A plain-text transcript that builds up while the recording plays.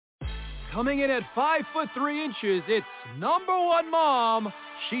Coming in at 5'3" it's number one mom.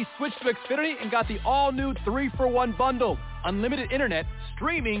 She switched to Xfinity and got the all-new 3-for-1 bundle. Unlimited internet,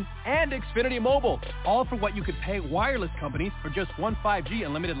 streaming, and Xfinity Mobile. All for what you could pay wireless companies for just one 5G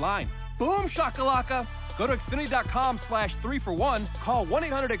unlimited line. Boom shakalaka. Go to Xfinity.com/3-for-1, call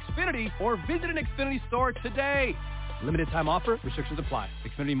 1-800-XFINITY, or visit an Xfinity store today. Limited time offer. Restrictions apply.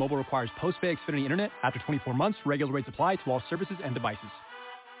 Xfinity Mobile requires post-pay Xfinity internet. After 24 months, regular rates apply to all services and devices.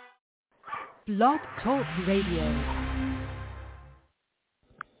 Blog Talk Radio.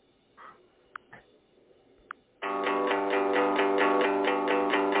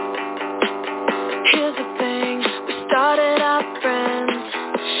 Here's the thing, we started out friends.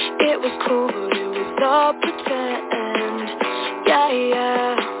 It was cool, but it was all pretend.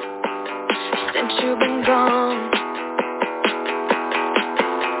 Yeah. Since you've been gone,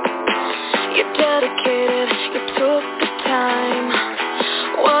 you're dedicated, you took the time.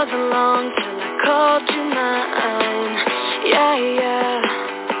 Wasn't long till I called you mine. Yeah.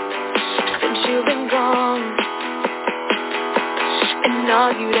 Since you've been gone, and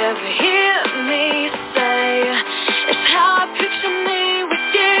all you'd ever hear me say is how I picture me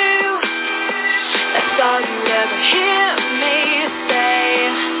with you. That's all you'd ever hear me say.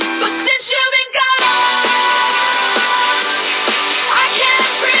 But since you've been gone, I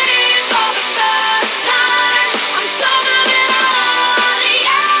can't breathe for the first time. I'm so moving on,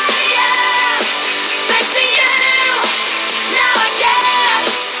 yeah. Thanks to you, now I get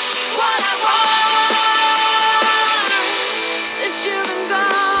what I want. Since you've been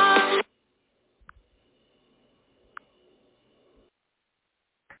gone.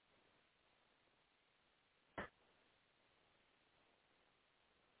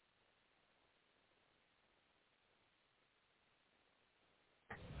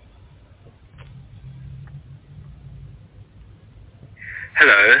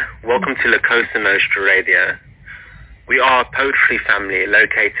 Hello, welcome to Nostra Radio. We are a poetry family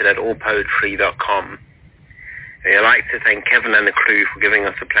located at allpoetry.com. And I'd like to thank Kevin and the crew for giving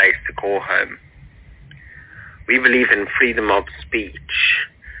us a place to call home. We believe in freedom of speech.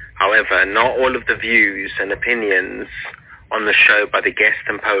 However, not all of the views and opinions on the show by the guests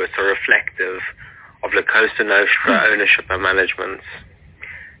and poets are reflective of Nostra ownership and management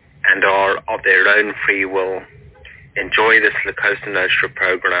and are of their own free will. Enjoy this Nostra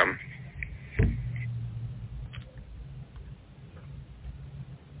program.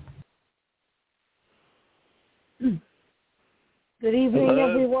 Good evening,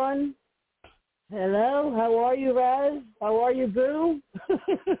 everyone. Hello, how are you, Raz? How are you, Boo?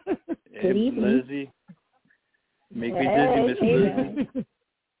 Good evening. Lizzie. Make me dizzy, Miss Lizzie.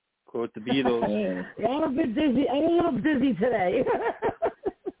 Quote the Beatles. I'm a bit dizzy. I'm a little dizzy today.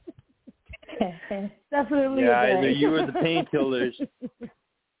 Definitely. Yeah, I know you were the painkillers.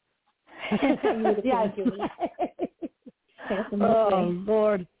 Yes. Oh,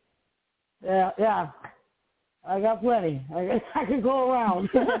 Lord. Yeah. I got plenty. I can go around.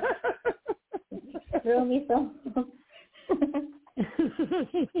 Throw me some.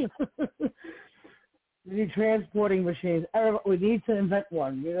 We need transporting machines. We need to invent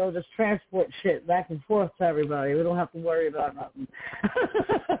one. Just transport shit back and forth to everybody. We don't have to worry about nothing.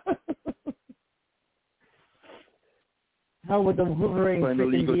 Hell with the hovering find the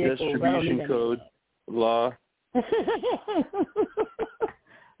legal vehicles. distribution code law.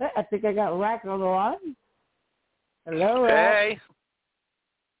 I think I got Rack on the line. Hello, Rack.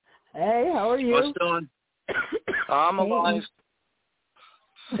 Hey, how are you? What's doing? I'm alive.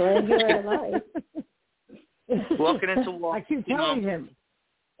 Glad you're alive. Walking into walk. I keep telling him.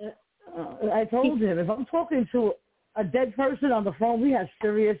 I told him, if I'm talking to a dead person on the phone, we have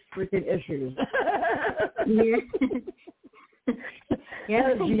serious freaking issues.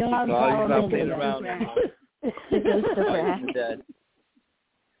 Yeah, he's not playing around now.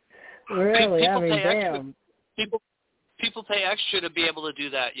 Really? I mean, damn. People pay extra to be able to do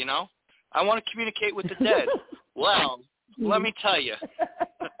that, I want to communicate with the dead. Well, let me tell you.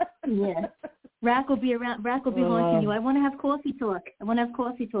 Yeah. Rack will be around. Rack will be haunting you. I want to have coffee talk.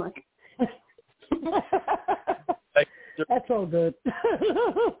 That's all good.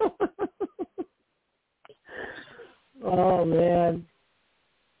 Oh, man.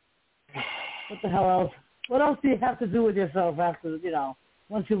 What the hell else? What else do you have to do with yourself after,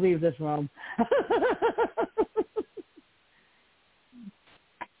 once you leave this room?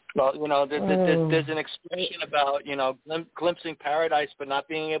 Well, there's an expression about, glimpsing paradise but not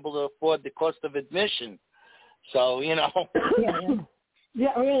being able to afford the cost of admission. So, Yeah,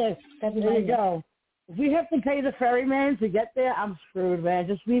 really. There you go. If we have to pay the ferryman to get there, I'm screwed, man.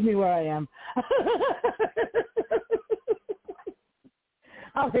 Just leave me where I am.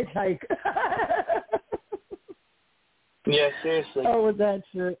 I'll hitchhike. Yeah, seriously. Oh, with that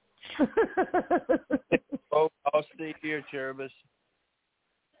shit. I'll stay here, Cherubus.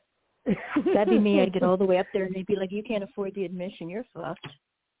 That'd be me. I'd get all the way up there, and they'd be like, "You can't afford the admission. You're fucked."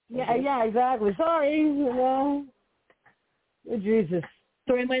 Yeah, exactly. Sorry. You know. Oh, Jesus.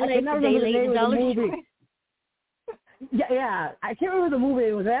 Story of my I life. can never A day remember the late name and of the $1 movie. short. Yeah. I can't remember the movie.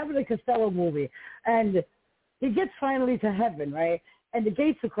 It was an Abbott and Costello movie. And he gets finally to heaven, right? And the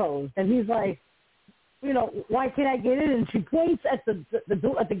gates are closed. And he's like, you know, why can't I get in? And she points at the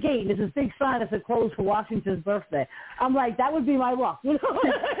gate, and there's this big sign that says closed for Washington's birthday. I'm like, that would be my luck. You know?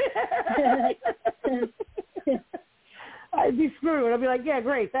 I'd be screwed. I'd be like, yeah,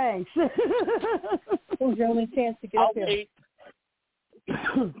 great, thanks. Who's your only chance to get I'll up there? wait.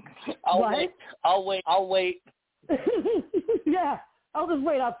 I'll wait. Yeah, I'll just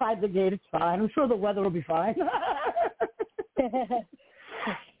wait outside the gate. It's fine. I'm sure the weather will be fine.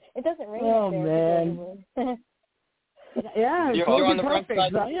 It doesn't rain. Oh, there, man. Yeah, You're on the wrong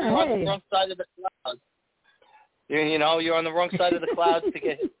side. You're on the wrong side of the clouds. You know, you're on the wrong side of the clouds to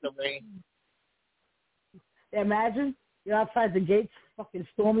get hit the rain. Imagine you're outside the gates, fucking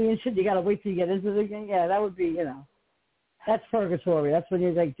stormy and shit. You gotta wait till you get into the game. Yeah, that would be, you know, that's purgatory. That's when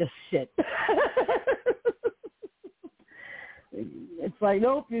you're like just shit. It's like,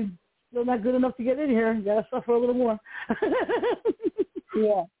 nope, you're still not good enough to get in here. You gotta suffer a little more.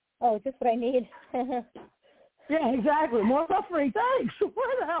 Yeah. Oh, just what I need. Yeah, exactly. More suffering. Thanks.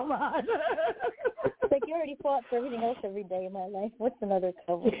 Why the hell not? It's like you already fought for everything else every day in my life. What's another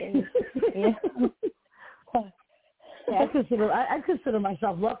couple things? Yeah. Yeah, I consider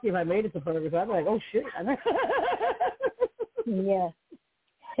myself lucky if I made it to purgatory. I'd be like, oh shit. Yeah.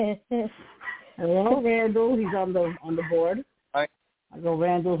 Hello, Randall. He's on the board. All right. I go,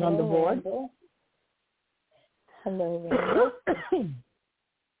 Randall's on the board. Randall. Hello, Randall.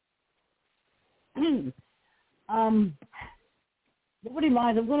 Nobody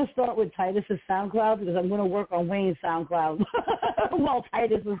minds. I'm going to start with Titus's SoundCloud because I'm going to work on Wayne's SoundCloud while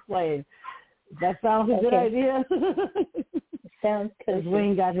Titus is playing. That sounds a good idea. Sounds good.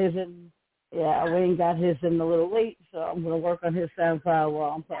 Wayne got his in. Yeah, Wayne got his in a little late, so I'm going to work on his SoundCloud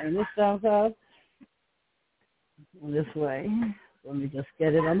while I'm playing this SoundCloud. This way. Let me just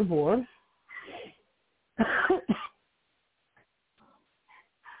get it on the board.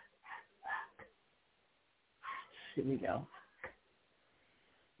 Here we go.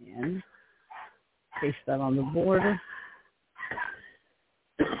 And paste that on the board.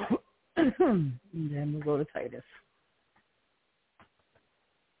 And then we'll go to Titus.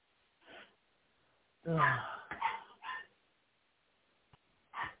 Here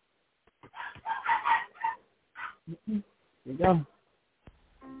we go.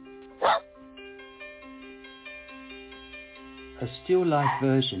 A still life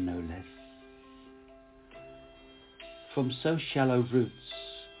version, no less. From so shallow roots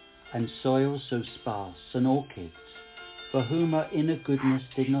and soil so sparse, an orchid, for whom her inner goodness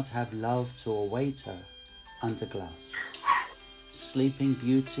did not have love to await her under glass. Sleeping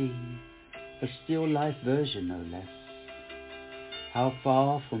beauty, a still life version, no less. How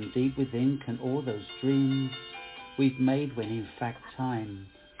far from deep within can all those dreams we've made when in fact time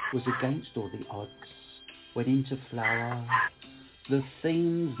was against all the odds, when into flower, the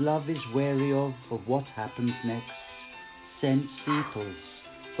things love is wary of what happens next, scent steeples,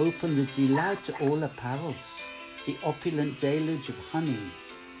 open the delight to all apparels, the opulent deluge of honey,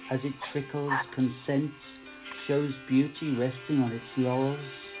 as it trickles, consent, shows beauty resting on its laurels,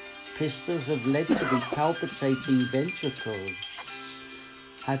 pistols of lead to be palpitating ventricles.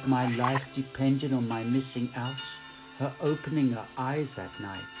 Had my life depended on my missing out, her opening her eyes that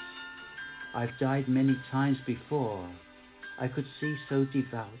night, I've died many times before, I could see so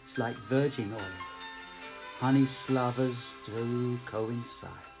devout, like virgin oil, honey slavers do coincide.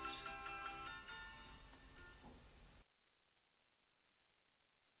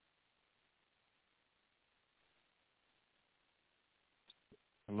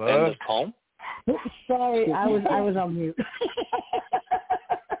 Hello? End of poem? Sorry, I was on mute.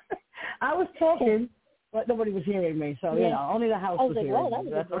 I was talking, but nobody was hearing me, so, you know, only the house was like, hearing wow, me.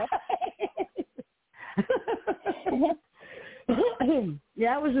 that was That's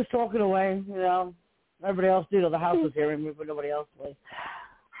yeah, I was just talking away, you know. Everybody else did, the house was hearing me, but nobody else was.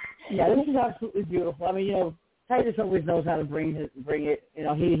 Yeah, this is absolutely beautiful. I mean, you know, Titus always knows how to bring it. You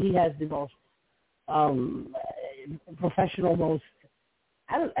know, he has the most professional, most.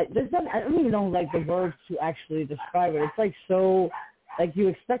 I don't even know like the words to actually describe it. It's like so, like you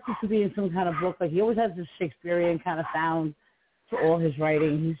expect it to be in some kind of book. Like he always has this Shakespearean kind of sound to all his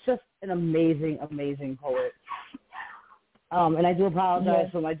writing. He's just an amazing, amazing poet. And I do apologize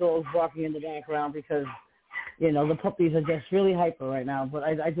for my dogs barking in the background because, you know, the puppies are just really hyper right now. But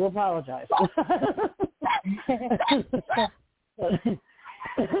I do apologize.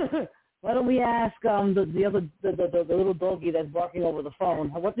 Why don't we ask the little doggy that's barking over the phone?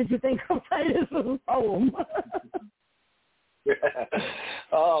 What did you think of Titus's poem?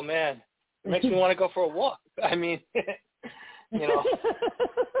 Oh man, it makes me want to go for a walk. I mean, you know,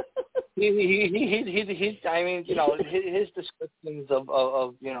 he I mean, you know, his descriptions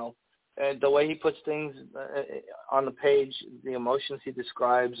of you know, the way he puts things on the page, the emotions he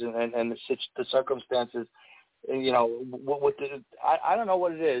describes, and the circumstances. You know, I don't know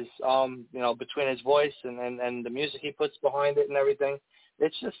what it is. You know, between his voice and the music he puts behind it and everything,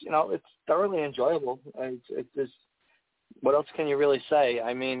 it's just, you know, it's thoroughly enjoyable. It's just, what else can you really say?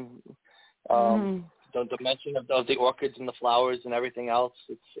 I mean, the mention of the orchids and the flowers and everything else.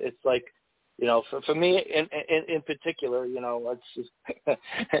 It's like, you know, for me in particular, you know, it's just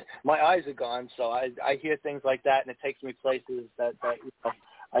my eyes are gone. So I hear things like that, and it takes me places that you know,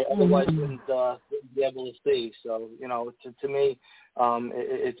 I otherwise wouldn't be able to see. So, you know, to me,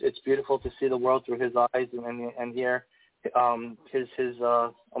 it's beautiful to see the world through his eyes and hear his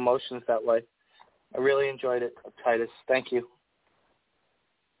emotions that way. I really enjoyed it, Titus. Thank you.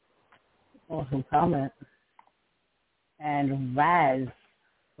 Awesome comment. And Raz,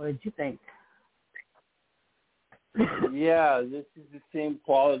 what did you think? Yeah, this is the same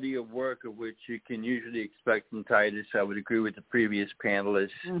quality of work of which you can usually expect from Titus. I would agree with the previous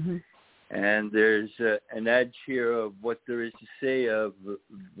panelists. Mm-hmm. And there's an edge here of what there is to say of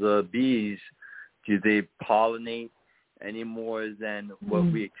the bees. Do they pollinate any more than what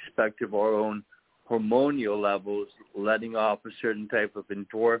we expect of our own hormonal levels, letting off a certain type of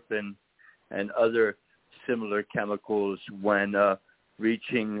endorphin and other similar chemicals when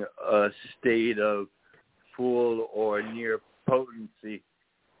reaching a state of full or near potency?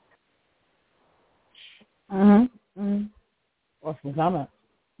 Awesome comment.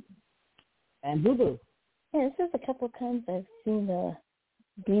 And Boo-Boo. Yeah, this is a couple of times I've seen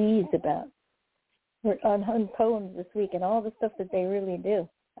bees about on poems this week, and all the stuff that they really do.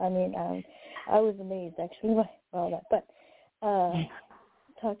 I mean, I was amazed actually by all that. But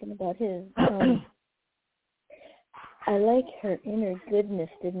talking about his, I like her inner goodness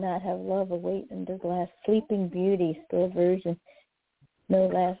did not have love await under glass. Sleeping beauty, still virgin, no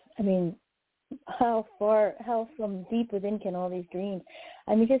last. I mean, how from deep within can all these dreams?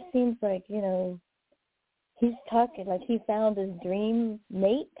 I mean, it just seems like, you know, he's talking like he found his dream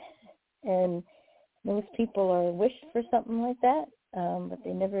mate, and most people are wished for something like that, but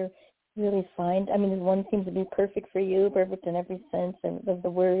they never really find. I mean, one seems to be perfect for you, perfect in every sense of the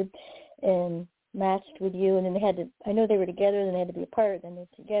word, and matched with you, and then they had to, I know they were together, then they had to be apart, then they're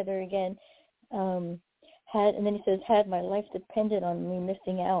together again, and then he says, had my life depended on me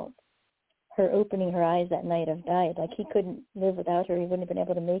missing out, her opening her eyes that night I've died. Like he couldn't live without her, he wouldn't have been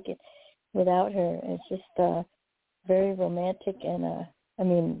able to make it without her. It's just very romantic, and I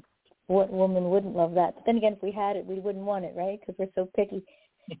mean, what woman wouldn't love that? But then again, if we had it, we wouldn't want it, right? Because we're so picky.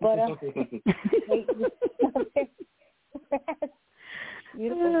 But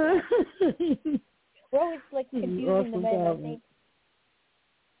beautiful. We're always like confusing the men, I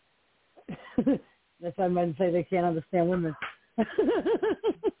think. That's why men say they can't understand women.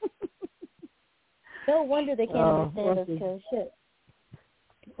 No wonder they can't understand us, because shit.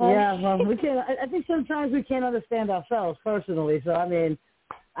 Yeah, well, we can't. I think sometimes we can't understand ourselves personally. So I mean,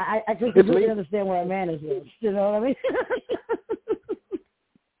 I can completely understand where a man is with. You know what I mean?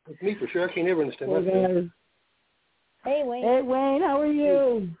 It's me for sure. I can't ever understand myself. Hey Wayne. Hey Wayne, how are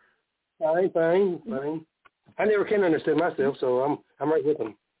you? Fine. I never can understand myself, so I'm right with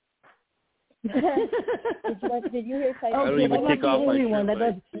them. Did you hear Titus? I don't even take off my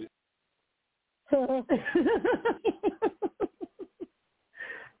shirt.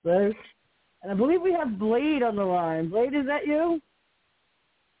 Right. And I believe we have Blade on the line. Blade, is that you?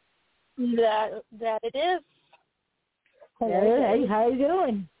 That it is. Hey, how you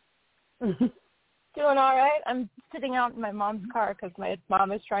doing? Doing all right. I'm sitting out in my mom's car because my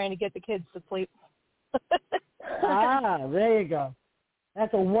mom is trying to get the kids to sleep. There you go.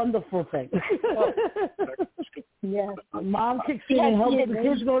 That's a wonderful thing. Yeah. Mom kicks in and helps the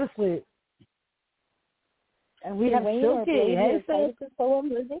kids go to sleep. And we have Silky. Hey, Silky.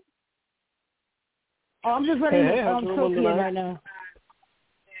 Poem, Lizzie? Oh, I'm just ready to Silky in right now.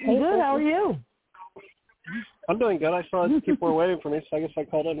 Hey, good. How are you? I'm doing good. I saw people were waiting for me, so I guess I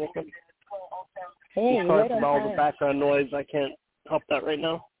called in real quick. Hey, sorry for all the background noise. I can't help that right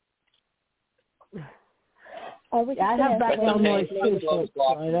now. I have background noise too. So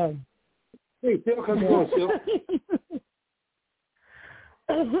I know. Hey, Phil, how's it going, Phil?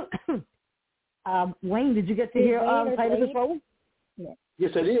 Wayne, did you get to hear Titus' role? Yeah.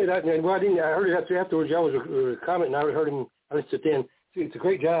 Yes, I did. I heard it afterwards. I was a comment, and I heard him. I listened to it then. It's a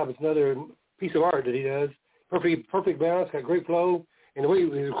great job. It's another piece of art that he does. Perfect balance. Got great flow. And the way he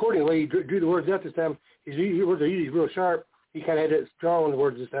recording, the way he drew the words out this time, his words are usually real sharp. He kind of had that strong on the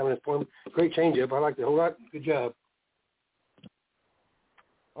words this time in his poem. Great change up. I liked it a whole lot. Good job.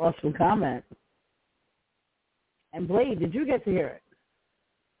 Awesome comment. And Blade, did you get to hear it?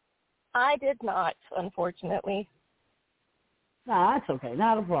 I did not, unfortunately. Nah, that's okay.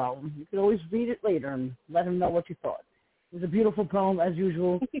 Not a problem. You can always read it later and let him know what you thought. It was a beautiful poem, as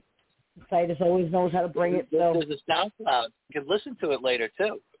usual. Titus always knows how to bring it. So. There's a SoundCloud. You can listen to it later,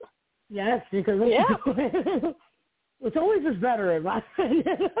 too. Yes, you can listen to it. It's always just better, in my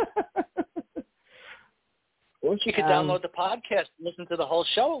opinion. Or you could download the podcast and listen to the whole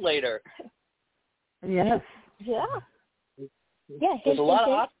show later. Yes. Yeah. Yeah, There's a lot of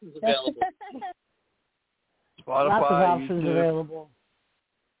options available. Spotify, Lots of options YouTube. available.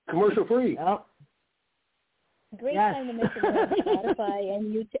 Commercial free. Yep. Great time to mention Spotify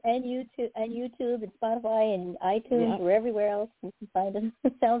and YouTube and Spotify and iTunes or everywhere else you can find them.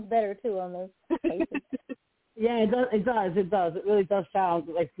 It sounds better too on those places. Yeah, it does. It really does sound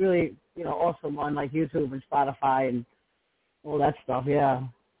like really, awesome on like YouTube and Spotify and all that stuff. Yeah.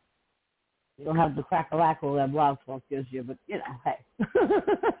 You don't have the crackle that Blog Talk gives you, but hey.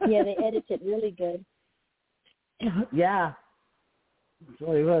 Yeah, they edit it really good. Yeah. It's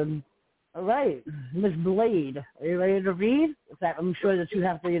really good. All right, Miss Blade, are you ready to read? In fact, I'm sure that you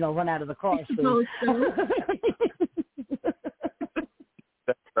have to, run out of the car soon.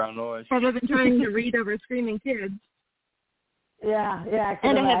 Background noise. Rather than trying to read over screaming kids. Yeah.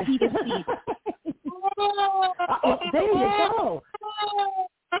 And I have PTSD. There you go.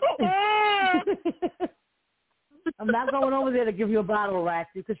 I'm not going over there to give you a bottle rack.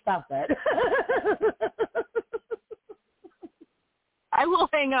 You can stop that. I will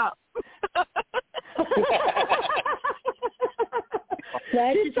hang up.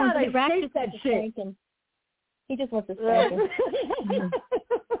 Yeah, She's trying to escape that shit. He just wants to spank him.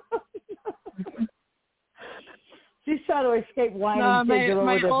 She's trying to escape whining kids.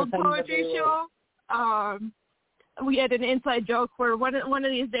 My old poetry show, we had an inside joke where one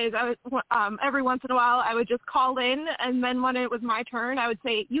of these days, I was every once in a while I would just call in, and then when it was my turn, I would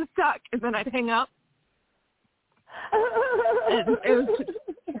say, "You suck," and then I'd hang up. And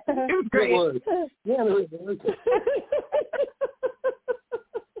it was great.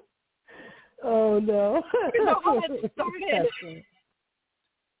 Oh no! You know how it started.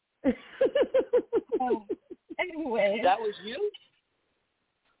 Anyway, that was you?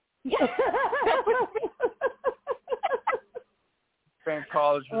 Yeah. Thank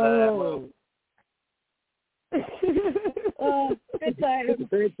college for that. Good time.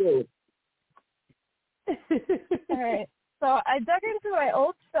 All right. So I dug into my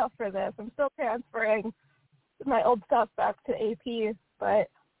old stuff for this. I'm still transferring my old stuff back to AP, but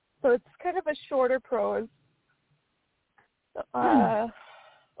so it's kind of a shorter prose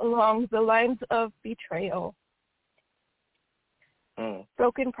along the lines of betrayal.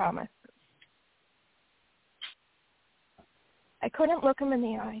 Broken promise. I couldn't look him in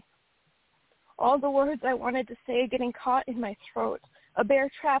the eye. All the words I wanted to say getting caught in my throat, a bear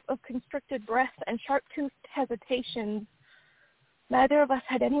trap of constricted breath and sharp-toothed hesitations. Neither of us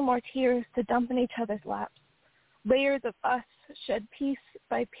had any more tears to dump in each other's laps. Layers of us shed piece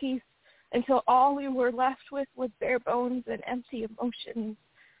by piece until all we were left with was bare bones and empty emotions.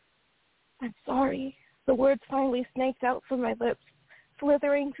 I'm sorry. The words finally snaked out from my lips,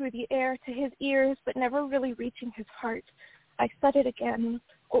 slithering through the air to his ears but never really reaching his heart. I said it again,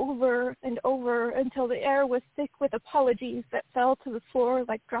 over and over, until the air was thick with apologies that fell to the floor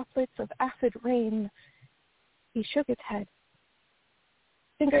like droplets of acid rain. He shook his head,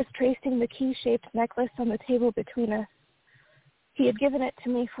 fingers tracing the key-shaped necklace on the table between us. He had given it to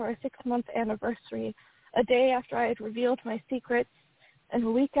me for our 6-month anniversary, a day after I had revealed my secrets, and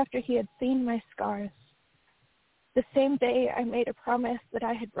a week after he had seen my scars. The same day I made a promise that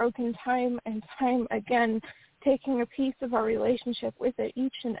I had broken time and time again, taking a piece of our relationship with it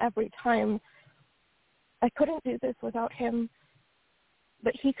each and every time. I couldn't do this without him,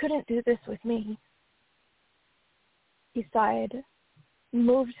 but he couldn't do this with me. He sighed,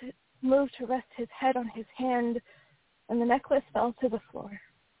 moved to rest his head on his hand, and the necklace fell to the floor.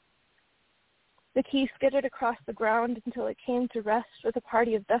 The key skidded across the ground until it came to rest with a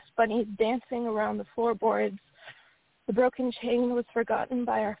party of dust bunnies dancing around the floorboards. The broken chain was forgotten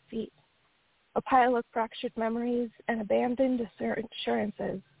by our feet, a pile of fractured memories and abandoned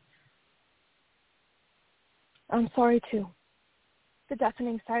assurances. I'm sorry, too. the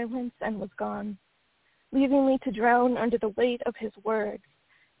deafening silence and was gone, leaving me to drown under the weight of his words,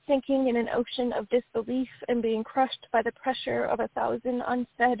 sinking in an ocean of disbelief and being crushed by the pressure of 1,000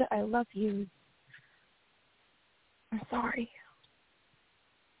 unsaid I love yous. I'm sorry.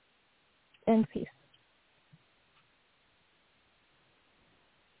 And peace.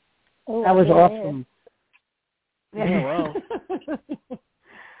 Oh, that was awesome. Yeah, wow.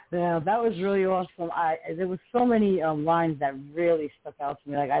 Yeah, that was really awesome. There was so many lines that really stuck out to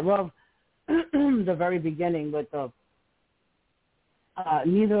me. Like, I love the very beginning with the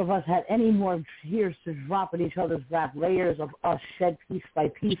neither of us had any more tears to drop in each other's lap, layers of us shed piece by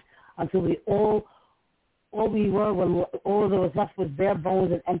piece until all we were when all that was left was bare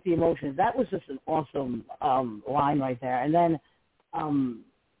bones and empty emotions. That was just an awesome line right there. And then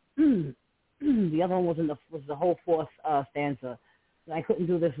the other one was the whole fourth stanza. I couldn't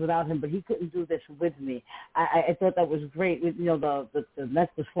do this without him, but he couldn't do this with me. I thought that was great. You know, the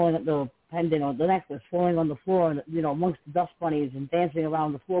necklace falling, the pendant or the necklace falling on the floor, and, you know, amongst the dust bunnies and dancing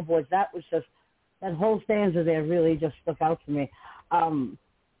around the floorboards. That was just, that whole stanza there really just stuck out to me.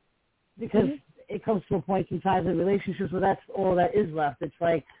 Because it comes to a point sometimes in relationships where that's all that is left. It's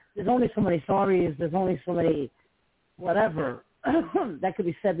like, there's only so many sorries, there's only so many whatever that could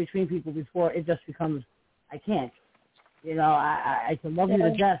be said between people before it just becomes, I can't. You know, I can love you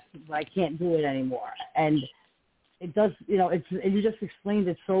to death, but I can't do it anymore. And it does, you know, and you just explained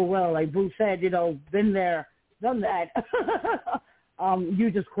it so well. Like Boo said, you know, been there, done that.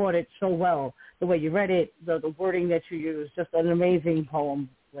 You just caught it so well. The way you read it, the wording that you used, just an amazing poem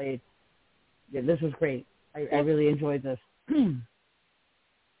played. Yeah, this was great. I really enjoyed this.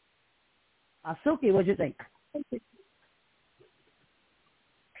 Silky, what'd you think?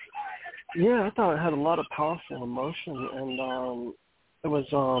 Yeah, I thought it had a lot of powerful emotion, and it was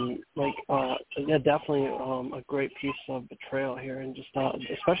definitely a great piece of betrayal here, and just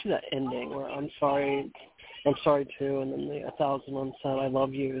especially that ending where I'm sorry too, and then the 1,000 unsaid I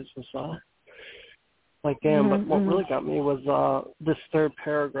love yous was like damn. But what really got me was this third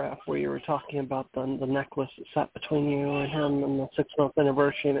paragraph where you were talking about the necklace that sat between you and him and the 6-month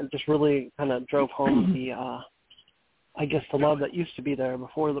anniversary, and it just really kind of drove home the I guess the love that used to be there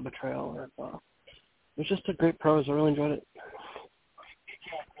before the betrayal. It was just a great prose. I really enjoyed it.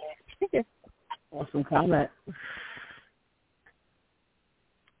 Thank you. Awesome comment.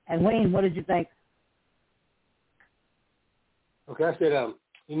 And Wayne, what did you think? Okay, I said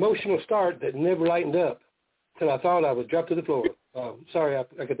emotional start that never lightened up until I thought I was dropped to the floor. Sorry, I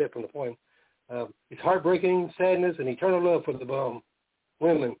got that from the poem. It's heartbreaking, sadness, and eternal love for the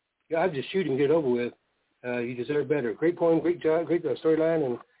women. Yeah, I'd just shoot and get it over with. You deserve better. Great poem, great job, great storyline,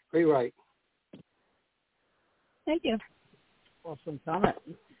 and great write. Thank you. Awesome comment.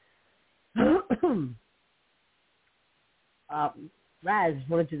 Raz,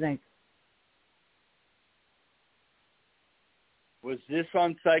 what did you think? Was this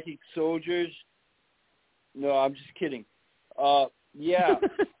on Psychic Soldiers? No, I'm just kidding. Yeah,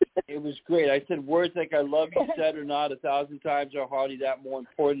 it was great. I said words like I love you said or not 1,000 times are hardly that more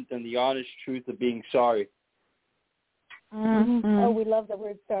important than the honest truth of being sorry. Mm-hmm. Oh, we love the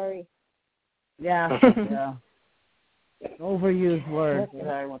word sorry. Yeah, yeah. Overused word.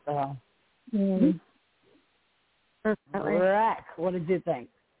 Sorry, what the hell? Mm-hmm. Rack, what did you think?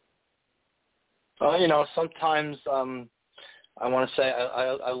 You know, sometimes I want to say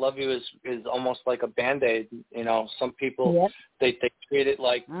I love you is almost like a Band-Aid. You know, some people they treat it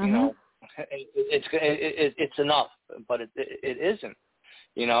like you know it's enough, but it isn't.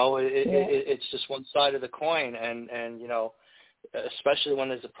 You know, it's just one side of the coin, and you know, especially when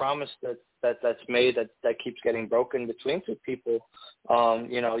there's a promise that's made that keeps getting broken between two people.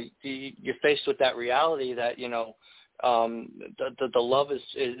 You know, you're faced with that reality that you know the love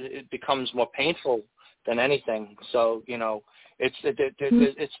it becomes more painful than anything. So you know.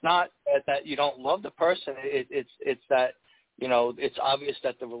 It's not that you don't love the person. It's that you know it's obvious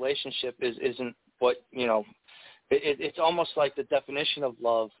that the relationship isn't what you know. It's almost like the definition of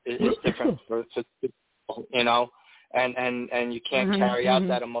love is different for people, you know, and you can't carry out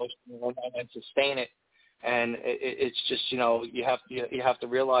that emotion and sustain it. And it's just you know you have to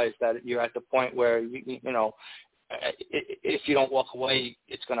realize that you're at the point where you know if you don't walk away,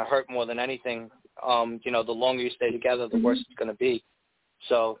 it's going to hurt more than anything. You know, the longer you stay together, the worse it's going to be.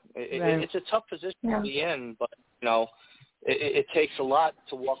 So it's a tough position to be in, but, you know, it takes a lot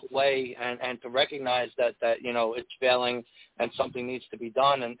to walk away and to recognize that, you know, it's failing and something needs to be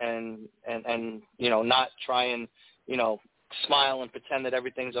done and you know, not try and, you know, smile and pretend that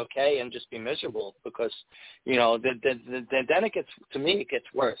everything's okay and just be miserable because, you know, then it gets, to me, it gets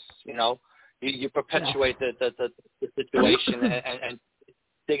worse, you know. you perpetuate the situation and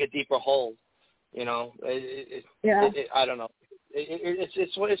dig a deeper hole. You know, I don't know. It's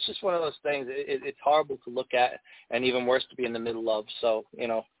just one of those things. It's horrible to look at, and even worse to be in the middle of. So, you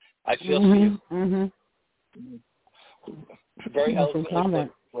know, I feel for you. Very eloquent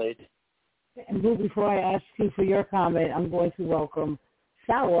comment. And before I ask you for your comment, I'm going to welcome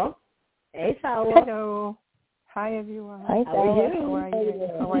Sawa. Hey, Sawa. Hello. Hi, everyone. Hi, How are you?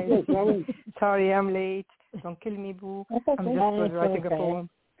 How are you? Sorry, I'm late. Don't kill me, boo. I'm just writing a poem.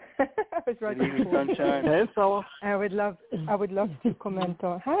 I was writing a poem. Hey, Sawa. I would love to comment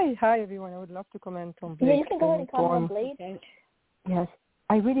on. Hi, everyone. I would love to comment on. Yeah, you can go ahead and comment on Blade. Yes,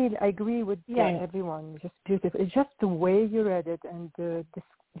 I agree with everyone. It's just beautiful. It's just the way you read it, and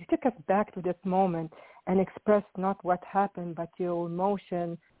you took us back to that moment and expressed not what happened, but your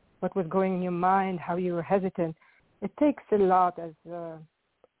emotion, what was going in your mind, how you were hesitant. It takes a lot, as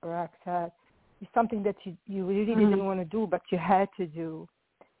Rack said. It's something that you really didn't want to do, but you had to do.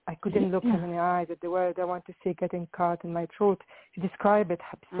 I couldn't look him in the eyes at the word I want to say getting caught in my throat. To describe it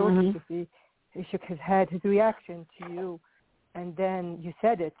so beautifully, he shook his head, his reaction to you. And then you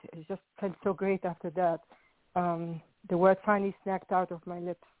said it. It just felt so great after that. The word finally snapped out of my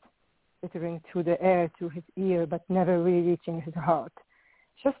lips, glittering through the air to his ear, but never really reaching his heart.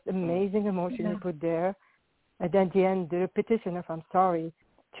 Just amazing emotion you put there. And then at the end, the repetition of I'm sorry.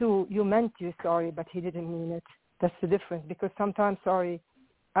 Too, you meant you're sorry, but he didn't mean it. That's the difference, because sometimes sorry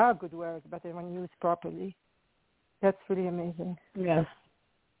are good words, but when used properly. That's really amazing. Yes.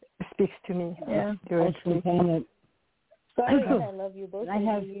 It speaks to me. Yeah. Directly. Sorry, I love you both. I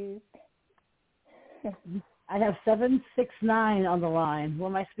have 769 on the line. Who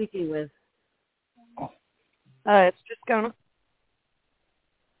am I speaking with? It's just gonna.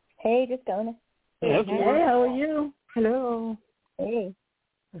 Hey, just gonna. Hey, how are you? Hello. Hey.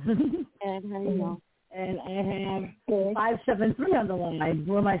 And how are you? And I have 573 on the line.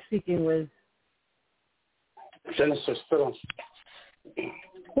 Who am I speaking with? Genesis Phil.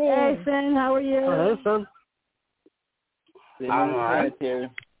 Hey, Finn, how are you? Hey, son. I'm all right.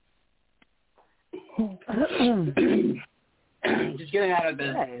 Just getting out of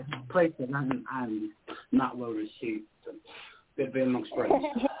the place that I'm not well received. Bit amongst friends.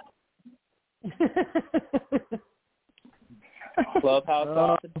 Clubhouse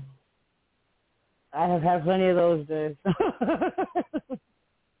office. I have had plenty of those days.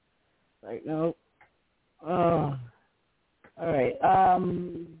 Like, no. Oh. All right.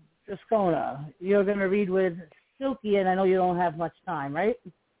 Just you're going to read with Silky, and I know you don't have much time, right?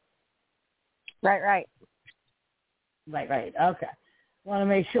 Right. Right. Okay. Want to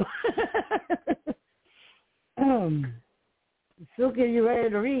make sure. Silky, are you ready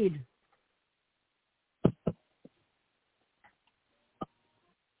to read?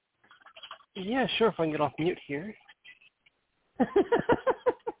 Yeah, sure, if I can get off mute here.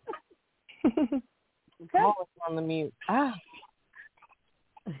 Always on the mute.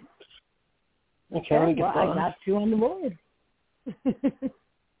 Okay, let me get I got you on the board.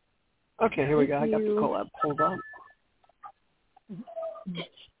 Okay, here we go. I got the collab pulled up.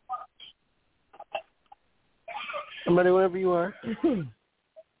 I'm ready whenever you are. Okay.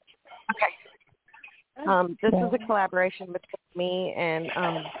 This is a collaboration between me and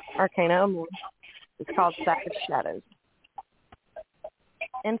Arcana Amor. It's called Savage Shadows.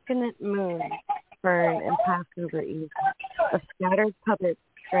 Infinite moons burn and pass over evil. A scattered puppet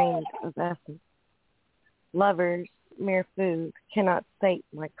strained of essence. Lovers, mere food, cannot sate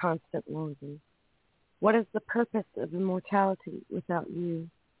my constant longing. What is the purpose of immortality without you?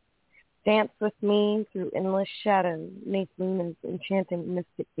 Dance with me through endless shadow, neath Luna's enchanting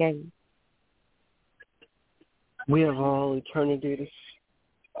mystic gaze. We have all eternity to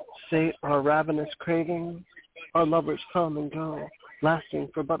sate our ravenous craving. Our lovers come and go, lasting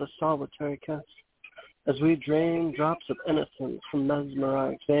for but a solitary kiss. As we drain drops of innocence from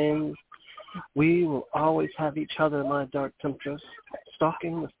mesmerized veins, we will always have each other, my dark temptress,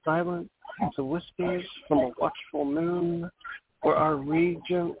 stalking the silence of whispers from a watchful moon, where our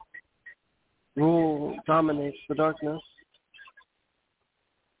regent rule dominates the darkness.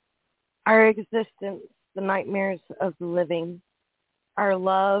 Our existence, the nightmares of the living, our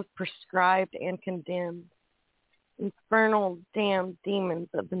love prescribed and condemned. Infernal damned demons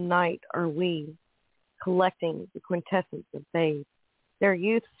of the night are we, collecting the quintessence of babes. Their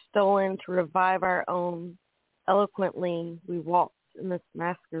youth stolen to revive our own. Eloquently we waltz in this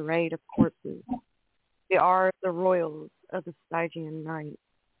masquerade of corpses. We are the royals of the Stygian night.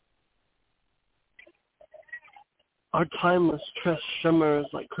 Our timeless tryst shimmers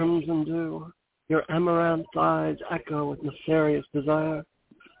like crimson dew. Your amaranth eyes echo with nefarious desire.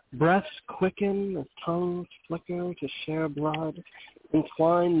 Breaths quicken as tongues flicker to share blood.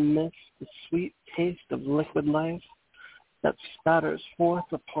 Entwined midst the sweet taste of liquid life that spatters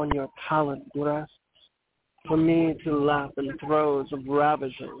forth upon your pallid breasts. For me to lap in throes of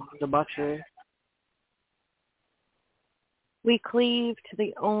ravaging debauchery. We cleave to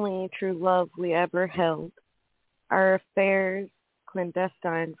the only true love we ever held, our affairs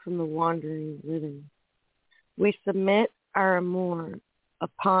clandestine from the wandering living. We submit our amour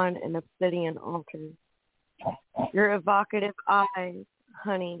upon an obsidian altar. Your evocative eyes,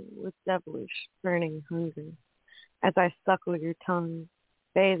 honey, with devilish burning hunger, as I suckle your tongue,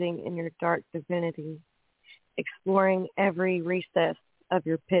 bathing in your dark divinity, exploring every recess of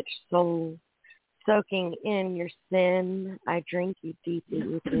your pitched soul, soaking in your sin, I drink you deeply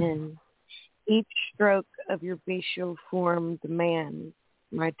within. Each stroke of your bestial form demands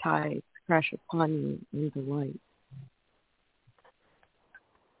my tides crash upon you in delight.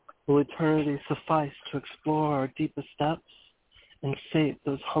 Will eternity suffice to explore our deepest depths and sate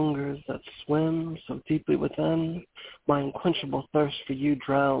those hungers that swim so deeply within? My unquenchable thirst for you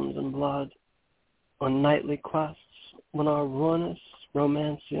drowns in blood. On nightly quests, when our ruinous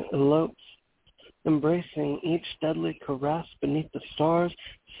romance elopes, embracing each deadly caress beneath the stars,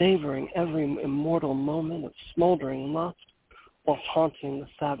 savoring every immortal moment of smoldering lust, whilst haunting the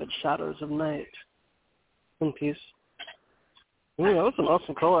savage shadows of night. In peace. Ooh, that was an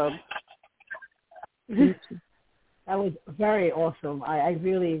awesome collab. That was very awesome. I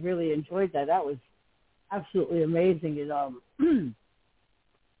really, really enjoyed that. That was absolutely amazing. And,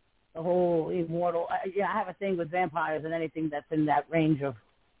 the whole immortal. I have a thing with vampires and anything that's in that range of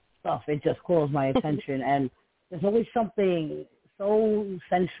stuff. It just calls my attention. And there's always something so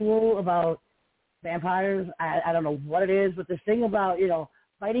sensual about vampires. I don't know what it is, but this thing about,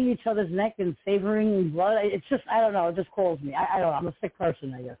 biting each other's neck and savoring blood, it's just, I don't know, it just calls me. I don't know, I'm a sick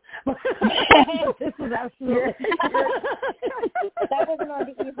person, I guess. This is absolutely... That wasn't on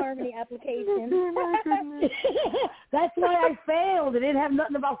the eHarmony application. That's why I failed. It didn't have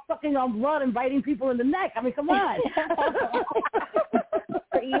nothing about sucking on blood and biting people in the neck. I mean, come on.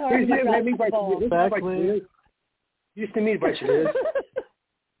 For eHarmony, exactly. Used to me, but she is.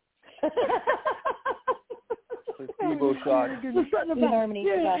 Placebo shot. I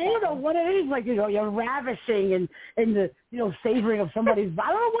don't know what it is. Like, you're ravishing and the, savoring of somebody's.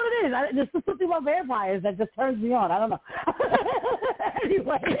 I don't know what it is. There's just something about vampires that just turns me on. I don't know.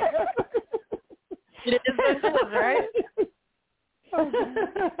 Anyway. It is sensitive, right?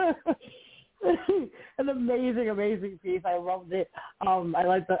 An amazing piece. I loved it. I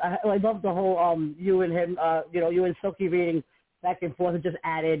loved the whole you and him. You and Silky reading back and forth. It just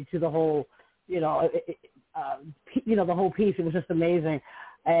added to the whole. The whole piece. It was just amazing.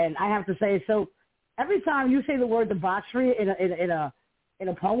 And I have to say, so every time you say the word debauchery in a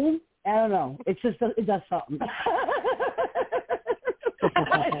poem, I don't know, it does something.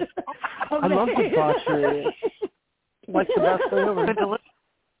 I love debauchery. What's the best thing ever?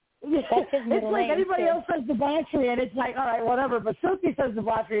 It's like anybody else says debauchery, and it's like, all right, whatever. But Silky says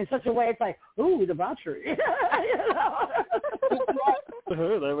debauchery in such a way, it's like, ooh, debauchery.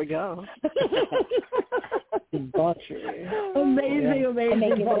 There we go. Debauchery.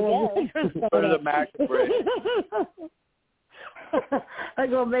 Amazing poem. Go to the Mac break. Like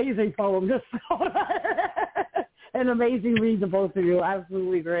an amazing poem. Just an amazing read to both of you.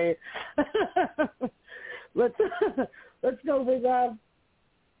 Absolutely great. Let's go with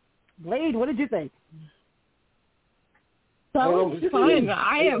Blade. What did you think? That was fun.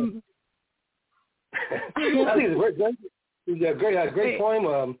 I am. I think it's a great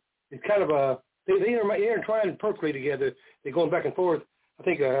poem. It's kind of they're intertwined perfectly together. They're going back and forth. I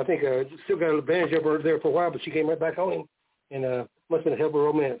think still got an advantage over there for a while, but she came right back home, and must have been a hell of a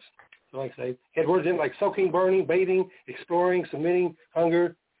romance. So like I say, had words in like soaking, burning, bathing, exploring, submitting,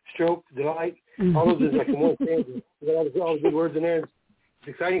 hunger, stroke, delight. All those is like in one stanza. All the good words in there. It's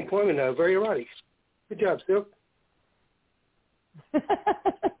an exciting poem and very erotic. Good job, Silk.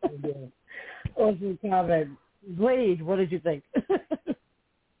 Awesome comment. Blade, what did you think?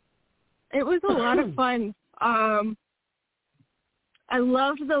 It was a lot of fun. I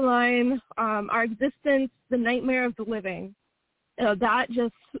loved the line, our existence, the nightmare of the living. That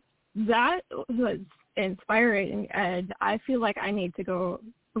was inspiring, and I feel like I need to go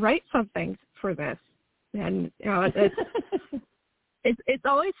write something for this. And it's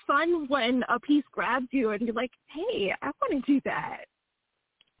always fun when a piece grabs you and you're like, hey, I want to do that.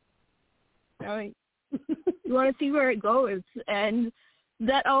 You want to see where it goes, and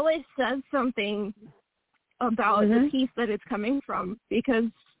that always says something about the piece that it's coming from, because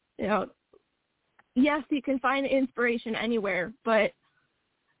yes, you can find inspiration anywhere, but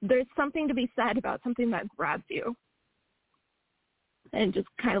there's something to be said about something that grabs you and just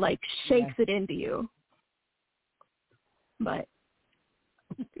kind of like shakes it into you. But,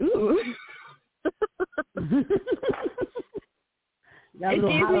 ooh. It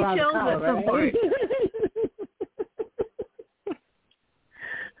gave me chills at some point.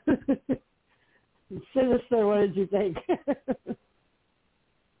 Sinister, what did you think?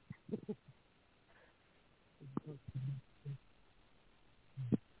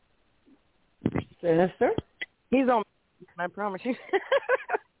 Sinister? He's on. I promise you.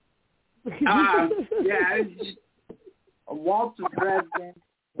 Yeah, it's just a waltz of red.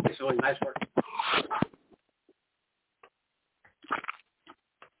 It's really nice work.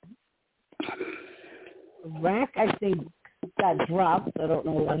 Rack, I think, got dropped. I don't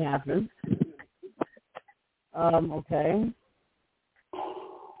know what happened. Okay.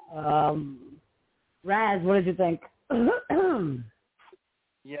 Raz, what did you think?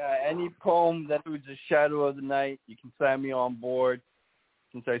 Yeah, any poem that includes a shadow of the night, you can sign me on board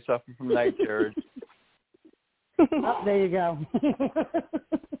since I suffer from night terrors. Oh, there you go.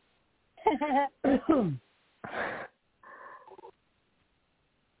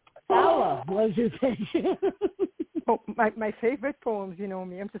 Sour, what did you think? Oh, my favorite poems, you know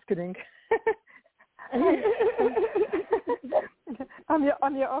me. I'm just kidding. I'm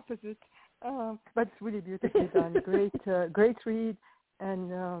your opposite, but it's really beautifully done. Great read,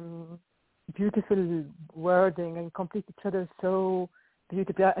 and beautiful wording, and complete each other so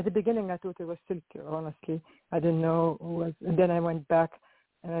beautifully. At the beginning, I thought it was Silke. Honestly, I didn't know who was, and then I went back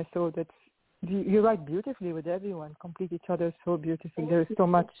and I saw that you write beautifully with everyone. Complete each other so beautifully. There's so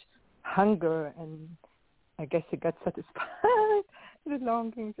much hunger, and I guess it got satisfied. The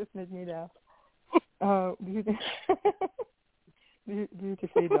longing just made me laugh.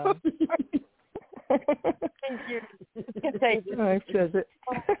 Beautifully done. Thank you. Thank you. My pleasure.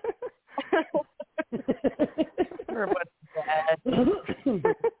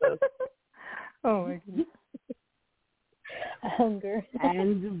 Oh my goodness. Hunger.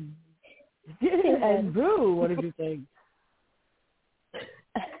 And Brew, what did you think?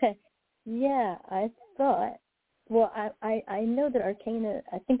 Yeah, I thought. Well, I know that Arcana,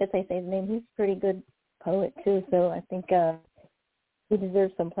 I think that's how you say his name, he's a pretty good poet too, so I think he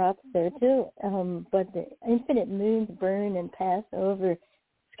deserves some props there too. But the infinite moons burn and pass over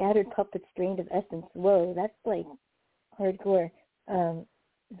scattered puppets drained of essence. Whoa, that's like hardcore.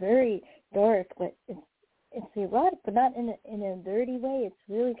 Very dark, but it's erotic, but not in a dirty way. It's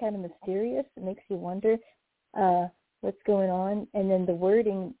really kind of mysterious. It makes you wonder what's going on. And then the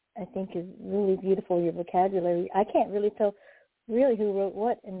wording, I think, is really beautiful. Your vocabulary, I can't really tell really who wrote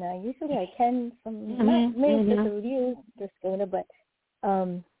what, and usually I can from not maybe just a review, just going to, but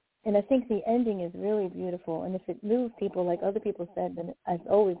and I think the ending is really beautiful. And if it moves people, like other people said, then it's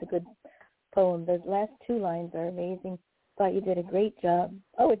always a good poem. The last two lines are amazing. Thought you did a great job.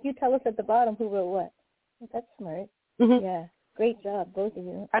 Oh, if you tell us at the bottom who wrote what, that's smart. Mm-hmm. Yeah, great job, both of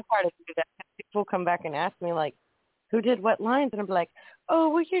you. I try to do that. People come back and ask me, like, who did what lines? And I'm like, oh,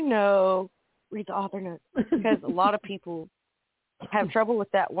 well, read the author notes. Because a lot of people have trouble with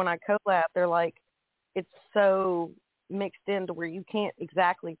that when I collab. They're like, it's so mixed into where you can't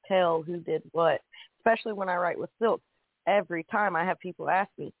exactly tell who did what, especially when I write with Silk. Every time I have people ask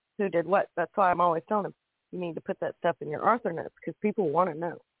me who did what. That's why I'm always telling them, you need to put that stuff in your author notes because people want to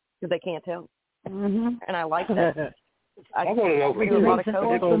know because they can't tell. Mm-hmm. And I like that. I want to know. It makes an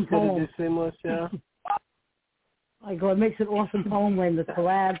awesome poem. Seamless, yeah. Like, it makes an awesome poem when the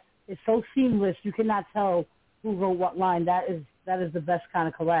collab is so seamless you cannot tell who wrote what line. That is the best kind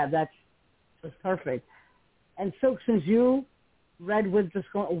of collab. That's just perfect. And Silk, since you read with the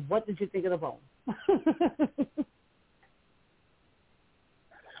score, what did you think of the poem?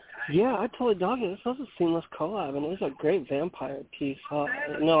 Yeah, I totally dug it. This was a seamless collab, and it was a great vampire piece. I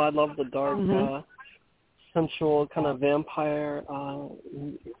love the dark, sensual kind of vampire,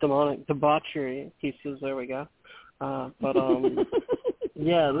 demonic debauchery pieces. There we go.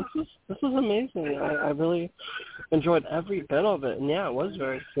 Yeah, this was amazing. I really enjoyed every bit of it, and yeah, it was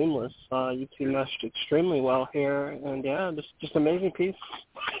very seamless. You two meshed extremely well here, and yeah, just amazing piece.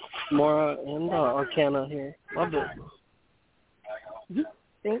 Mora and Arcana here, loved it.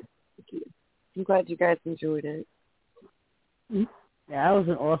 Thank you. I'm glad you guys enjoyed it. Yeah, that was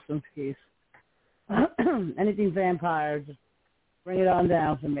an awesome piece. Anything vampire, just bring it on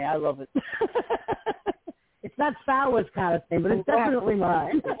down for me. I love it. It's not Sour's kind of thing, but it's definitely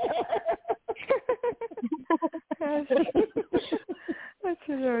mine. That's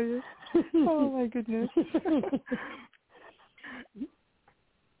hilarious. Oh, my goodness.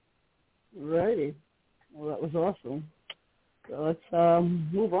 Righty. Well, that was awesome. So let's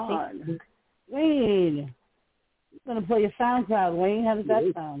move on. Wayne, I'm going to play your SoundCloud. Wayne, how does that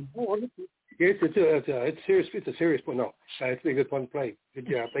sound? Yes, it's serious. It's a serious one. No, it's a good one to play. Good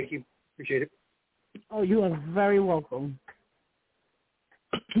job. Thank you. Appreciate it. Oh, you are very welcome.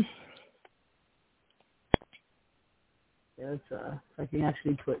 Let's if I can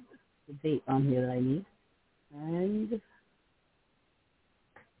actually put the date on here that I need. And here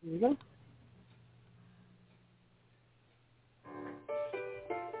we go.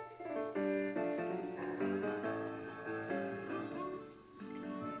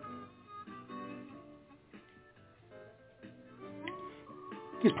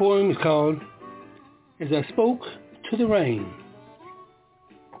 This poem is called As I Spoke to the Rain.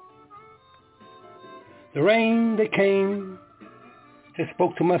 The rain that came has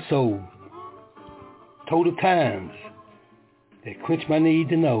spoke to my soul, told of times that quenched my need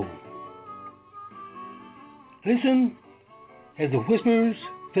to know. Listen as the whispers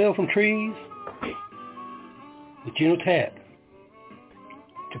fell from trees with gentle tap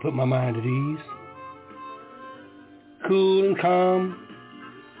to put my mind at ease. Cool and calm,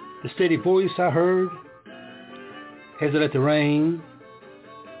 the steady voice I heard as I let the rain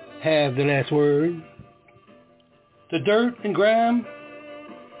have the last word. The dirt and grime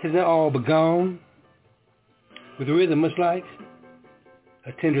has now all but gone, with a rhythm much like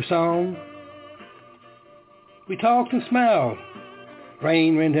a tender song. We talked and smiled.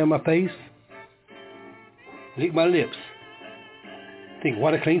 Rain ran down my face, licked my lips, think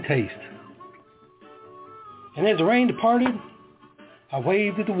what a clean taste. And as the rain departed, I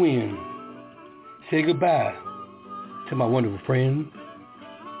waved at the wind, said goodbye to my wonderful friend.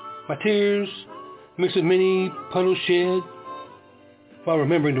 My tears mixed with many puddles shed, while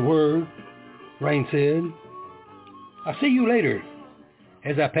remembering the word rain said. I'll see you later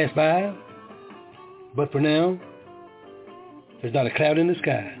as I pass by, but for now, there's not a cloud in the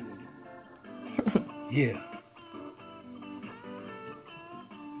sky. Yeah.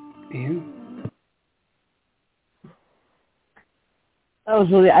 Ian? That was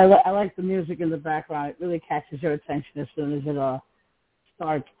really, I like the music in the background. It really catches your attention as soon as it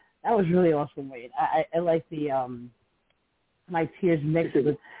starts. That was really awesome, Wade. I like the my tears mixed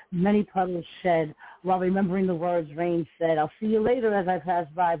with many puddles shed while remembering the words rain said. I'll see you later as I pass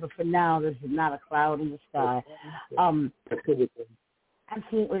by, but for now there's not a cloud in the sky.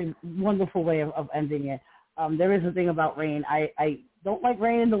 Absolutely wonderful way of ending it. There is a thing about rain. I don't like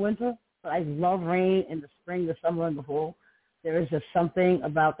rain in the winter, but I love rain in the spring, the summer, and the fall. There is just something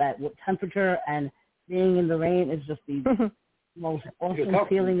about that temperature, and being in the rain is just the most awesome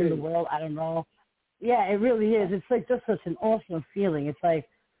feeling in the world. I don't know. Yeah, it really is. It's like just such an awesome feeling. It's like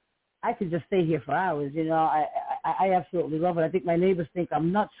I could just stay here for hours. You know, I absolutely love it. I think my neighbors think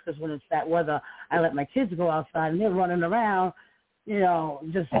I'm nuts because when it's that weather, I let my kids go outside and they're running around, you know,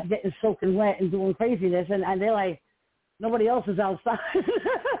 just getting soaking wet and doing craziness, and they're like, nobody else is outside.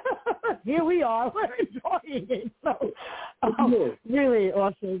 Here we are. We're enjoying it. So, really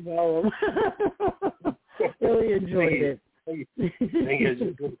awesome, bro. Really enjoyed it. Thank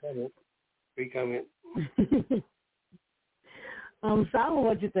you. Good comment. Great comment. Sal,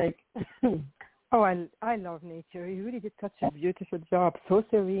 what'd you think? Oh, I love nature. You really did such a beautiful job. So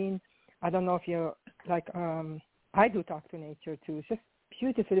serene. I don't know if you're like, I do talk to nature too. It's just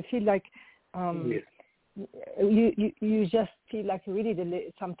beautiful. I feel like Yes. you just feel like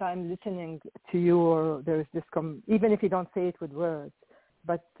really sometimes listening to you, or there's this even if you don't say it with words,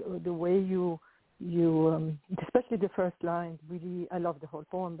 but the way you especially the first line, really, I love the whole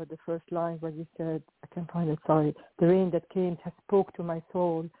poem, but the first line where you said, I can't find it, sorry, the rain that came has spoke to my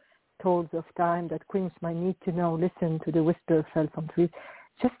soul, told of time that quenched my need to know, listen to the whisper fell from trees.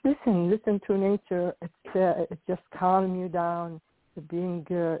 Just listen to nature. It just calm you down, being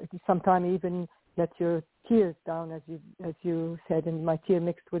sometimes even let your tears down, as you said, and my tear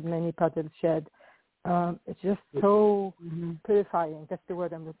mixed with many puddles shed. It's just so purifying. That's the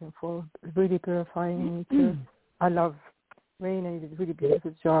word I'm looking for. Really purifying nature. I love rain, and you did a really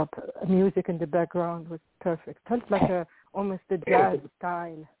beautiful job. Music in the background was perfect. Felt like almost the jazz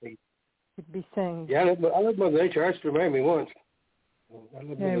style. Could be sang. Yeah, I love Mother Nature. Asked to marry me once. I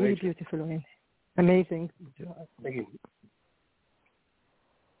love Mother really Nature. Beautiful rain. Amazing. Thank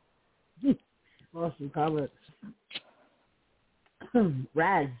you. Awesome comments.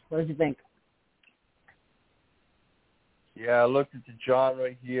 Raz, what did you think? Yeah, I looked at the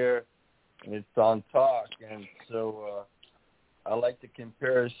genre here, and it's on talk, and so I like the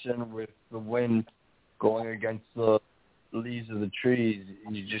comparison with the wind going against the leaves of the trees.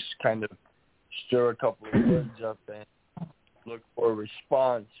 You just kind of stir a couple of words up and look for a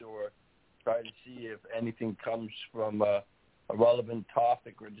response, or try to see if anything comes from a relevant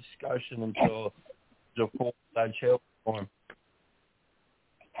topic or discussion until the full-fledged show form.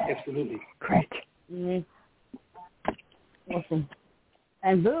 Absolutely. Great. Mm-hmm. Awesome.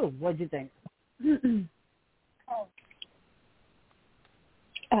 And Boo, what'd you think?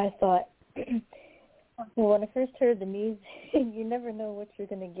 I thought, well, when I first heard the music, you never know what you're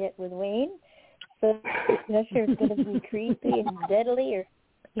going to get with Wayne. So I'm not sure it's going to be creepy and deadly, or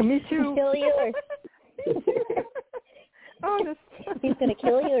Me too. kill you, or he's going to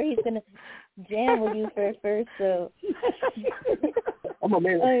kill you, or he's going to jam with you first. So I'm a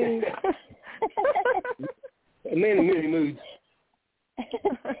man. A man in many moods.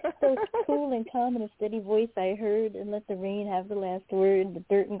 So cool and calm and a steady voice I heard, and let the rain have the last word. The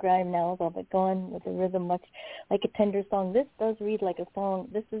dirt and grime now is all but gone, with the rhythm much like a tender song. This does read like a song.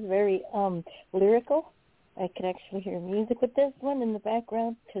 This is very lyrical. I could actually hear music with this one in the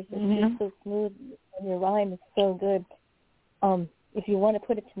background because it's just so smooth, and your rhyme is so good. If you want to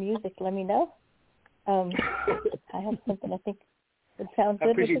put it to music, let me know. I have something I think would sound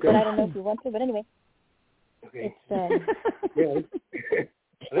good with it, but I don't know if you want to. But anyway. Okay. It's yeah.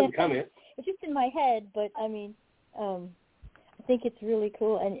 Let me comment. It's just in my head, but I mean, I think it's really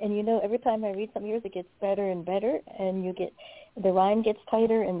cool. And you know, every time I read something yours, it gets better and better, and you get the rhyme gets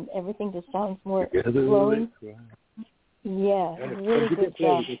tighter, and everything just sounds more flowing. Yeah, really good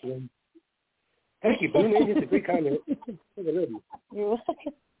job. Thank you, Boo. Man, just a great comment. You're welcome.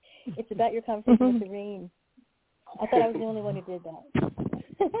 It's about your conversation with the rain. I thought I was the only one who did that.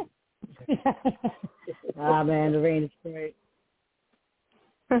 Ah, man, the rain is great.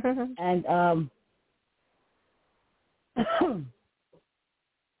 And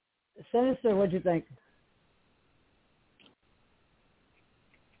Sinister, what'd you think?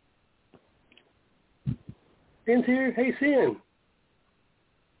 Sin's here. Hey, Sin.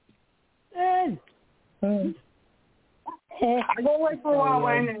 Sin. I go away for a while,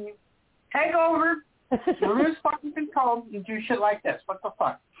 Wayne, and you take over. You're this fucking control. You do shit like this. What the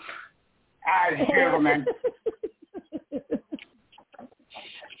fuck? Ah, it's beautiful, man.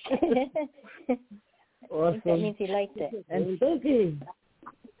 Awesome. That means he liked it. And Spooky.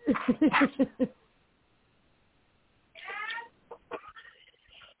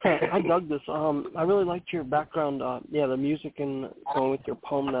 I dug this. I really liked your background. The music and going with your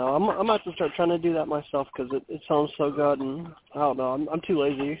poem. Now I'm about to start trying to do that myself because it sounds so good. And I don't know. I'm too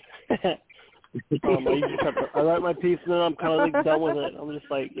lazy. I write my piece and then I'm kind of like done with it. I'm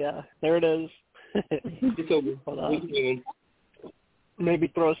just like, yeah, there it is. It's over. Maybe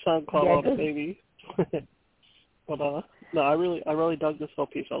throw a SoundCloud on it, maybe. But no, I really dug this whole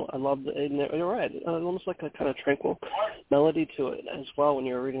piece. I loved it. And you're right. Almost like a kind of tranquil melody to it as well when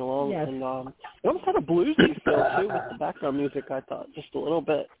you're reading along. Yes. And it almost had a bluesy feel too with the background music. I thought just a little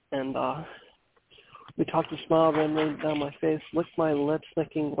bit. And we talked, a smile ran right down my face, licked my lips,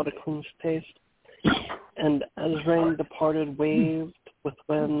 thinking what a clean taste. And as rain departed, waved with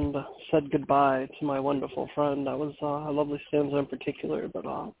wind, said goodbye to my wonderful friend. That was a lovely stanza in particular, but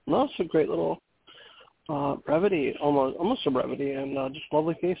no, it's a great little brevity, almost a brevity, and just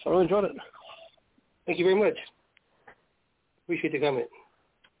lovely piece. I really enjoyed it. Thank you very much. Appreciate the comment.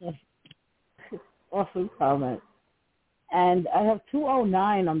 Awesome comment. And I have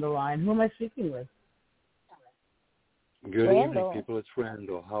 209 on the line. Who am I speaking with? Good Randall. evening, people. It's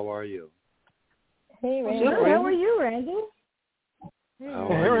Randall. How are you? Hey, Randall. Good. How are you, Randall? How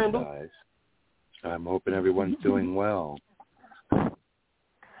are you guys? I'm hoping everyone's doing well.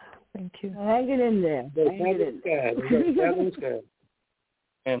 Thank you. Hanging in there. Hanging in.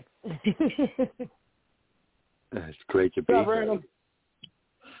 And It's great to be here.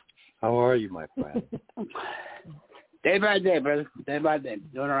 How are you, my friend? Day by day, brother. Day by day.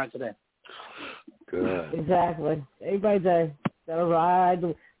 Doing all right today. Good. Exactly. Day by day. Gotta ride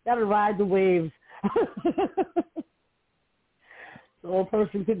the waves. All a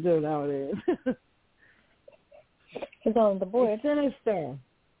person can do nowadays. He's on the board. Sinister.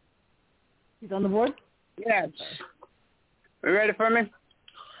 He's on the board? Yes. Are you ready for me?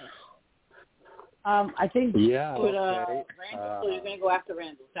 I think. Yeah. Put, Okay. Randall, so you're going to go after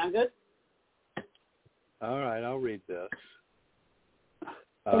Randall. Sound good? All right, I'll read this.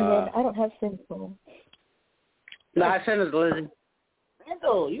 And then I don't have simple. No, I sent it to Lizzie.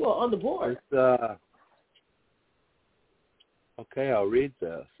 Randall, you are on the board. Okay, I'll read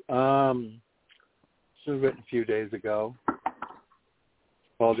this. This was written a few days ago.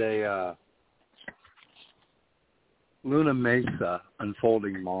 It's called a Luna Mesa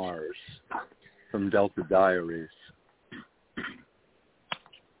Unfolding Mars from Delta Diaries.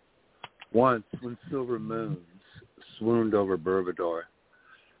 Once, when silver moons swooned over Belvedere,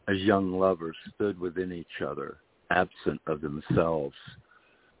 as young lovers stood within each other, absent of themselves.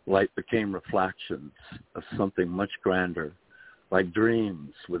 Light became reflections of something much grander, like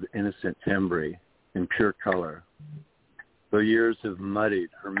dreams with innocent timbre in pure color. Though years have muddied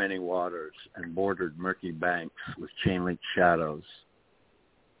her many waters and bordered murky banks with chain-linked shadows,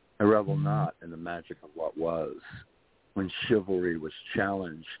 I revel not in the magic of what was, when chivalry was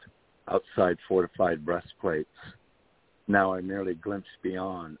challenged outside fortified breastplates. Now I merely glimpse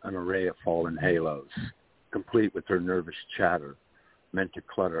beyond an array of fallen halos, complete with her nervous chatter, meant to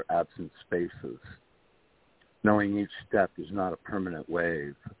clutter absent spaces. Knowing each step is not a permanent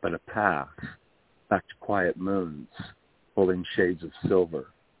wave, but a path back to quiet moons, holding shades of silver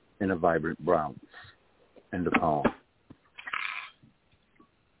in a vibrant browns. End of poem.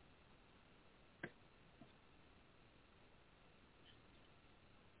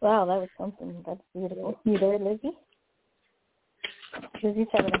 Wow, that was something. That's beautiful. You there, Lizzie? Lizzie's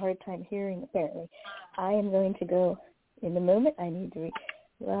having a hard time hearing, apparently. I am going to go in a moment. I need to read.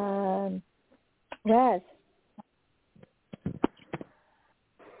 Raz.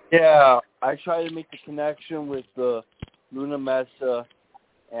 Yeah, I try to make the connection with the Luna Mesa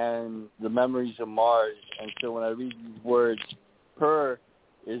and the memories of Mars. And so when I read these words, her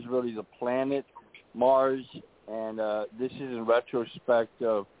is really the planet Mars, and this is in retrospect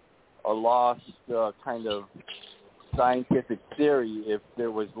of a lost kind of scientific theory, if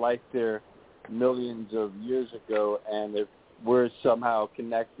there was life there millions of years ago, and if we're somehow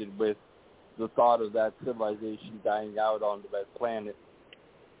connected with the thought of that civilization dying out onto that planet.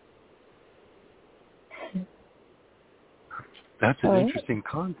 That's an interesting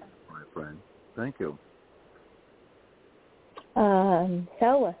concept, my friend. Thank you.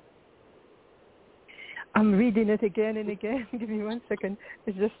 Selwa. I'm reading it again and again. Give me 1 second.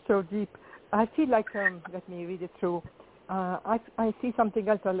 It's just so deep. I feel like, let me read it through. I see something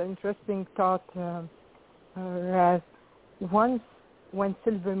else, an interesting thought, as once when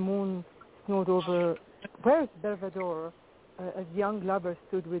Silver Moon snowed over, where's Belvedere, as young lovers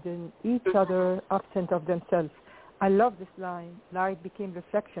stood within each other, absent of themselves. I love this line. Light became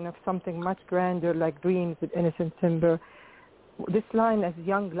reflection of something much grander, like dreams with innocent timber. This line, as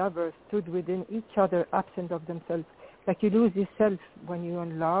young lovers stood within each other, absent of themselves. Like you lose yourself when you're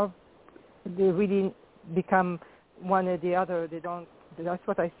in love. They really become one or the other. They don't. That's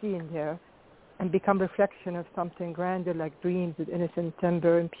what I see in there, and become reflection of something grander, like dreams with innocent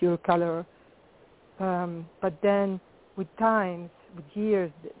timber and pure color. But then, with time, with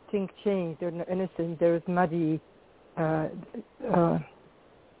years, things change. They're not innocent. There's muddy. What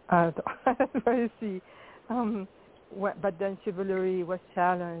you see. But then chivalry was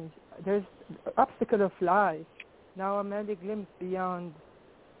challenged. There's obstacle of life. Now a merely glimpse beyond.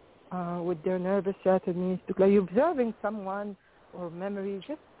 With their nervous shattered means to like you're observing someone or memories,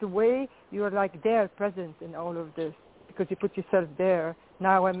 just the way you're like there present in all of this because you put yourself there.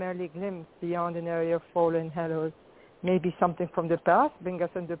 Now a merely glimpse beyond an area of fallen halos. Maybe something from the past, bring us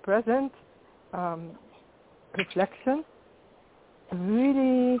in the present. Reflection.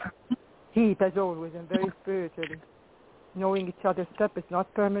 Really deep as always and very spiritual. Knowing each other's step is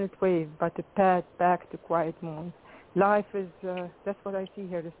not permanent wave, but a path back to quiet moons. Life is, that's what I see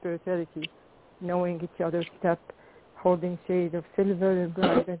here, the spirituality, knowing each other's step, holding shade of silver and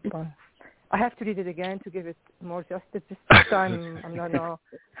bright as one. I have to read it again to give it more justice. This time, I'm not know.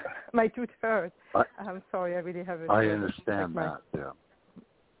 My tooth hurts. I'm sorry, I really haven't. I understand that, yeah.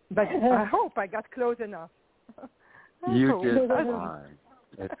 But I hope I got close enough. You did fine.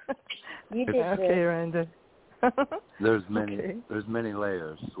 You did okay, good. Randall. There's many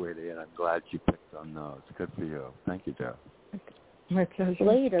layers, sweetie, and I'm glad you picked on those. Good for you. Thank you, Jeff. My pleasure.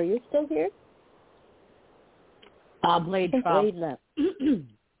 Blade, are you still here? Blade dropped. Blade left.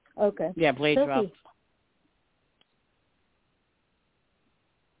 Okay. Yeah, Blade Sophie. dropped.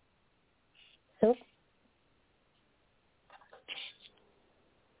 So?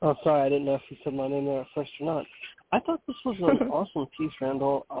 Oh, sorry, I didn't know if you said my name there at first or not. I thought this was an awesome piece,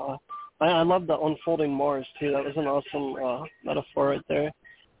 Randall. I love the unfolding Mars, too. That was an awesome metaphor right there.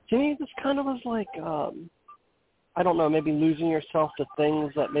 To me, this kind of was like, I don't know, maybe losing yourself to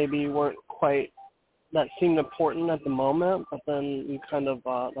things that maybe weren't quite, that seemed important at the moment, but then you kind of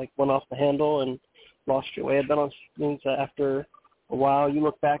like went off the handle and lost your way a bit on things that after a while you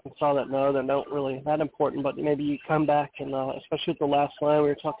look back and saw that, no, they're not really that important, but maybe you come back and especially with the last line we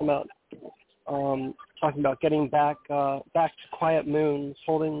were talking about getting back to quiet moons,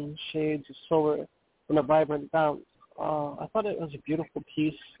 holding shades of silver in a vibrant bounce. I thought it was a beautiful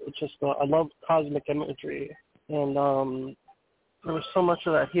piece. It's just I love cosmic imagery, and there was so much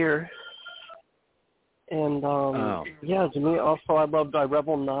of that here. And, yeah, to me also I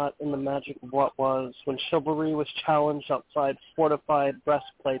revel not in the magic of what was. When chivalry was challenged outside fortified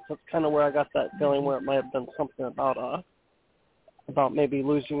breastplates, that's kind of where I got that feeling where it might have been something about maybe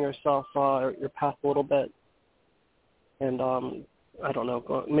losing yourself or your path a little bit. And, I don't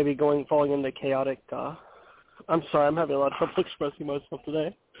know, falling into chaotic, I'm sorry, I'm having a lot of trouble expressing myself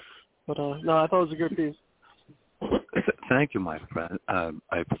today. But, no, I thought it was a good piece. Thank you, my friend. I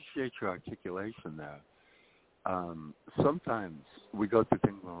appreciate your articulation there. Sometimes we go through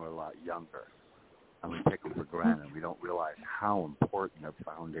things when we're a lot younger, and we take them for granted. We don't realize how important a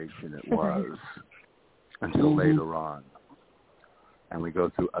foundation it was until later on. And we go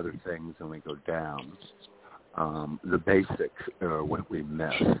through other things and we go down. The basics are what we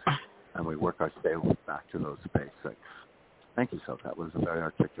miss, and we work our way back to those basics. Thank you, Soph. That was a very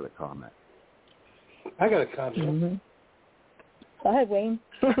articulate comment. I got a comment. Go ahead, Wayne.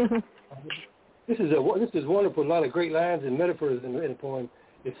 This is wonderful. A lot of great lines and metaphors in the poem.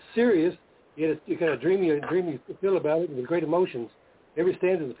 It's serious, yet it's kind of dreamy feel about it with great emotions. Every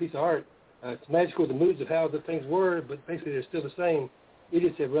stanza is a piece of art. It's magical, the moods of how the things were, but basically they're still the same.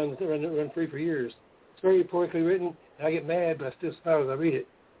 Idiots have run free for years. It's very poetically written, and I get mad, but I still smile as I read it.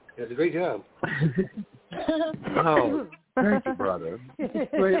 It's a great job. Oh, thank you, brother.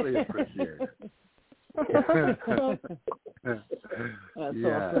 Greatly appreciate it. That's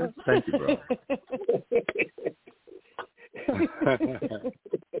yeah, awesome. thank you, bro.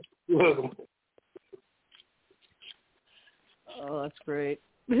 You're welcome. Oh, that's great.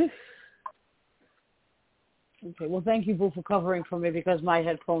 Okay, well, thank you, Boo, for covering for me because my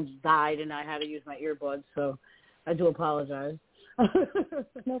headphones died and I had to use my earbuds, so I do apologize.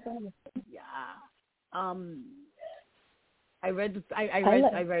 No problem. Yeah. I read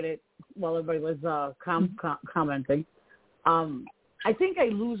it while everybody was commenting. I think I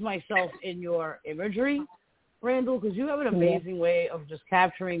lose myself in your imagery, Randall, because you have an amazing way of just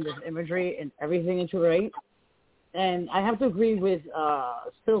capturing this imagery and everything that you write. And I have to agree with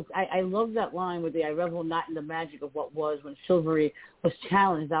Silk. I love that line with the I revel not in the magic of what was when chivalry was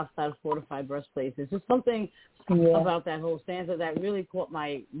challenged outside of fortified breastplates. There's just something about that whole stanza that really caught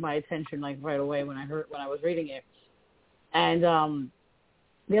my attention like right away when I was reading it. And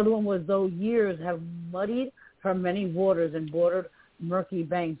the other one was, though years have muddied her many waters and bordered murky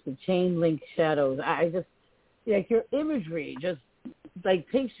banks with chain-linked shadows. I just, like, your imagery just, like,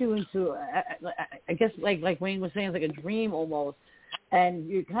 takes you into, I guess, like Wayne was saying, it's like a dream almost. And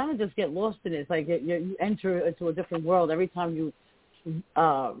you kind of just get lost in it. It's like you enter into a different world every time you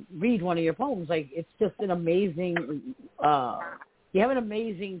read one of your poems. Like, it's just an amazing, you have an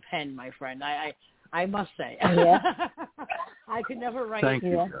amazing pen, my friend. I must say. Yeah. I could never write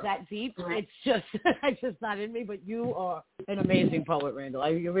that deep. It's just not in me, but you are an amazing poet, Randall.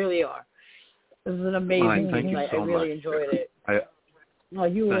 You really are. This is an amazing piece. I really enjoyed it.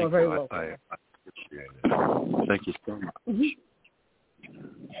 You are very welcome. I appreciate it. Thank you so much.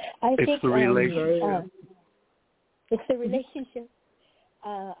 I think the relationship. It's the relationship.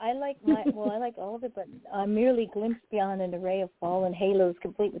 I like all of it, but merely glimpsed beyond an array of fallen halos,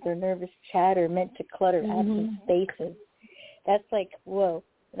 complete with their nervous chatter meant to clutter absent spaces. That's like, whoa.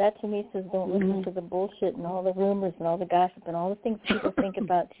 That to me says don't listen to the bullshit and all the rumors and all the gossip and all the things people think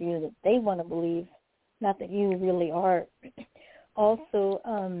about you that they want to believe, not that you really are. Also,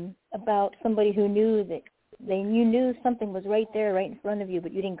 about somebody who knew that you knew something was right there, right in front of you,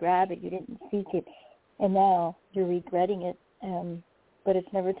 but you didn't grab it, you didn't seek it, and now you're regretting it. But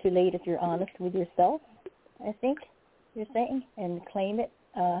it's never too late if you're honest with yourself, I think you're saying, and claim it.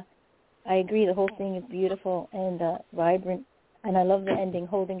 I agree, the whole thing is beautiful and vibrant, and I love the ending,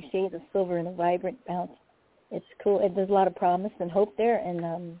 holding shades of silver in a vibrant bounce. It's cool. There's a lot of promise and hope there,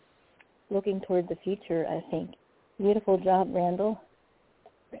 and looking toward the future, I think. Beautiful job, Randall.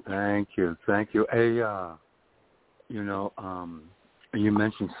 Thank you. Hey, you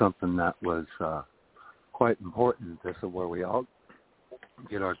mentioned something that was quite important. This is where we all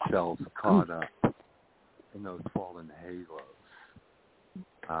get ourselves caught up in those fallen halos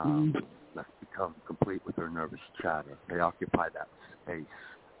that become complete with their nervous chatter. They occupy that space,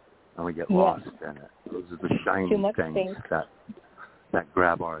 and we get lost in it. Those are the shiny things that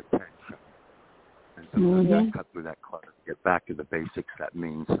grab our attention. And sometimes we cut through that clutter to get back to the basics that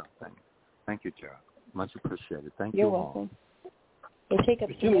mean something. Thank you, Gerald. Much appreciated. Thank you all. They take up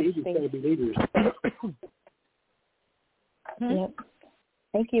too much space. Be leaders. Yep.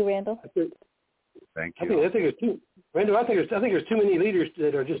 Thank you, Randall. Thank you. I think there's too many leaders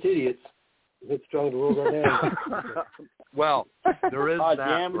that are just idiots. It's strong in the world right now. Well, there is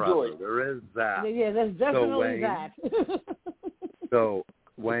that, brother. There is that. Yeah, there's definitely that. So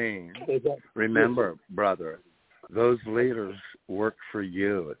Wayne, remember, brother, those leaders work for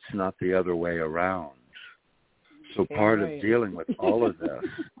you. It's not the other way around. So part of dealing with all of this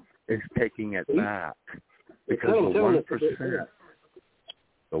is taking it back. Because the 1%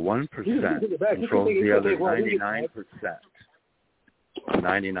 controls the other 99%.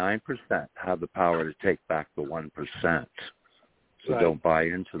 99% have the power to take back the 1%. So don't buy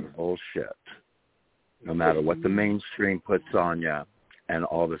into the bullshit. No matter what the mainstream puts on you and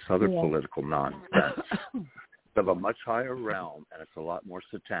all this other political nonsense. It's of a much higher realm, and it's a lot more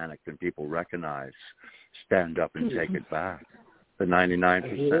satanic than people recognize. Stand up and take it back. The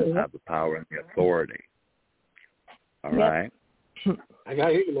 99% have the power and the authority. All right? I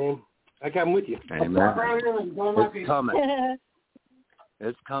got you, man. I got with you. Amen. It's coming.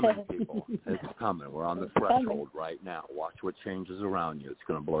 It's coming, people. It's coming. We're on the threshold right now. Watch what changes around you. It's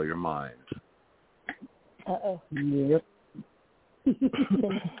going to blow your mind. Uh-oh. Yep.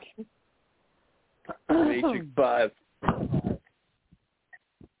 Matrix 5.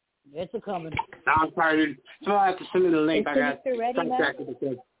 It's a coming. No, I'm sorry, dude. Someone has to send me the link. Is I got Sinister ready now?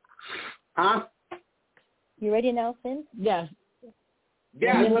 Huh? You ready now, Sin? Yeah.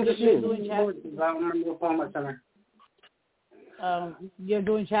 Yeah, You're I'm just doing I don't remember what phone my center. You're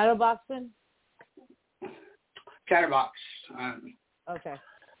doing Chatterboxing? Chatterbox. Okay.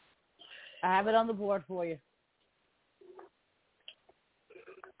 I have it on the board for you.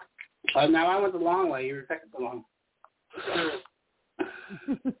 Now I went the long way. You were taking the long.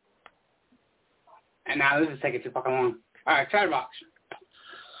 And now this is taking too fucking long. All right, Chatterbox.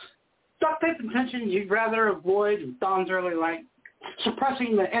 Duct tape intentions you'd rather avoid in dawn's early light,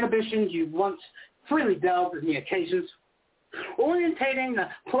 suppressing the inhibitions you once freely delved in the occasions, orientating the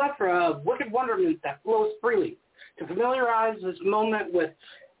plethora of wicked wonderment that flows freely to familiarize this moment with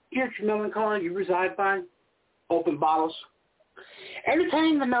future melancholy you reside by, open bottles,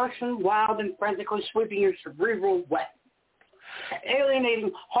 entertaining the notion wild and frantically sweeping your cerebral wet,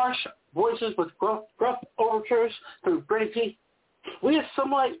 alienating harsh voices with gruff overtures through gritty teeth. We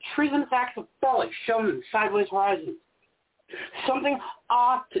assimilate treasonous acts of folly shown in sideways horizons. Something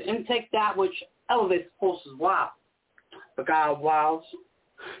off to intake that which elevates pulses wild. Beguiled wiles.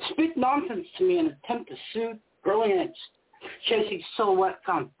 Speak nonsense to me in an attempt to soothe growing angst. Chasing silhouettes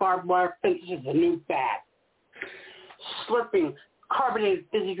on barbed wire fences is a new bad. Slurping carbonated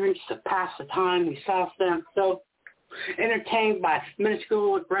fizzy drinks to pass the time we saw stand still. Entertained by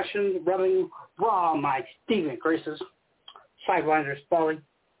minuscule aggressions rubbing raw on my deviant graces. Sidewinders falling.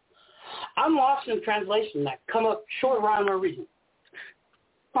 I'm lost in translation that come up short rhyme or reason.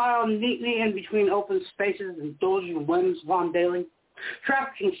 File neatly in between open spaces, indulging whims von daily.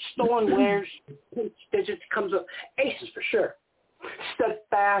 Trafficking stolen wares, digits comes up aces for sure.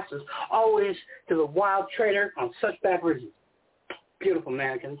 Steadfast as always to the wild trader on such bad reasons. Beautiful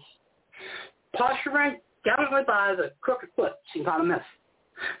mannequins. Posturing gallantly by the crooked foot seems not a myth.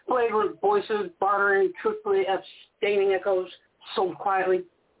 Flagrant voices bartering truthfully abstaining echoes sold quietly.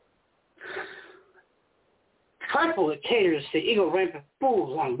 Trifle that caters to ego-rampant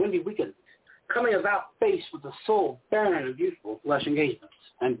fools on windy weekends, coming about face with the soul barren of youthful flesh engagements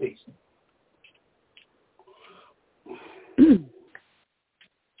and peace.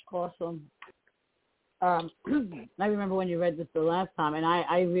 Awesome. I remember when you read this the last time, and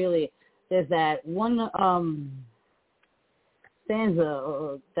I really, there's that one stanza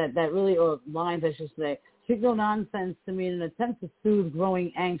or lines I should say. Speak no nonsense to me in an attempt to soothe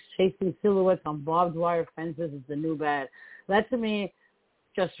growing angst, chasing silhouettes on barbed wire fences is the new bad. That to me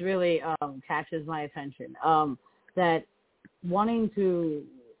just really catches my attention. That wanting to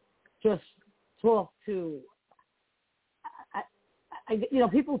just talk to,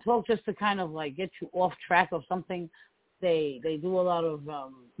 people talk just to kind of like get you off track of something. They do a lot of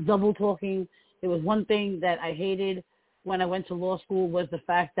double talking. It was one thing that I hated when I went to law school was the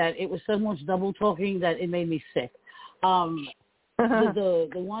fact that it was so much double talking that it made me sick. The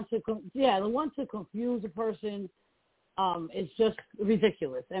want to confuse a person is just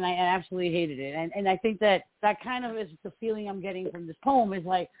ridiculous, and I absolutely hated it. And I think that kind of is the feeling I'm getting from this poem is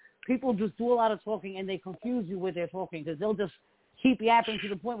like people just do a lot of talking and they confuse you with their talking because they'll just keep yapping to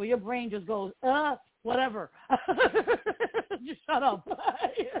the point where your brain just goes, whatever. Just shut up.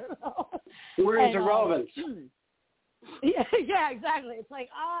 Where is irrelevance? Yeah, exactly. It's like,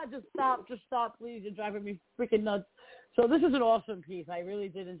 just stop, please. You're driving me freaking nuts. So this is an awesome piece. I really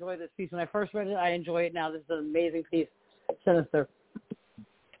did enjoy this piece. When I first read it, I enjoy it now. This is an amazing piece. Sinister.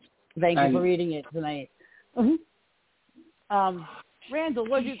 Thank you for reading it tonight. Mm-hmm. Randall,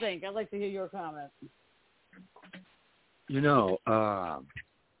 what do you think? I'd like to hear your comment.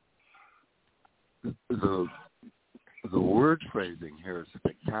 The the word phrasing here is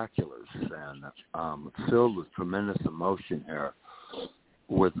spectacular, and filled with tremendous emotion here,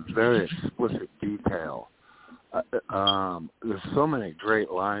 with very explicit detail. There's so many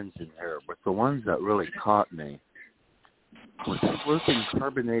great lines in here, but the ones that really caught me was slurping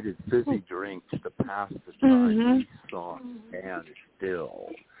carbonated fizzy drinks to pass the time he saw stand still.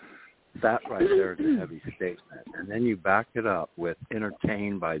 That right there is a heavy statement. And then you back it up with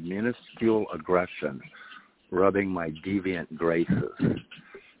entertained by minuscule aggression, rubbing my deviant graces.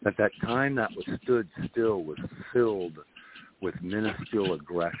 At that time that was stood still was filled with minuscule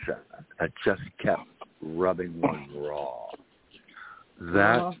aggression that just kept rubbing one raw.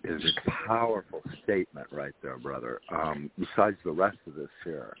 That is a powerful statement right there, brother. Besides the rest of this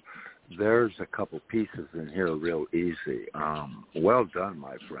here, there's a couple pieces in here real easy. Well done,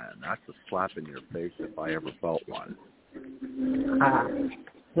 my friend. That's a slap in your face if I ever felt one.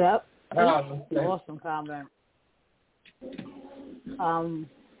 Yep. Awesome comment.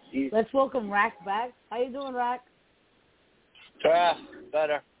 Let's welcome Rack back. How you doing, Rack?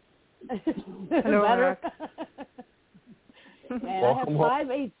 Better. Hello, Better. Rack. And I have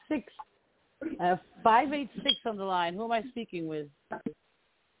 586. I have 586 on the line. Who am I speaking with?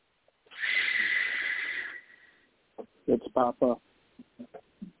 It's Papa.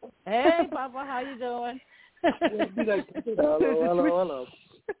 Hey, Papa, how you doing? Hello.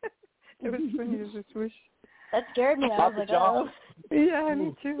 It was funny as a swish. That scared me. I was like, oh. Yeah,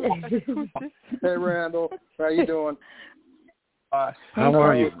 me too. Hey, Randall. How you doing? How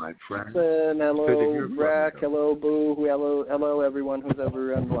are you, my friend? Hello, Rack. Hello, Boo. Hello, everyone who's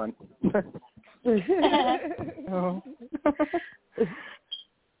ever on one. Oh.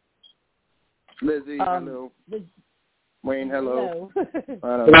 Lizzie, hello. Wayne, hello. Hello.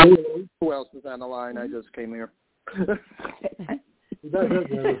 I don't know. Who else is on the line? I just came here.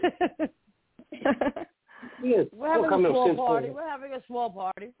 We're having a small party. We're having a small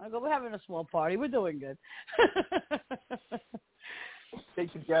party. We're having a small party. We're doing good.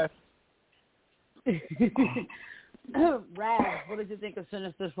 Take your guess. Raz, what did you think of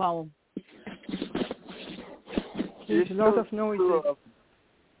Sinister's poem? There's a lot of noises.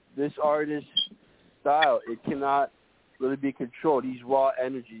 This artist's style, it cannot really be controlled. He's raw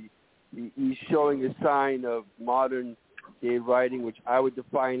energy. He's showing a sign of modern day writing, which I would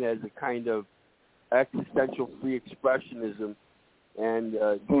define as a kind of existential free expressionism, and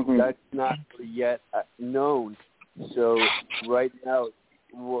that's not yet known. So right now,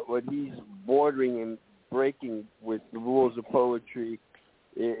 what he's bordering and breaking with the rules of poetry,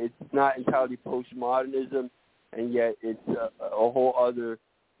 it's not entirely postmodernism, and yet it's a whole other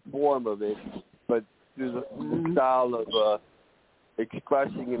form of it, but through the style of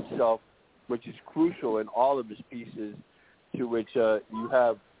expressing himself, which is crucial in all of his pieces, to which you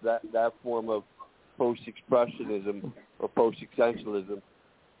have that form of post-expressionism or post-essentialism.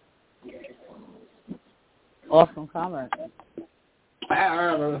 Awesome comment.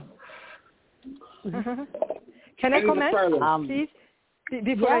 Can I comment, please?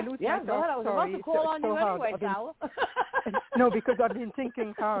 Before I lose myself, go ahead. I was about to call on you anyway, Sal. No, because I've been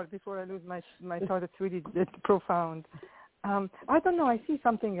thinking hard before I lose my thought. It's profound. I don't know. I see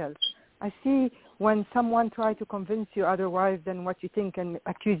something else. I see when someone tries to convince you otherwise than what you think and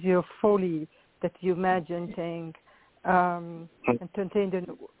accuse you of folly that you imagine saying, and contained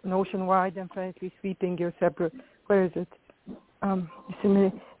an ocean wide, infinitely sweeping your separate. Where is it?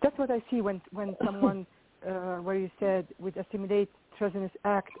 That's what I see when someone, where you said, would assimilate treasonous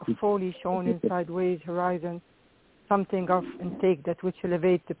act of folly shown in sideways horizon, something of intake that which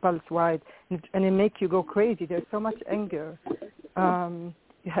elevate the pulse wide, and it make you go crazy. There's so much anger.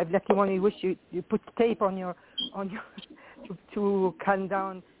 You have like you wish you put tape on your to calm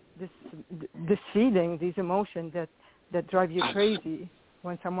down this feeling, these emotions that drive you crazy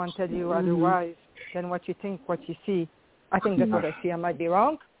when someone tells you otherwise than what you think, what you see. I think that's what I see. I might be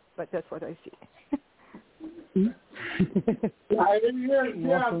wrong, but that's what I see.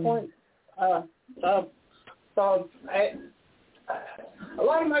 You're on point. So a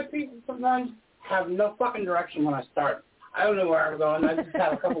lot of my people sometimes have no fucking direction when I start. I don't know where I'm going. I just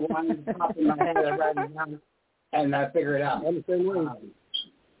have a couple of lines pop in my head. I write them down, and I figure it out.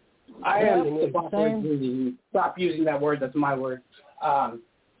 I am stop using that word. That's my word. I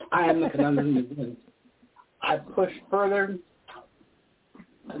am the conundrum. I push further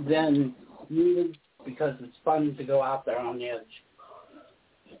than needed because it's fun to go out there on the edge.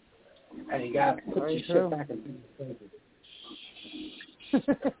 And you got to put your shit back in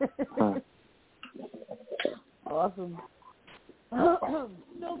the Awesome.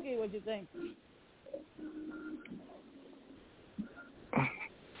 Silky, what'd you think?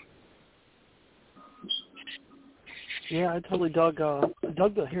 Yeah, I totally dug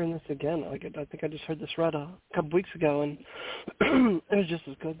hearing this again. I think I just heard this read a couple weeks ago, and it was just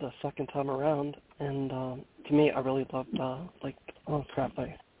as good the second time around. And to me, I really loved I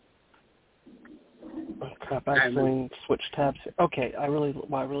accidentally switched tabs. Okay,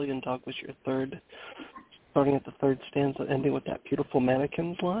 what I really dug was your third, starting at the third stanza, ending with that beautiful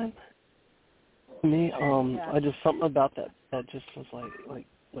mannequins line. To me, I just something about that just was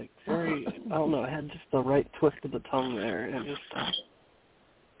like very, I don't know, it had just the right twist of the tongue there, and just,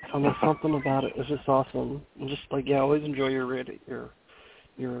 I mean, something about it was just awesome. And just I always enjoy your writes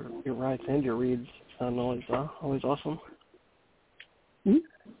and your reads. And always awesome. Hey,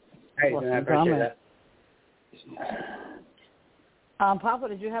 I appreciate that. Papa,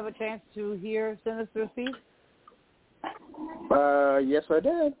 did you have a chance to hear Sinister's piece? Yes, I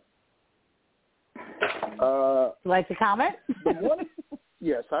did. Like to comment?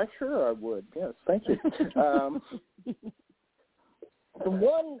 Yes, I would. Yes, thank you. The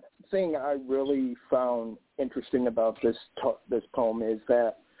one thing I really found interesting about this poem is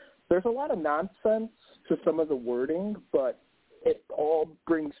that there's a lot of nonsense to some of the wording, but it all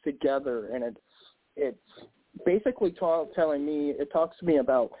brings together, and it's basically telling me, it talks to me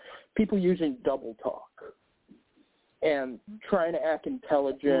about people using double talk and trying to act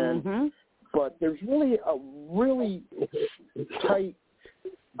intelligent, but there's really a really tight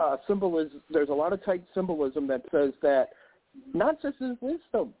symbolism. There's a lot of tight symbolism that says that nonsense is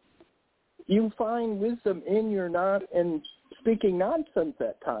wisdom. You find wisdom in speaking nonsense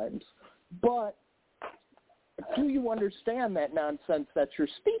at times, but do you understand that nonsense that you're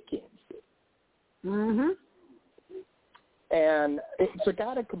speaking? And it's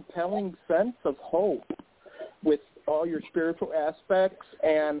got a compelling sense of hope with all your spiritual aspects,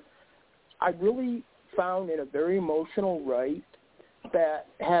 and I really found it a very emotional write that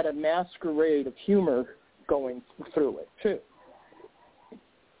had a masquerade of humor going through it, too.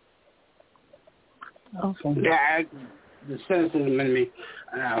 Okay. Yeah, the cynicism in me,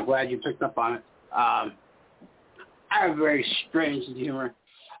 I'm glad you picked up on it. I have a very strange humor.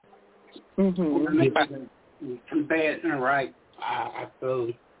 When I convey it in a right, I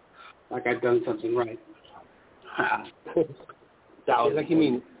feel like I've done something right. Like you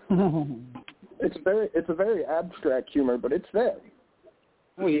mean? It's a very abstract humor, but it's there.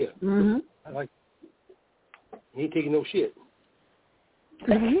 Oh yeah. I like. He ain't taking no shit.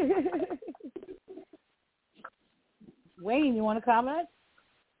 Wayne, you want to comment?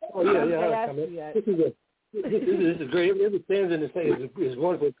 Oh yeah. I comment. This is great. Every stanza in this thing is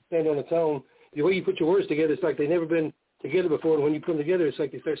wonderful to stand on its own. The way you put your words together, it's like they've never been together before. And when you put them together, it's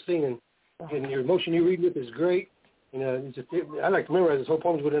like they start singing. And your emotion you read with is great. And I like to memorize this whole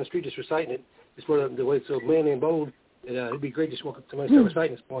poem. Go down the street just reciting it. Just for the way it's so manly and bold. And it'd be great just walk up to somebody and start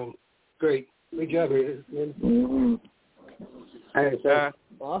reciting this poem. Great job, man.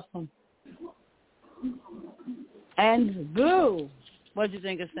 Awesome. And Boo, what did you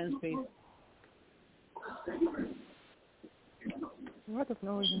think of Sin's piece? A lot of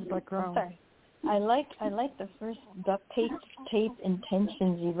noise in the background. Sorry. I like the first duct tape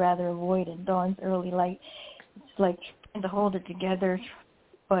intentions you'd rather avoid in dawn's early light. It's like trying to hold it together,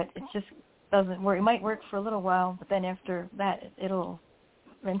 but it just doesn't work. It might work for a little while, but then after that, it'll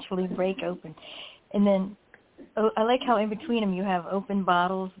eventually break open. And then I like how in between them you have open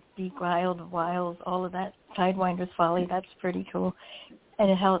bottles, beguiled wiles, all of that. Sidewinder's Folly, that's pretty cool.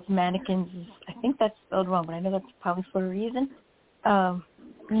 And how it's mannequins, I think that's spelled wrong, but I know that's probably for a reason.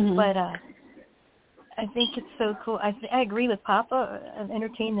 But I think it's so cool. I agree with Papa.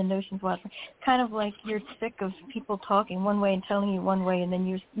 Entertain the notions, Watson. Kind of like you're sick of people talking one way and telling you one way, and then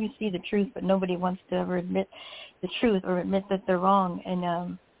you see the truth, but nobody wants to ever admit the truth or admit that they're wrong. And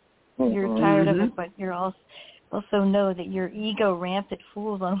you're tired of it, but you're also know that your ego rampant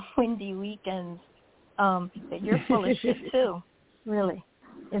fools on windy weekends, that you're full of shit too, really,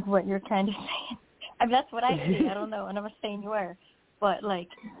 is what you're kind of saying. I mean, that's what I see. I don't know. I'm not saying you are, but like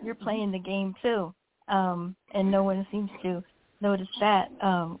you're playing the game too. And no one seems to notice that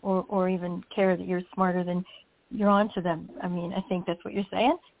or even care that you're smarter than you're on to them. I mean, I think that's what you're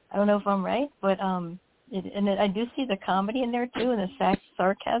saying. I don't know if I'm right, but I do see the comedy in there too and the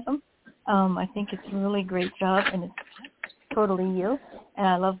sarcasm. I think it's a really great job, and it's totally you, and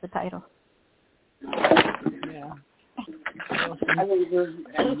I love the title. Yeah.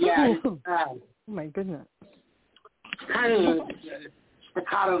 Oh my goodness. Kind of a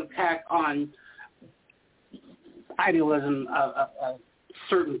staccato attack on idealism of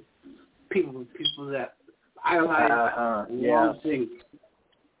certain people that idolize one thing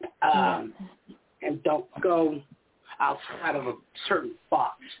and don't go outside of a certain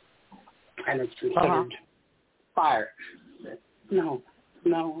box, and it's considered fire. No,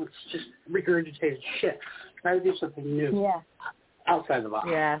 it's just regurgitated shit. Try to do something new. Yeah. Outside the box.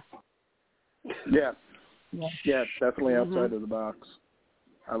 Yeah. Yeah. Yeah, definitely outside of the box.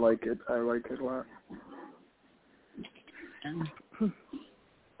 I like it. I like it a lot.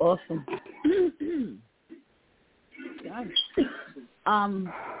 Awesome.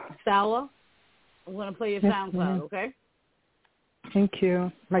 Sala, I'm going to play your SoundCloud, okay? Thank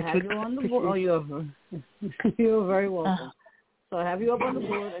you. I have you on the board. Oh, you're very welcome. So I have you up on the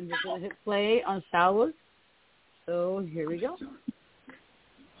board, and you're going to hit play on Sala's. So here we go.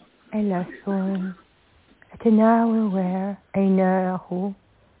 I love you. At an hour where I know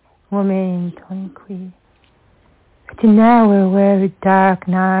momento in qui. At an hour where a dark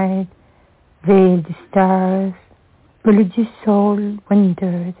night veiled the stars, religious soul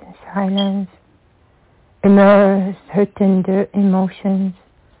wandered in silence, immersed her tender emotions,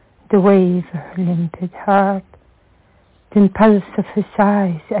 the wave of her limpid heart. The impulse of her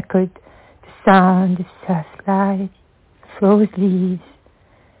sighs echoed the sound of soft light, froze leaves,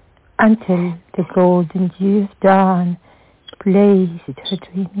 until the golden dew of dawn blazed her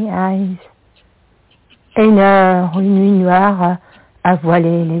dreamy eyes. Une heure où une nuit noire a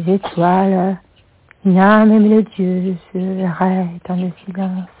voilé les étoiles, une âme mélodieuse errait dans le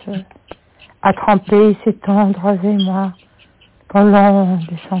silence, a trempé ses tendres émois dans l'onde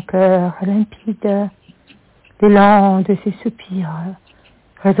de son cœur limpide. L'élan de ses soupirs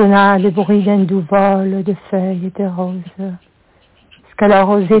résonna le bruit d'un doux vol de feuilles et de roses. Jusqu'à la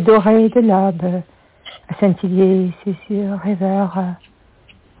rosée dorée de l'aube a scintillé ses yeux rêveurs.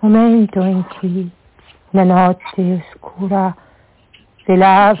 Momento in cui la notte oscura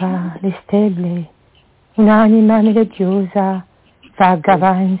velava le stelle, un'anima melodiosa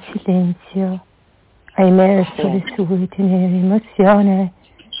vagava in silenzio, ha immerso le sue tenere emozioni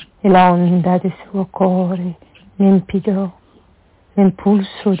e l'onda del suo cuore limpido,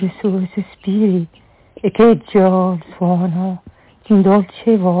 l'impulso dei suoi sospiri echeggiò il suono di un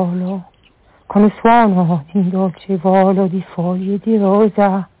dolce volo, con il suono di un dolce volo di foglie di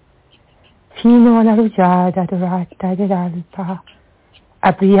rosa, fino alla rugiada dorata dell'alba,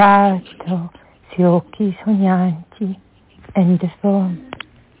 abbriato si occhi sognanti, and the phone.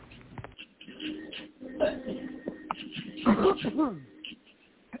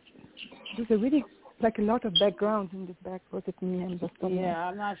 There's a really like a lot of background in the back. Was it me? I'm just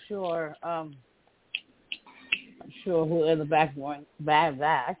I'm not sure. I'm sure who in the background.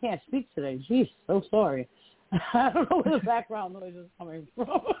 That I can't speak today. Jeez, so sorry. I don't know where the background noise is coming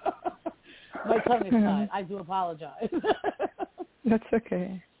from. My tongue is tied. I do apologize. That's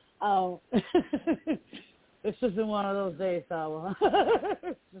okay. It's just been one of those days, Sawa.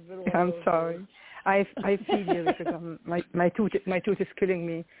 I'm sorry. I feel you because my tooth is killing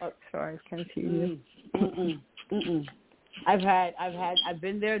me, so I can feel you. I've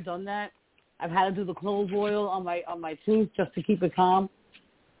been there, done that. I've had to do the clove oil on my tooth just to keep it calm.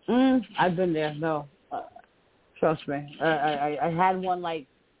 I've been there. No, trust me. I had one like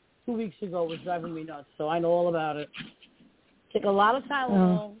 2 weeks ago. It was driving me nuts, so I know all about it. Take a lot of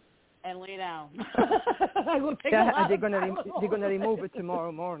Tylenol and lay down. They're gonna remove it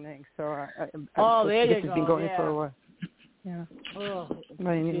tomorrow morning. So there you go. This has been going for a while. Yeah. Oh,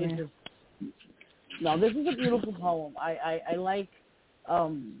 but anyway. No, this is a beautiful poem. I like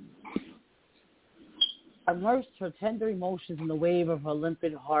immersed her tender emotions in the wave of her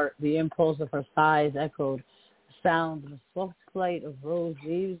limpid heart. The impulse of her sighs echoed the sound of the soft flight of rose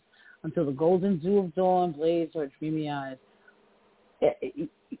leaves until the golden dew of dawn blazed her dreamy eyes.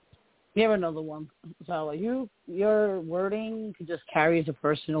 Here another one. So your wording just carries a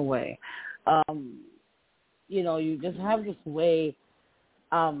person away. You just have this way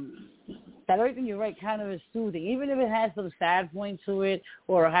that everything you write kind of is soothing, even if it has some sad point to it,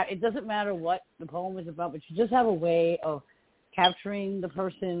 or it doesn't matter what the poem is about, but you just have a way of capturing the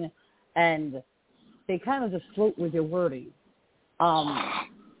person, and they kind of just float with your wording,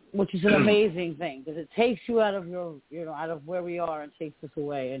 which is an amazing thing because it takes you out of out of where we are and takes us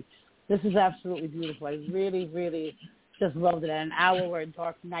away. And this is absolutely beautiful. I really, really just loved it. At an hour where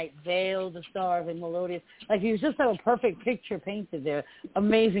dark night veiled the stars and melodious. Like you just have a perfect picture painted there.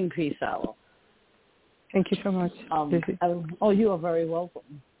 Amazing piece, Al. Thank you so much. You are very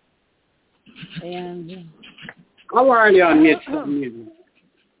welcome. And I'm already on music.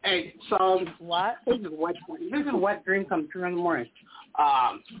 Hey, so what? This is a wet dream come true in the morning.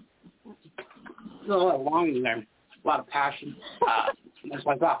 It's a lot of longing there, a lot of passion. Just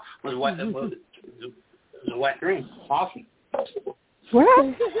like that. It was a wet dream. Awesome.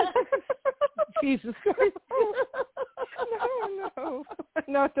 What? Jesus Christ.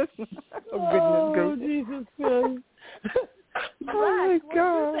 No, that's not. Oh, Jesus Christ. Oh, my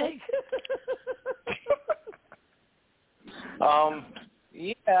God.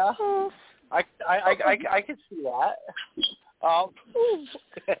 Yeah, I can see that. Oh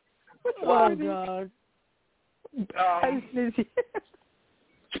God.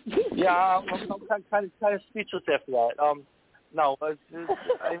 Yeah, I'm kind of speechless after that. No, I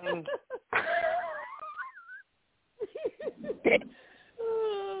mean.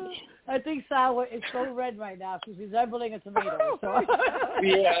 I think Sawa is so red right now because he's resembling a tomato. So.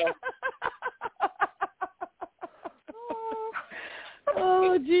 Yeah.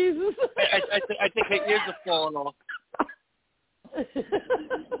 Oh Jesus! I think her ears are falling off.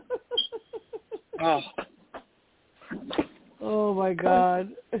 Oh. Oh my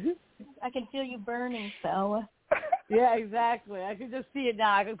God! I can feel you burning, Sawa. Yeah, exactly. I can just see it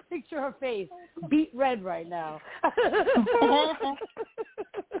now. I can picture her face, beet red right now.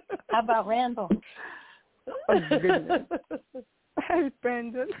 How about Randall? Oh goodness! Hi,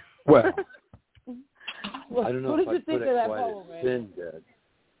 Brandon. Well, What, I don't know what if did you I'd think put of it that quite poem, as man? sin dead.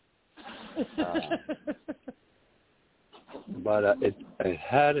 But it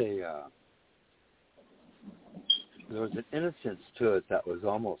had there was an innocence to it that was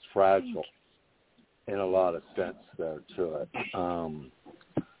almost fragile in a lot of sense there to it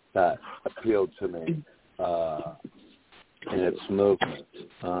that appealed to me in its movement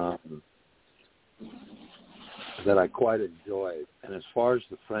that I quite enjoyed. And as far as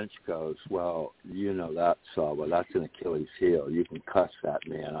the French goes, well, you know that, Sawa, that's an Achilles heel. You can cuss that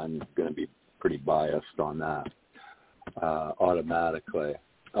man. I'm going to be pretty biased on that automatically.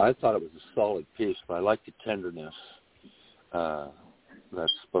 I thought it was a solid piece, but I liked the tenderness that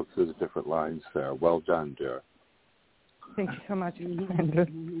spoke through the different lines there. Well done, dear. Thank you so much,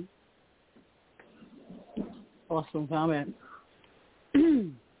 Andrew. Awesome comment.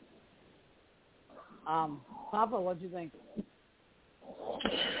 Papa, what do you think?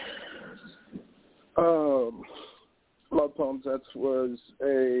 Love Poems, that was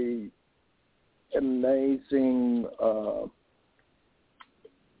a amazingly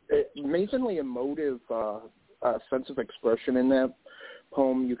emotive sense of expression in that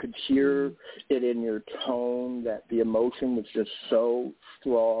poem. You could hear it in your tone that the emotion was just so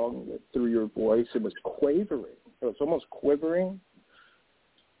strong through your voice. It was quavering. It was almost quivering.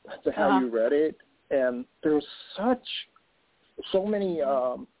 That's how you read it. And there was so many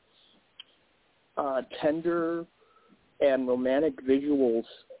tender and romantic visuals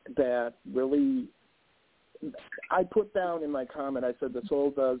that really, I put down in my comment, I said, the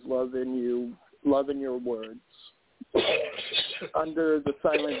soul does love in you, love in your words, under the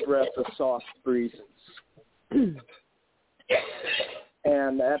silent breath of soft breezes.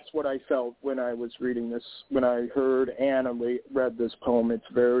 And that's what I felt when I was reading this, when I heard Anna read this poem. It's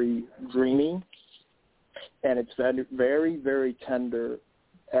very dreamy, and it's very, very tender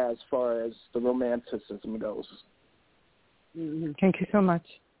as far as the romanticism goes. Thank you so much.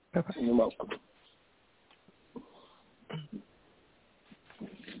 Bye-bye. You're welcome.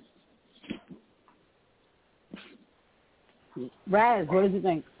 Raz, what did you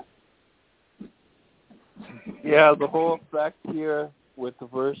think? Yeah, the whole effect here with the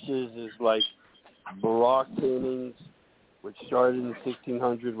verses is like Baroque paintings, which started in the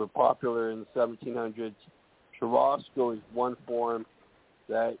 1600s, were popular in the 1700s. Churrasco is one form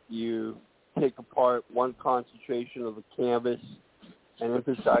that you take apart one concentration of the canvas and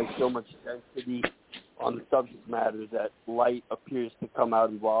emphasize so much density on the subject matter that light appears to come out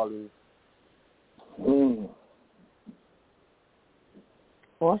in volume.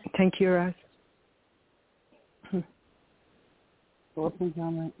 Awesome. Thank you, Raz. Awesome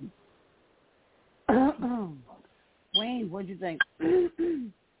comment. Wayne, what did you think?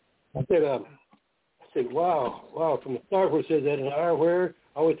 I said, wow. From the start where it says that in eyewear,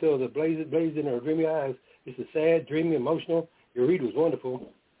 all the way till the blazed in her dreamy eyes. It's a sad, dreamy, emotional. Your read was wonderful.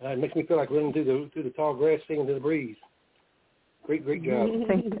 It makes me feel like running through the tall grass, singing to the breeze. Great job.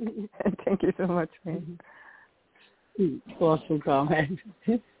 Thank you so much, Wayne. Awesome comment.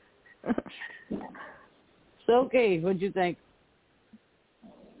 So, okay, what did you think?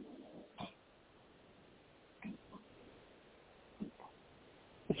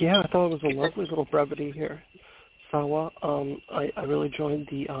 Yeah, I thought it was a lovely little brevity here, Sawa. I really enjoyed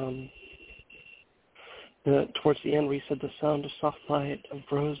the towards the end where you said the sound of soft light of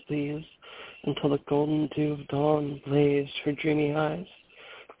rose leaves until the golden dew of dawn blazed her dreamy eyes.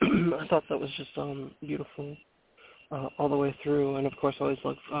 I thought that was just beautiful all the way through, and of course I always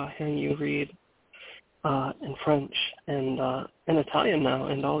love hearing you read in French and in Italian now,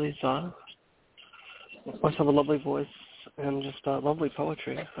 and all these always have a lovely voice and just lovely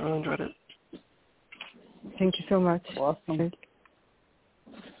poetry. I really enjoyed it. Thank you so much. Awesome.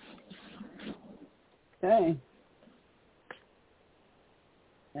 Okay.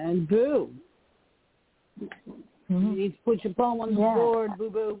 And Boo. You need to put your poem on the board, Boo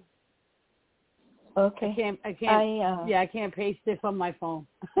Boo. Okay. I can't paste it from my phone.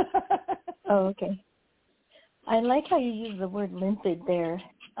 Oh, okay. I like how you use the word limpid there,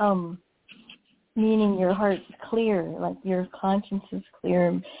 meaning your heart's clear, like your conscience is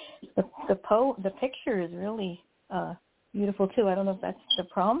clear. The picture is really beautiful too. I don't know if that's the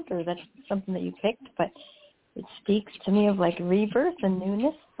prompt or that's something that you picked, but it speaks to me of like rebirth and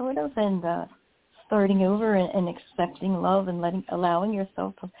newness, sort of, and starting over and accepting love and allowing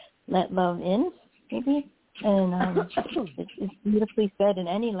yourself to let love in, maybe. And it's beautifully said in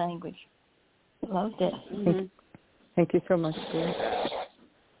any language. Loved it. Mm-hmm. Thank you so much, dear.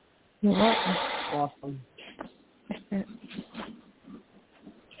 You're welcome. Awesome.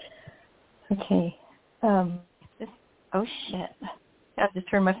 Okay. Oh shit! I have to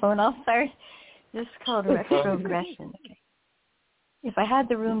turn my phone off. Sorry. This is called retrogression. If I had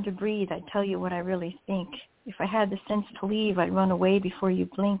the room to breathe, I'd tell you what I really think. If I had the sense to leave, I'd run away before you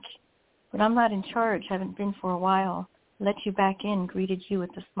blink. But I'm not in charge. Haven't been for a while. Let you back in. Greeted you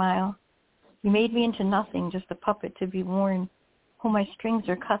with a smile. You made me into nothing, just a puppet to be worn. Oh, my strings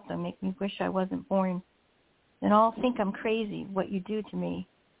are custom, make me wish I wasn't born. Then all think I'm crazy, what you do to me.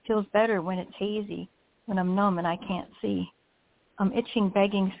 Feels better when it's hazy, when I'm numb and I can't see. I'm itching,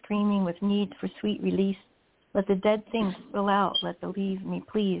 begging, screaming with need for sweet release. Let the dead things spill out, let the leave me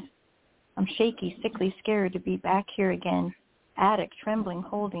please. I'm shaky, sickly scared to be back here again. Addict, trembling,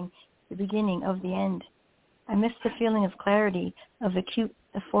 holding the beginning of the end. I miss the feeling of clarity, of acute,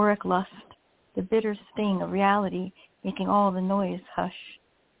 euphoric lust. The bitter sting of reality, making all the noise hush.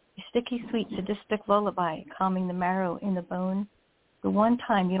 A sticky, sweet, sadistic lullaby, calming the marrow in the bone. The one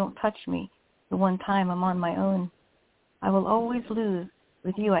time you don't touch me, the one time I'm on my own. I will always lose.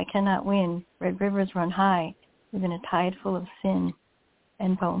 With you I cannot win. Red rivers run high, within a tide full of sin.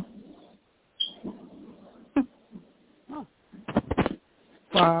 End poem.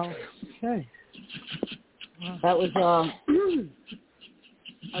 Wow. Okay. Wow. That was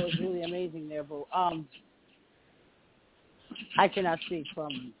that was really amazing there, Boo. I cannot speak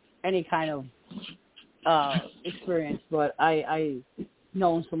from any kind of experience, but I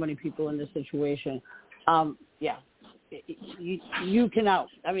know so many people in this situation. Yeah, you cannot.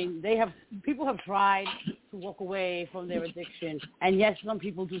 I mean, people have tried to walk away from their addiction, and yes, some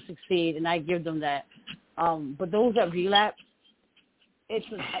people do succeed, and I give them that. But those that relapse, it's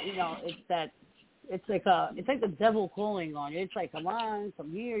like the devil calling on you. It's like, come on,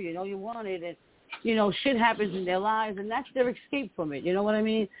 come here, you know you want it, and shit happens in their lives, and that's their escape from it. You know what I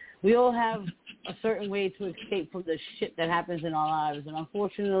mean? We all have a certain way to escape from the shit that happens in our lives, and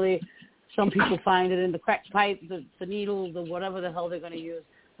unfortunately, some people find it in the crack pipe, the needle, the whatever the hell they're going to use.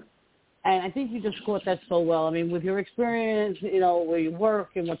 And I think you just caught that so well. I mean, with your experience, where you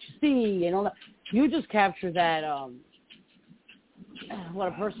work and what you see and all that, you just capture that, what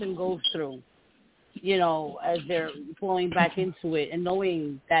a person goes through, as they're falling back into it and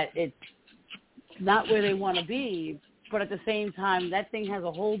knowing that it's not where they want to be, but at the same time, that thing has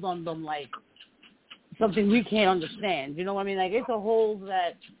a hold on them like something we can't understand. You know what I mean? Like, it's a hold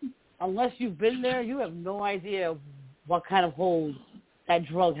that unless you've been there, you have no idea what kind of hold that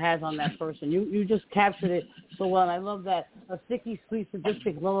drug has on that person. You just captured it so well, and I love that. A sticky, sweet,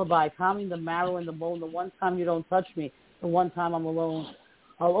 sadistic lullaby, calming the marrow in the bone. The one time you don't touch me, the one time I'm alone.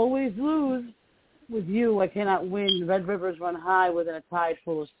 I'll always lose. With you, I cannot win. Red rivers run high within a tide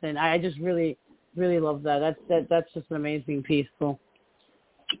full of sin. I just really, really love that. That's just an amazing piece. So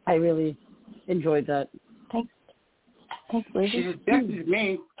I really enjoyed that. Thanks, Lizzie. She's addicted to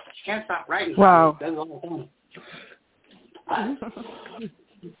me. She can't stop writing. Wow. That's all the time.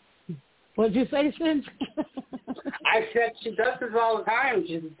 What did you say, Sin? I said she does this all the time.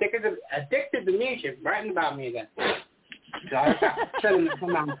 She's addicted to me. She's writing about me again. So I said,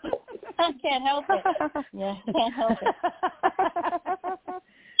 come on. I can't help it. Yeah, can't help it.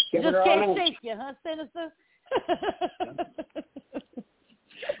 You just can't shake you, huh, Sinister?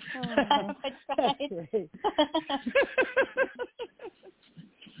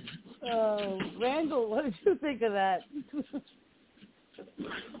 Randall, what did you think of that?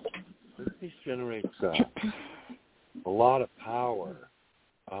 This piece generates a lot of power.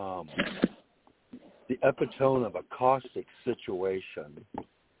 The epitome of a caustic situation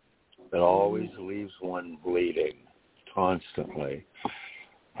that always leaves one bleeding constantly.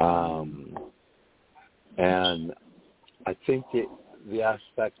 And I think the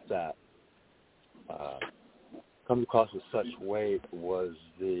aspect that comes across with such weight was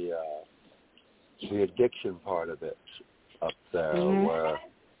the the addiction part of it up there, where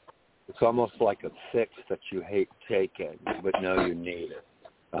it's almost like a fix that you hate taking, but know you need it.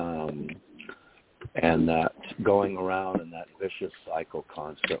 And that going around in that vicious cycle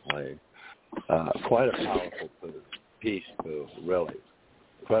constantly. Quite a powerful piece, Boo, really.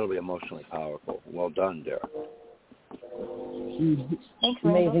 Incredibly emotionally powerful. Well done, Derek. Thanks,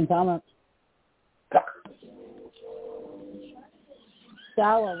 amazing comment.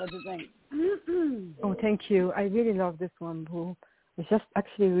 Sala, what do you think? Oh, thank you. I really love this one, Boo. It just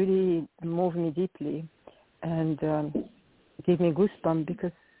actually really moved me deeply and gave me goosebumps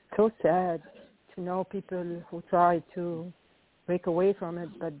because it's so sad to know people who try to break away from it,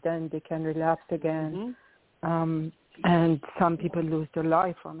 but then they can relapse again. And some people lose their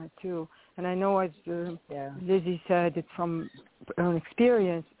life from it too. And I know, as Lizzie said, it's from own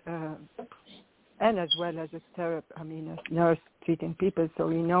experience, and as well as a nurse treating people, so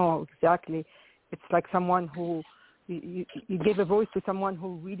we know exactly. It's like someone who you give a voice to someone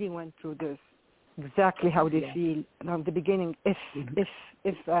who really went through this, exactly how they feel from the beginning. If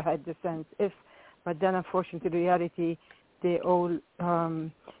I had the sense, but then unfortunately, the reality, they all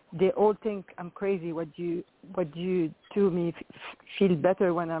think I'm crazy. What you do me feel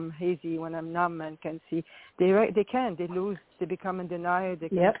better when I'm hazy, when I'm numb and can see. They can. They lose. They become in denial. They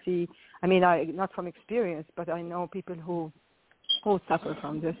can see. I mean, not from experience, but I know people who suffer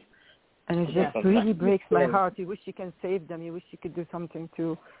from this, and it just really breaks my heart. You wish you can save them. You wish you could do something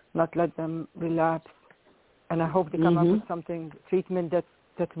to not let them relapse. And I hope they come up with something, treatment that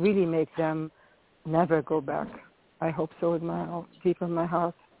really makes them never go back. I hope so with deep in my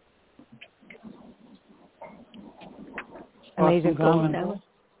heart. Amazing comment.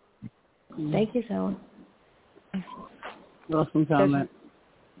 Thank you, Sally. Awesome comment.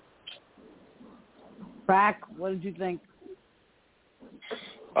 Brack, what did you think?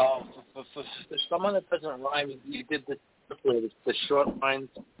 Oh, for someone that doesn't rhyme, you did the short lines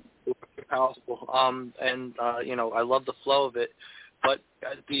were powerful. And I love the flow of it. But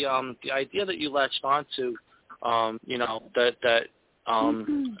the idea that you latched onto, that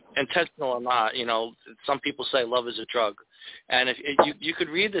intentional or not, some people say love is a drug, and if you could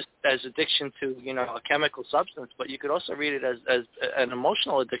read this as addiction to a chemical substance, but you could also read it as an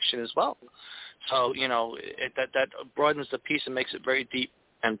emotional addiction as well. So that broadens the piece and makes it very deep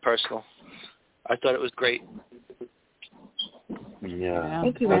and personal. I thought it was great. Yeah,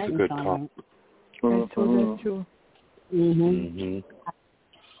 thank you, that's a good comment. Too.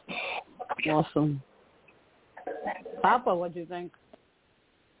 Awesome. Papa, what do you think?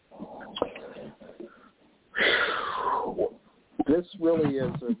 This really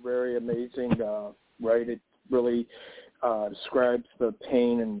is a very amazing, right? It really describes the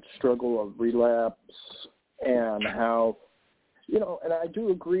pain and struggle of relapse and how, and I do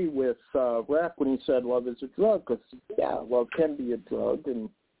agree with Rack when he said love is a drug, because, love can be a drug, and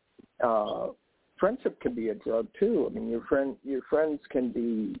friendship can be a drug, too. I mean, your friends can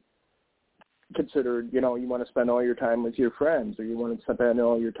be considered, you want to spend all your time with your friends, or you want to spend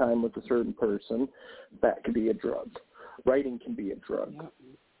all your time with a certain person. That could be a drug. Writing can be a drug.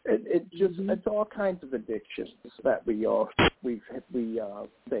 It's all kinds of addictions that we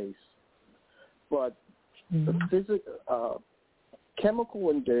face. But the chemical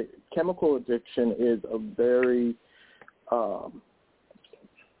addiction is a very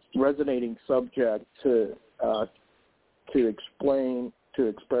resonating subject to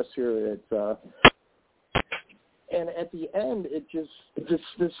express here. It's and at the end, it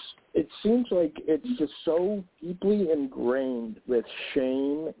seems like it's just so deeply ingrained with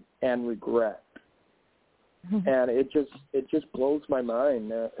shame and regret, and it just blows my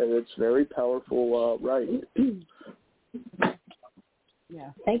mind. It's very powerful writing.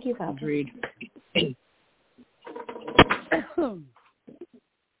 Yeah, thank you, Papa. Agreed.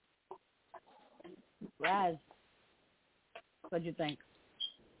 Raz, what'd you think?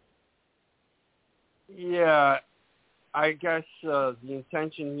 Yeah, I guess the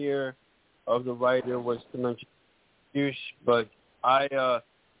intention here of the writer was to mention abuse, but I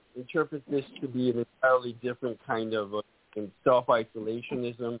interpret this to be an entirely different kind of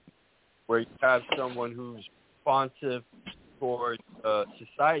self-isolationism, where you have someone who's responsive towards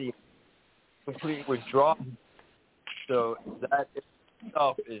society, complete withdrawal. So that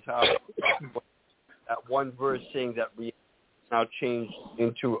itself is how that one verse saying that we now changed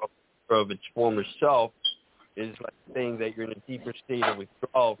into a of its former self is like saying that you're in a deeper state of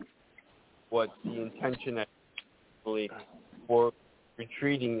withdrawal. What the intention actually for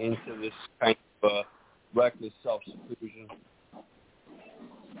retreating into this kind of reckless self-seclusion.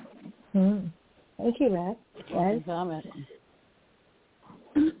 Thank you, Matt. Comment.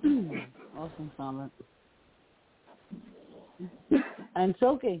 Awesome comment. And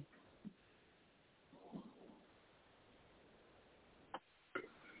Silky.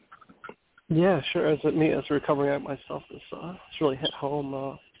 Yeah, sure. As a recovering addict myself, it's really hit home,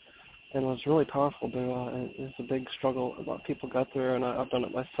 and it was really powerful. It's a big struggle a lot of people go through, and I've done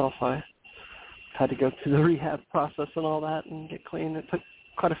it myself. I had to go through the rehab process and all that and get clean. It took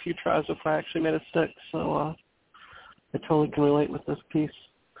quite a few tries before I actually made it stick, so I totally can relate with this piece.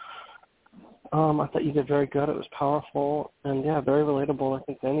 I thought you did very good. It was powerful, and yeah, very relatable, I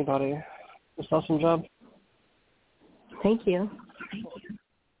think, to anybody. Just awesome job. Thank you.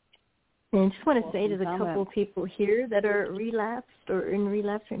 And I just want to say there's a couple people here that are relapsed or in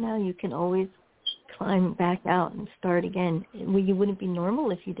relapse right now. You can always climb back out and start again. You wouldn't be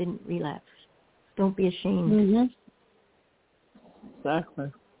normal if you didn't relapse. Don't be ashamed. Mm-hmm.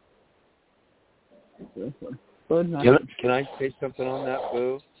 Exactly. Can I say something on that,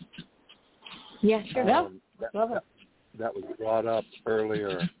 Boo? Yeah, sure. That was brought up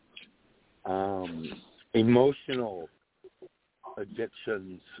earlier. Emotional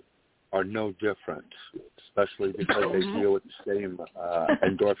addictions are no different, especially because they deal with the same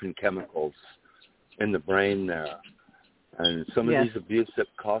endorphin chemicals in the brain there. And some of these abusive,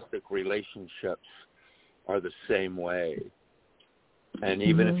 caustic relationships are the same way. And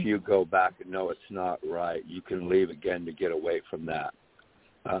even if you go back and know it's not right, you can leave again to get away from that.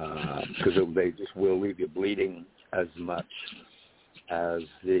 Because they just will leave you bleeding as much as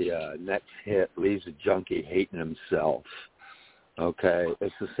the next hit leaves a junkie hating himself. Okay,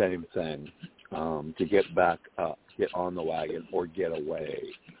 it's the same thing. To get back up, get on the wagon, or get away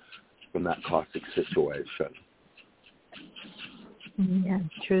from that caustic situation. Yeah,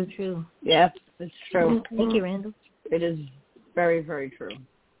 true. Yeah, it's true. Thank you, Randall. It is very, very true.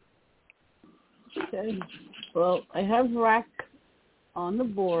 Okay. Well, I have Rack on the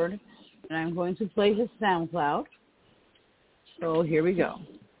board, and I'm going to play his SoundCloud. So here we go.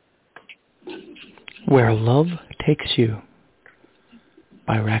 Where Love Takes You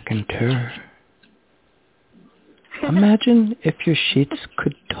by Raconteur. Imagine if your sheets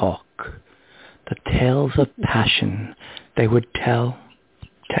could talk, the tales of passion they would tell.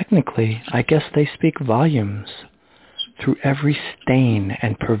 Technically, I guess they speak volumes through every stain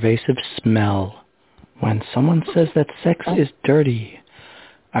and pervasive smell. When someone says that sex is dirty,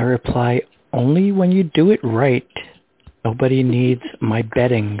 I reply, only when you do it right. Nobody needs my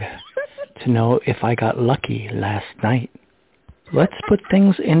betting to know if I got lucky last night. Let's put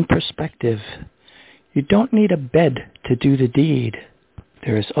things in perspective. You don't need a bed to do the deed.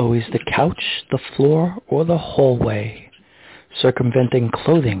 There is always the couch, the floor, or the hallway, circumventing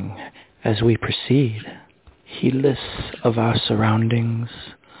clothing as we proceed. Heedless of our surroundings,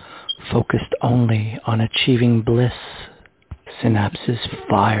 focused only on achieving bliss. Synapses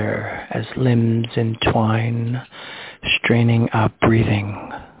fire as limbs entwine, straining our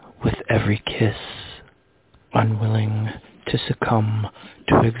breathing with every kiss. Unwilling to succumb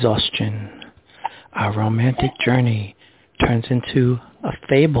to exhaustion, our romantic journey turns into a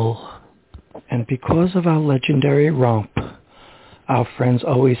fable. And because of our legendary romp, our friends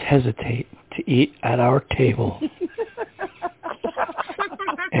always hesitate to eat at our table.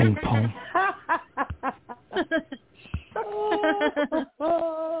 End poem.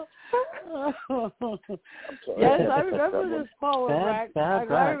 Yes, I remember this poem, Rack.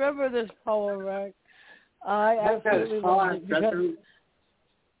 I remember this poem, Rack. I absolutely love it. Because...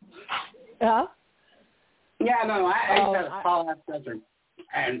 Yeah? Yeah, no, I used to have a tall ass bedroom,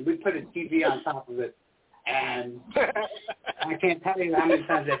 and we put a TV on top of it, and I can't tell you how many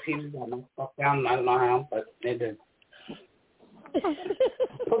times that TV got knocked stuff down. I don't know how, but it did.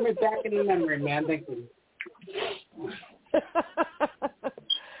 Put me back in the memory, man. Thank you.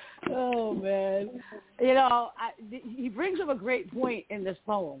 Oh, man. You know, he brings up a great point in this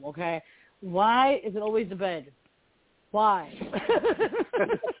poem, okay? Why is it always the bed? Why?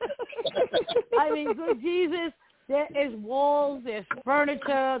 I mean, good Jesus, there is walls, there's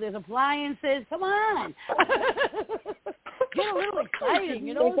furniture, there's appliances. Come on. Get a little exciting,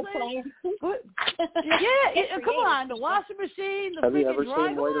 you know what I'm saying? Yeah, come on. The washing machine, the freaking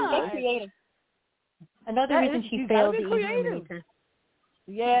dryer. Come on. Another reason she failed the evening maker.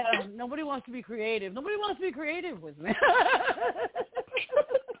 Yeah, nobody wants to be creative. Nobody wants to be creative with me.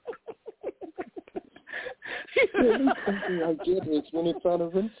 Something I get is when it's on a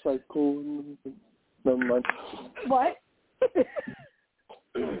rinse cycle. Never mind. What?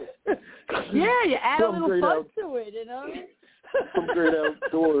 Yeah, you add a little fun to it, you know? From Great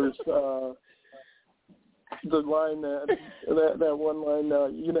Outdoors, the line that one line,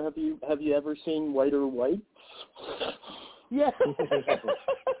 you know, have you ever seen Whiter Whites? Yeah.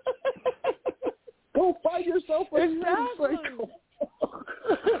 Go find yourself a Exactly. cycle.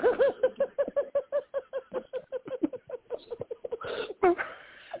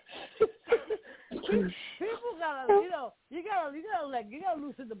 People gotta, you gotta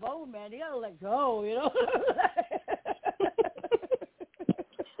loosen the bone, man. You gotta let go,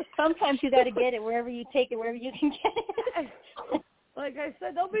 Sometimes you got to get it wherever you take it, wherever you can get it. Like I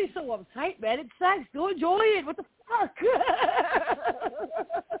said, don't be so uptight, man. It's sex. Go enjoy it. What the fuck?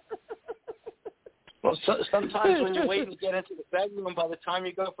 Well, sometimes when you're waiting to get into the bedroom, by the time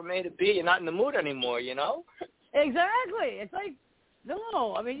you go from A to B, you're not in the mood anymore, Exactly. It's like,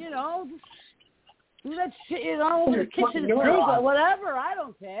 no. I mean, just do that shit, in the kitchen sink or whatever. I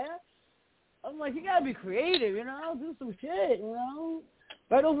don't care. I'm like, you gotta be creative, do some shit,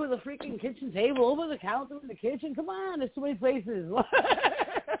 Right over the freaking kitchen table, over the counter in the kitchen. Come on, there's too many places.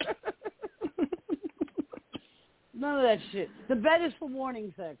 None of that shit. The bed is for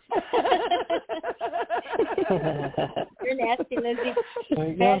morning sex. You're nasty, Lizzie.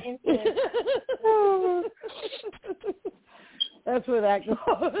 Bad influence. That's where that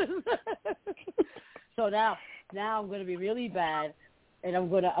goes. So now I'm going to be really bad, and I'm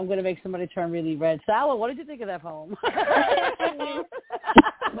going to make somebody turn really red. Sal, what did you think of that poem?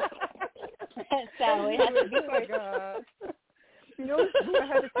 Sal, it has to be first. I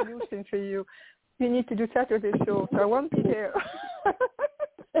had a solution for you. You need to do Saturday show, so I won't be there.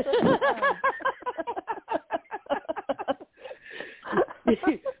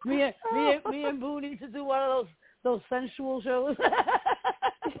 me and Boo need to do one of those sensual shows.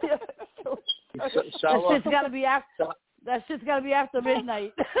 That shit's got to be after. That shit's got to be after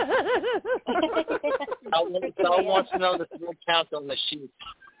midnight. Sal wants to know the thread count on the sheet.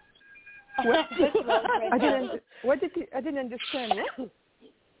 I didn't understand. What?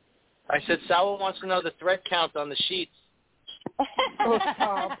 I said Sal wants to know the thread count on the sheets. Oh,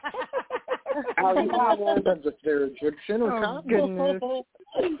 stop. If they're Egyptian or cotton. Goodness.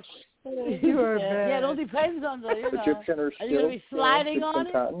 You are bad. Yeah, it all depends on the, Egyptian or are you going to be sliding on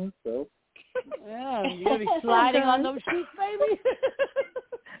it? Cotton, so. Yeah, you're going to be sliding on those sheets, baby?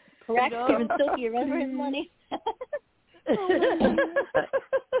 Correct, Kevin Silky, you run for his money.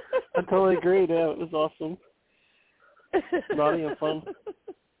 I totally agree. Yeah, it was awesome. Naughty and fun.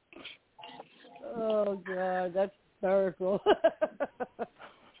 Oh God, that's hysterical.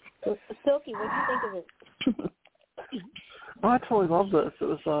 Silky, what do you think of it? Oh, I totally loved this. It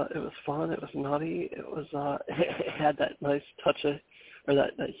was fun. It was naughty. It was it had that nice touch of, or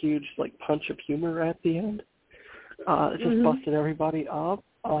that huge punch of humor right at the end. It just busted everybody up.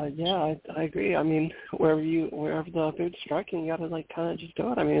 Yeah, I agree. I mean, wherever the mood's striking, you gotta kind of just do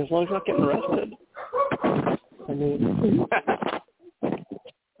it. I mean, as long as you're not getting arrested. I mean,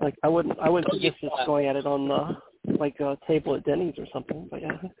 I wouldn't suggest just going at it on a table at Denny's or something. But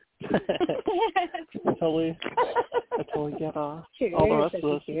yeah, I totally get all the rest of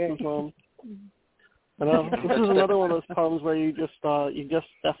this. I know this is another one of those poems where you just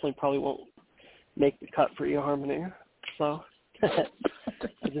definitely probably won't make the cut for eHarmony. So. Are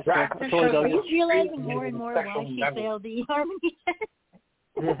you realizing more and more why she failed the eHarmony?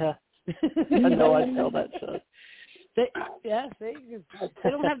 Yeah. I know I failed that shit. They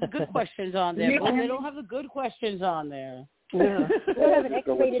don't have the good questions on there. They don't have the good questions on there. Yeah. They don't have an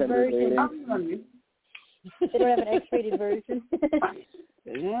X-rated version. They don't have an X-rated version.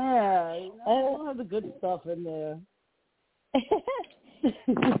 Yeah. They don't have the good stuff in there.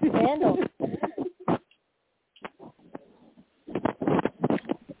 Randall.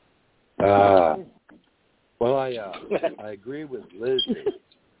 Well, I agree with Lizzie.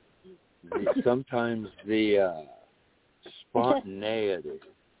 Sometimes the spontaneity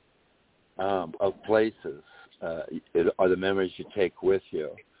of places are the memories you take with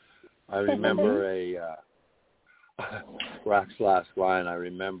you. I remember Rack's last line. I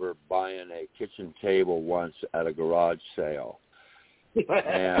remember buying a kitchen table once at a garage sale,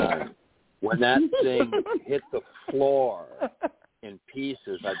 and when that thing hit the floor in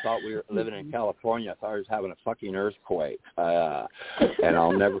pieces, I thought we were living in California. I thought I was having a fucking earthquake, and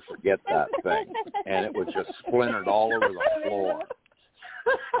I'll never forget that thing. And it was just splintered all over the floor.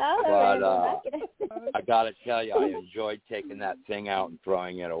 But I got to tell you, I enjoyed taking that thing out and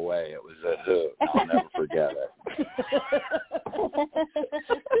throwing it away. It was a hoot. I'll never forget it.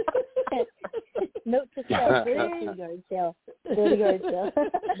 Note to self, go to yard sale.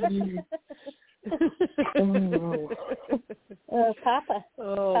 Papa,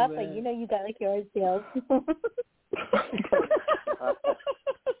 man. You know you got yard sales.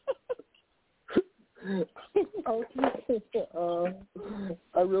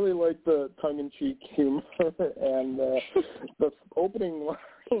 I really like the tongue-in-cheek humor and the opening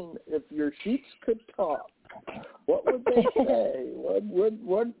line, if your sheets could What would they say? What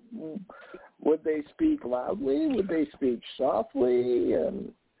would they speak loudly? Would they speak softly?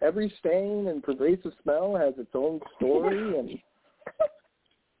 And every stain and pervasive smell has its own story.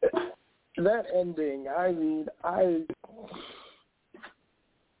 And that ending, I mean, I'm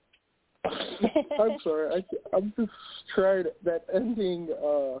sorry, I'm just trying that ending,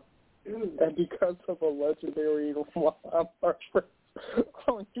 and because of a legendary reference,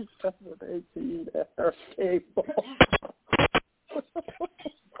 only 718 at our table.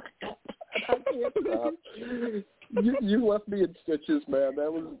 I can't stop. You left me in stitches, man.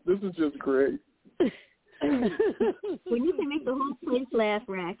 This is just great. When you can make the whole place laugh,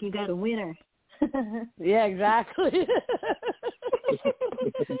 Rack, you got a winner. Yeah, exactly.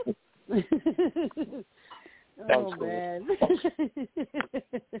 Oh, cool. Man.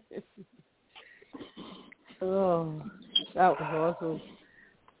 Oh, that was awesome.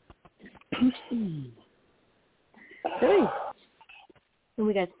 Hey. And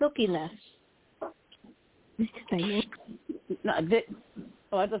we got Silky left. No,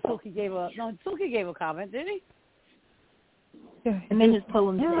 I thought Silky gave a comment, didn't he? Yeah. And then his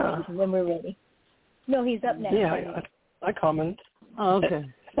poem's next, and then we're ready. No, he's up next. Yeah, I commented. Oh, okay.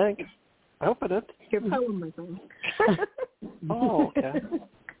 I hope I did. Your poem was on. Oh, okay.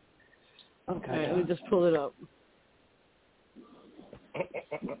 Okay. All right, let me just pull it up.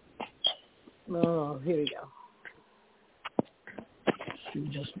 Oh, here we go.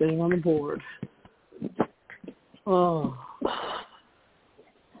 Just put it on the board. Oh.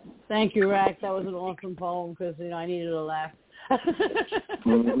 Thank you, Rack. That was an awesome poem because, I needed a laugh.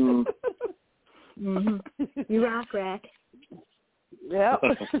 Mm-hmm. You rock, Rack. Yeah.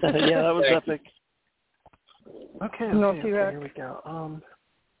 Yeah, that was epic. Okay, here we go.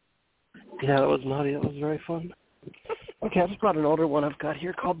 Yeah, that was naughty. That was very fun. Okay, I just brought an older one I've got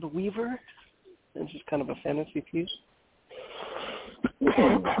here called The Weaver. It's just kind of a fantasy piece.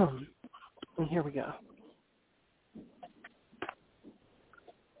 And here we go.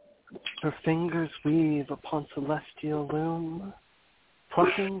 Her fingers weave upon celestial loom,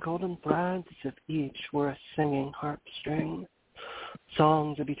 plucking golden threads as if each were a singing harp string.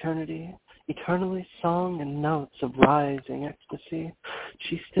 Songs of eternity, eternally sung in notes of rising ecstasy.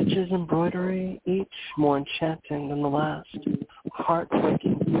 She stitches embroidery, each more enchanting than the last,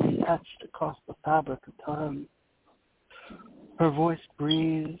 heart-breaking beauty etched across the fabric of time. Her voice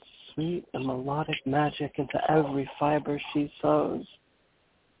breathes sweet and melodic magic into every fiber she sews.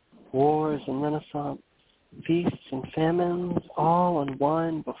 Wars and Renaissance, feasts and famines, all in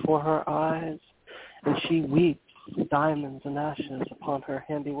one before her eyes, and she weeps diamonds and ashes upon her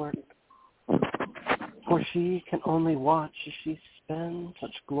handiwork. For she can only watch as she spins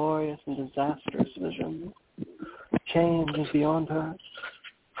such glorious and disastrous visions. Change is beyond her.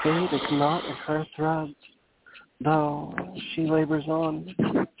 Fate is not in her threads, though she labors on,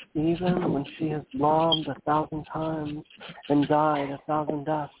 even when she has loved 1,000 times and died 1,000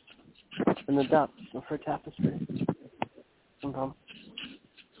 deaths in the depths of her tapestry.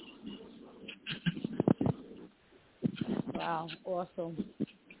 Wow, awesome.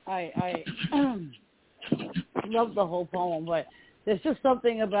 I love the whole poem, but there's just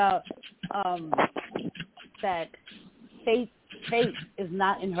something about that fate is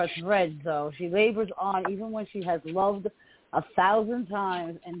not in her threads, though. She labors on even when she has loved 1,000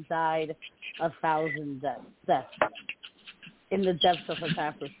 times and died 1,000 deaths in the depths of her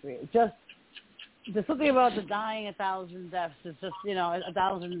tapestry. Just there's something about the dying 1,000 deaths. It's just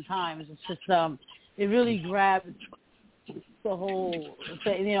 1,000 times. It's just it really grabs the whole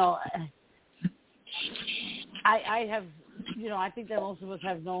thing. I have I think that most of us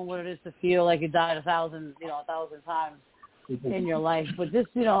have known what it is to feel like you died 1,000 times in your life. But this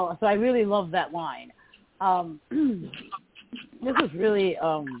so I really love that line. This is really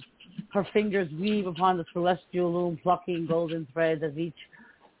her fingers weave upon the celestial loom, plucking golden threads as if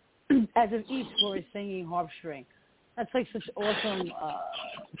each were a singing harp string. That's like such an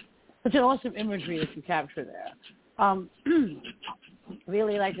awesome imagery that you capture there.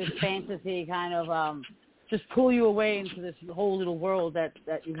 Really like this fantasy kind of just pull you away into this whole little world that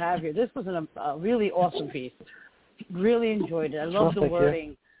you have here. This was a really awesome piece. Really enjoyed it. I love the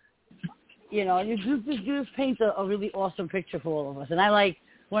wording. You just paint a really awesome picture for all of us. And I like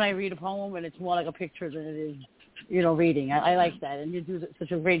when I read a poem and it's more like a picture than it is, reading. I like that. And you do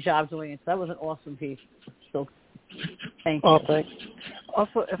such a great job doing it. So that was an awesome piece. So thank you. Oh, thanks.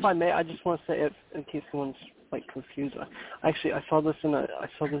 Also, if I may, I just want to say, in case someone's confused, I saw this I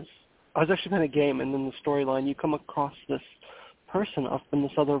was actually playing a game, and in the storyline, you come across this person up in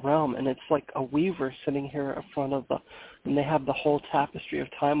this other realm, and it's like a weaver sitting here in front of and they have the whole tapestry of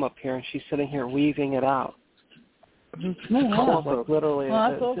time up here, and she's sitting here weaving it out. Like literally,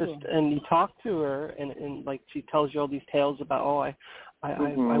 and you talk to her, and like she tells you all these tales about,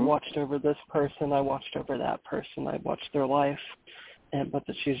 I watched over this person, I watched over that person, I watched their life, but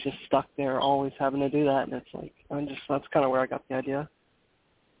that she's just stuck there, always having to do that, and it's like that's kind of where I got the idea.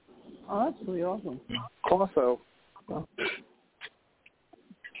 Oh, that's really awesome. Also,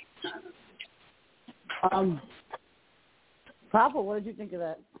 Papa, what did you think of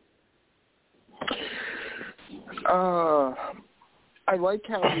that? I like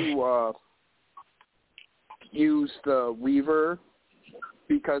how you use the weaver,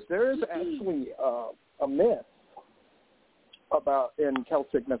 because there is actually a myth in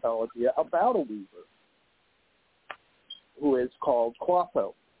Celtic mythology about a weaver who is called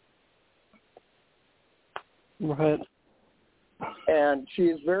Clotho. Right. And she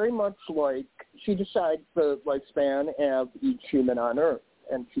is very much like, she decides the lifespan of each human on Earth,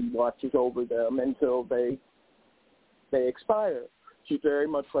 and she watches over them until they expire. She's very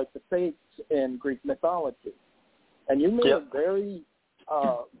much like the Fates in Greek mythology. And you made a very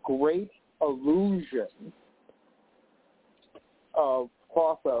great illusion of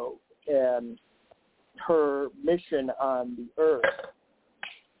Clotho and her mission on the Earth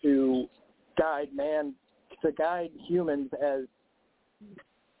to guide humans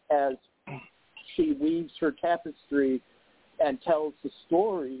as she weaves her tapestry and tells the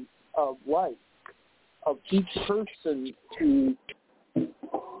story of life, of each person who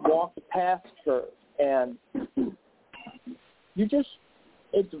walked past her. And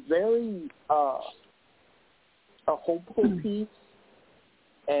it's very a hopeful piece,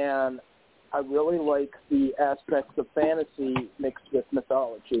 and I really like the aspects of fantasy mixed with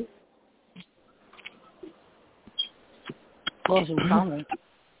mythology. Awesome comment.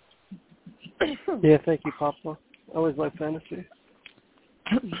 Yeah, thank you, Papa. I always like fantasy.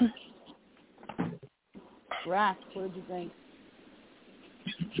 Rack, what did you think?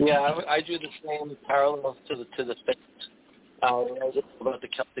 Yeah, I do the same parallels to the Fates. I was about the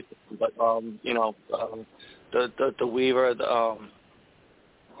Celtic, but the weaver, it's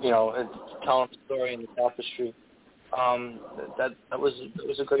telling the story in the tapestry. That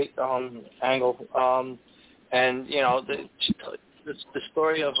was a great angle. And the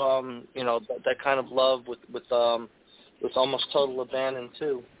story of that kind of love with almost total abandon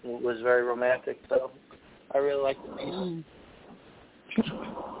too was very romantic. So I really liked the piece.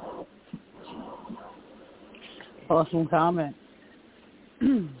 Awesome comment.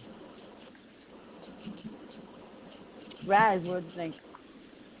 Raz, what do you think?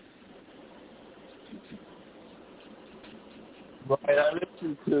 Right, I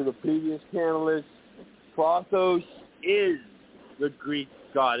listened to the previous panelists. Clotho is the Greek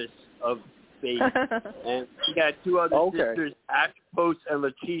goddess of fate. And she had two other sisters, Atropos and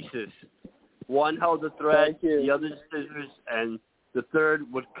Lachesis. One held the thread, the other scissors, and the third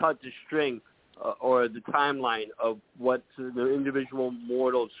would cut the string or the timeline of what the individual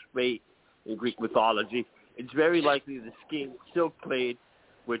mortal's fate in Greek mythology. It's very likely the skin silk blade,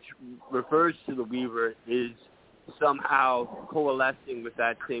 which refers to the weaver, is somehow coalescing with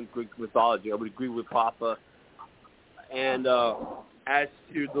that same Greek mythology. I would agree with Papa. And as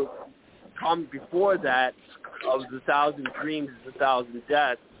to the comment before that, of the 1,000 dreams is 1,000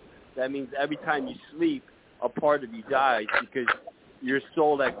 deaths, that means every time you sleep, a part of you dies because your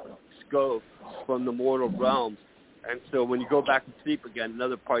soul lets go from the mortal realm. And so when you go back to sleep again,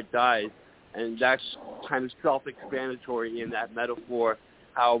 another part dies. And that's kind of self-explanatory in that metaphor,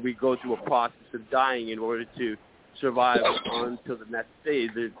 how we go through a process of dying in order to survive on to the next day.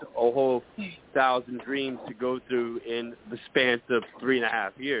 There's a whole 1,000 dreams to go through in the span of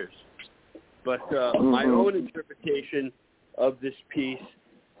 3.5 years. But my own interpretation of this piece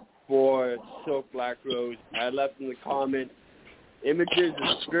for Silk Black Rose, I left in the comment, images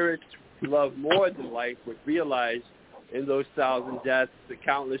of spirits who love more than life would realize in those 1,000 deaths the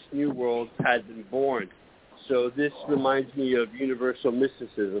countless new worlds had been born. So this reminds me of universal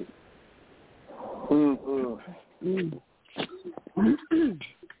mysticism.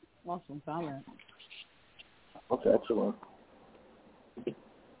 Awesome comment. That's excellent.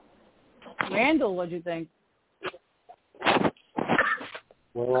 Randall, what do you think?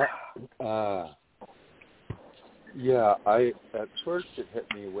 Well, at first it hit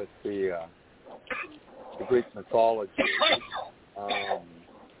me with the Greek mythology,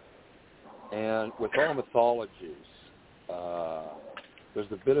 and with all mythologies,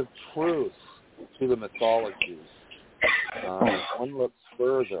 there's a bit of truth to the mythologies, One looks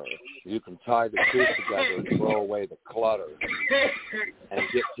further, you can tie the two together and throw away the clutter and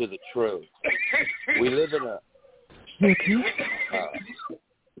get to the truth. We live in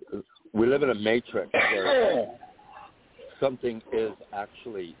a matrix where something is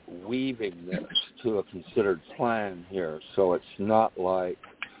actually weaving this to a considered plan here. So it's not like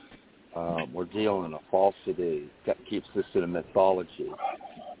we're dealing in a falsity that keeps this in a mythology.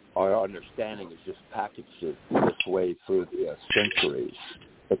 Our understanding is just packaged this way through the centuries.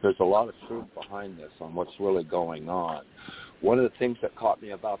 But there's a lot of truth behind this on what's really going on. One of the things that caught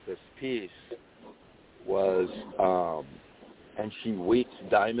me about this piece was, and she weeps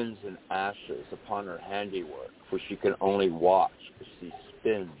diamonds and ashes upon her handiwork, for she can only watch as she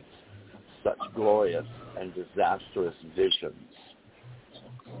spins such glorious and disastrous visions.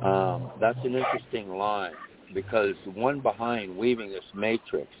 That's an interesting line, because one behind weaving this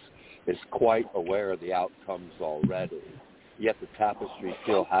matrix is quite aware of the outcomes already, yet the tapestry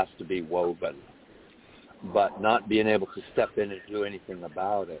still has to be woven. But not being able to step in and do anything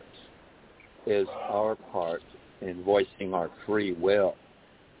about it is our part in voicing our free will.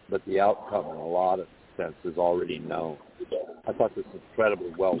 But the outcome, in a lot of sense, is already known. I thought this was incredibly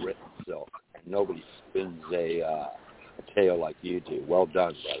well-written, Silk. Nobody spins a tale like you do. Well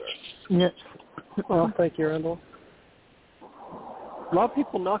done, brother. Yeah. Well, thank you, Randall. A lot of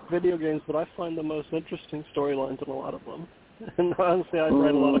people knock video games, but I find the most interesting storylines in a lot of them. And honestly, I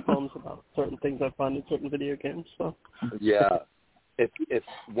write a lot of poems about certain things I find in certain video games. So. Yeah. If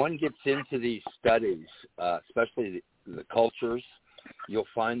one gets into these studies, especially the cultures, you'll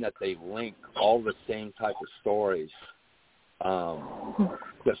find that they link all the same type of stories.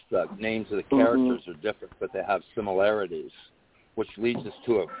 Just the names of the characters are different, but they have similarities, which leads us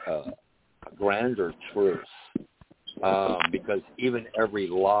to a grander truth. Because even every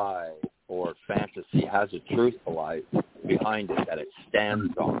lie or fantasy has a truth behind it that it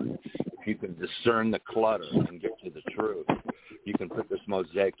stands on. If you can discern the clutter and get to the truth, you can put this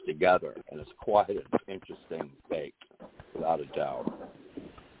mosaic together, and it's quite an interesting bake, without a doubt.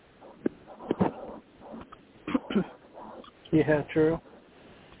 Yeah, true.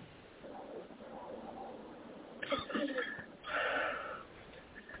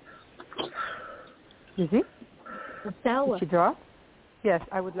 Lizzie? Did she draw? Yes,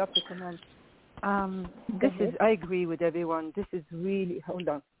 I would love to comment. I agree with everyone. This is really, hold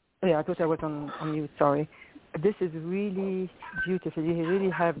on. Oh, yeah, I thought I was on mute, sorry. This is really beautiful. You really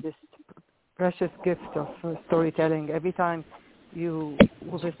have this precious gift of storytelling. Every time you,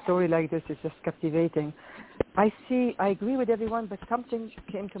 with a story like this, it's just captivating. I agree with everyone, but something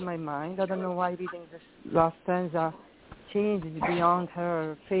came to my mind. I don't know why reading this last stanza. Change is beyond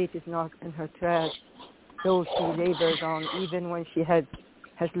her. Fate is not in her tread. Though she labors on, even when she has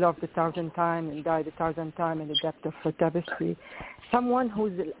loved 1,000 times and died 1,000 times in the depth of her tapestry. Someone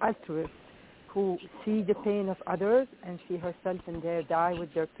who's an altruist, who sees the pain of others and she herself in there die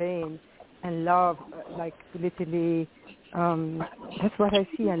with their pain and love, like literally, that's what I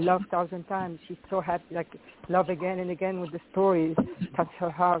see, and love 1,000 times. She's so happy, like love again and again with the stories, touch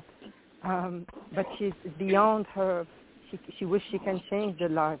her heart. But she's beyond her. She wishes she can change the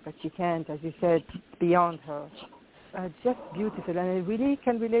life, but she can't, as you said, beyond her. Just beautiful, and it really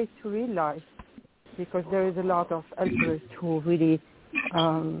can relate to real life, because there is a lot of altruists who really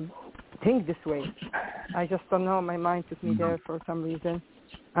think this way. I just don't know, my mind took me there for some reason.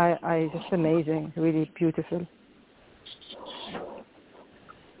 I just amazing, really beautiful.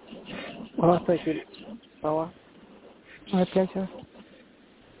 Well, thank you, Bella. My pleasure.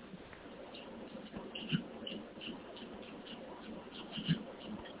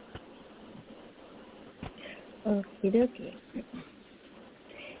 Okie dokie.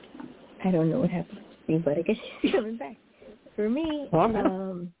 I don't know what happened to me, but I guess she's coming back. For me,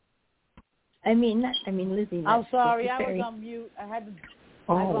 Lizzie. I'm sorry, I was on mute. I'm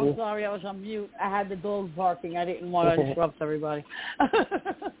sorry, I was on mute. I had the dogs barking. I didn't want to disrupt everybody.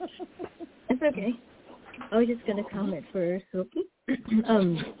 It's okay. I was just going to comment for Silky. I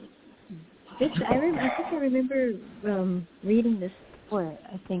think I remember reading this before,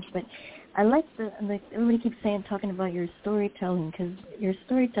 I think, but I like everybody keeps talking about your storytelling, because your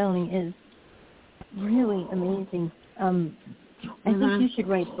storytelling is really amazing. I think you should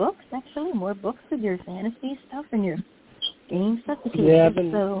write books, actually, more books with your fantasy stuff and your game stuff, because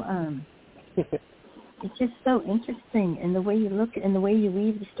it's just so interesting, and the way you look and the way you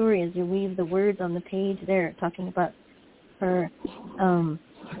weave the story as you weave the words on the page there, talking about her.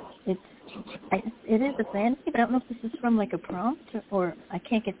 It is a fantasy, but I don't know if this is from like a prompt or I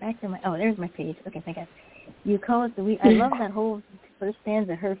can't get back to my. Oh, there's my page. Okay, thank God. You call it I love that whole First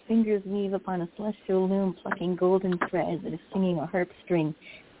stanza, her fingers weave upon a celestial loom, plucking golden threads that is singing a harp string.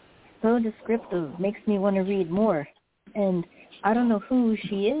 So descriptive, makes me want to read more. And I don't know who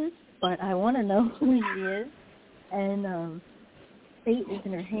she is, but I want to know who she is. And fate is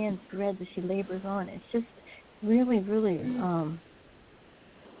in her hands, threads as she labors on. It's just really, really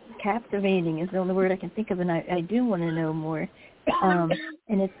captivating is the only word I can think of, and I do want to know more. And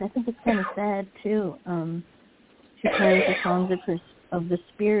I think it's kind of sad too. She carries the songs of the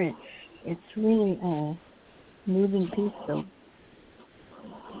spirit. It's really a moving piece, though.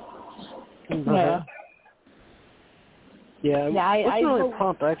 Yeah. Yeah, it's really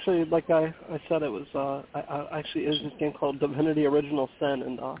pumped. Actually, like I said, it was actually is this game called Divinity Original Sin,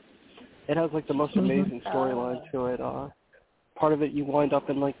 and it has like the most amazing storyline to it. Part of it, you wind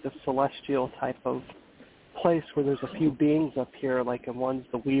up in like the celestial type of place where there's a few beings up here, like, and one's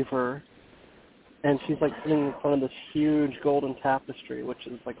the Weaver, and she's like sitting in front of this huge golden tapestry, which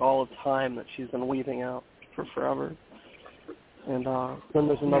is like all of time that she's been weaving out for forever. And then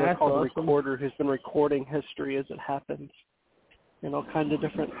there's another called the Recorder who's been recording history as it happens, and all kinds of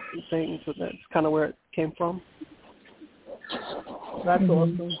different things. So that's kind of where it came from. That's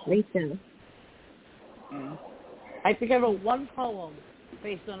awesome. Great show. I think I wrote one poem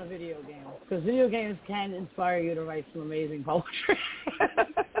based on a video game, because video games can inspire you to write some amazing poetry.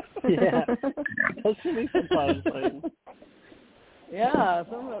 Yeah, that's me sometimes. Yeah, I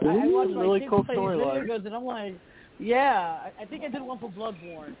watch like really kids cool play storyline. video games, and I'm like, yeah, I think I did one for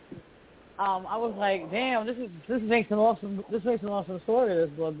Bloodborne. I was like, damn, this makes an awesome story. This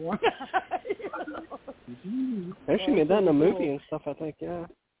Bloodborne. They actually made that in a movie and stuff, I think. Yeah.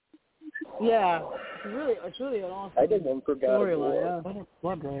 Yeah, it's really an awesome. I did one for God of War. Yeah.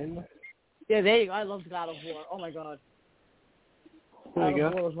 Blood Rain. Yeah, there you go. I loved God of War. Oh my God. There you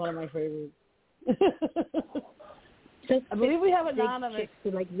God go. of War was one of my favorites. I believe we have anonymous.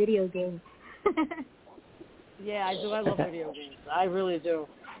 Who like video games. Yeah, I do. I love video games. I really do.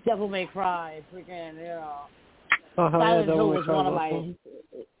 Devil May Cry, freaking, you know. Silent Hill was one of my.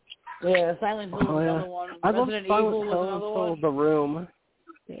 Yeah, Silent Hill was another one. I love Resident Silent Evil was another Hill, one. The Room.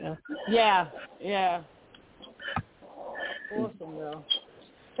 Yeah. Yeah. Awesome, though.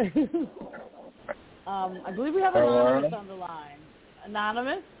 I believe we have Anonymous on the line.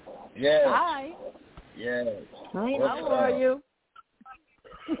 Anonymous? Yes. Hi. Yes. Hi, how are you?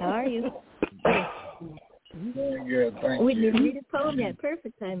 How are you? Very good, thank We you. didn't read a poem yet.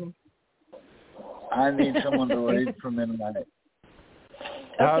 Perfect timing. I need someone to read for me tonight.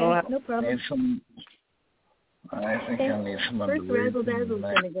 Okay, no problem. I think I need someone First to read Razzle for me Dazzle's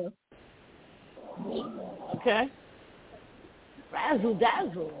tonight. going to go. Okay. Razzle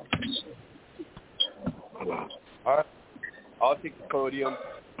Dazzle. All right. I'll take the podium.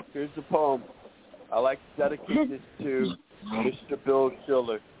 Here's the poem. I like to dedicate this to Mr. Bill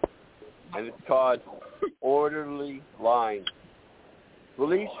Schiller, and it's called Orderly Line.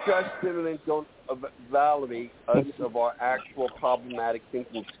 Release stress stimulants don't validate us of our actual problematic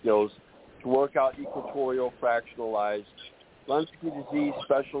thinking skills to work out equatorial fractionalized, Lunsky disease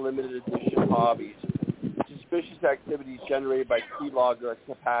special limited edition hobbies. Suspicious activities generated by keylogger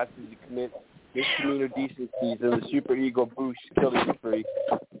capacity to commit misdemeanor decencies and the superego boost killing spree.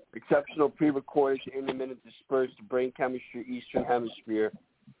 Exceptional pre-recorded to intermittent dispersed brain chemistry eastern hemisphere.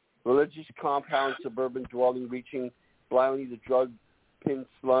 Religious compound suburban dwelling reaching blindly the drug pin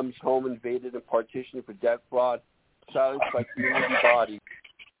slums home invaded and partitioned for debt fraud. Silenced by community body.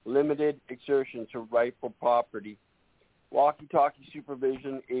 Limited exertion to rightful property. Walkie-talkie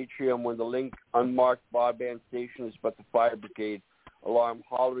supervision atrium when the link unmarked broadband station is but the fire brigade. Alarm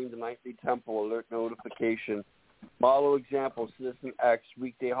hollering the nightly temple alert notification. Model example, Citizen X,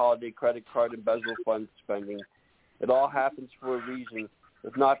 weekday holiday credit card embezzle fund spending. It all happens for a reason.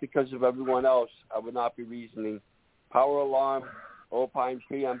 If not because of everyone else, I would not be reasoning. Power alarm, opine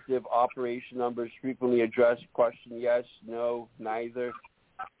preemptive, operation numbers frequently addressed, question yes, no, neither.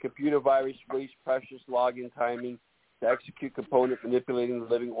 Computer virus, waste precious login timing to execute component manipulating the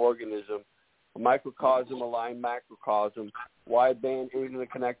living organism. A microcosm, aligned macrocosm, wideband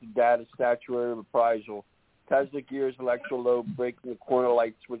interconnected data statuary reprisal, Tesla gears electrolobe breaking the corner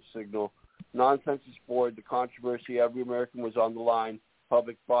light switch signal, nonsensus board, the controversy every American was on the line,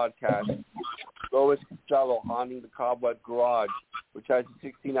 public broadcast, Lois Costello haunting the cobweb garage, which has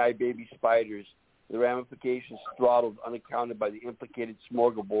the 16-eyed baby spiders, the ramifications throttled unaccounted by the implicated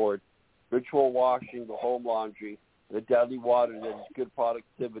smorgasbord, ritual washing, the home laundry, the deadly water that is good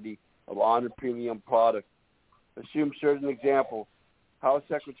productivity of honored premium product. Assume certain example, House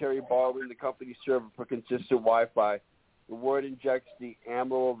Secretary borrowing the company server for consistent Wi-Fi. The word injects the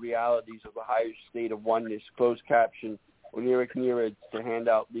amoral realities of the higher state of oneness, closed caption, Oniric to hand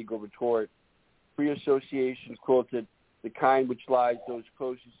out legal retort. Free association quoted, the kind which lies those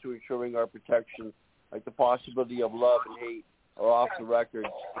closest to ensuring our protection, like the possibility of love and hate, are off the records.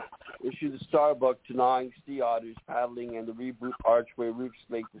 Issue the Starbuck denying sea otters paddling and the reboot archway roof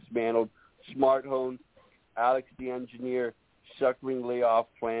slate dismantled. Smart home, Alex the engineer, suckering layoff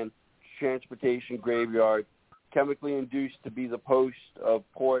plan, transportation graveyard, chemically induced to be the post of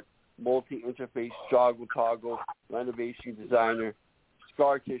port, multi-interface joggle toggle, renovation designer,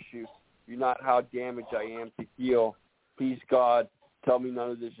 scar tissue, you're not how damaged I am to heal. Please God, tell me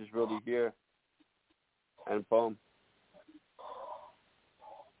none of this is really here. And boom.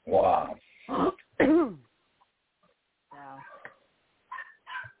 Wow.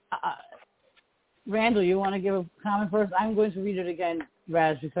 Randall, you want to give a comment first? I'm going to read it again,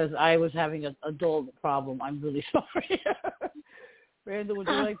 Raz, because I was having a dull problem. I'm really sorry. Randall, would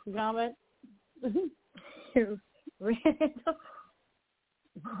you like to comment? Randall?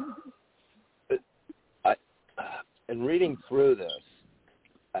 In reading through this,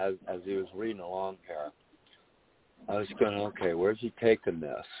 as he was reading along here, I was going, okay, where's he taking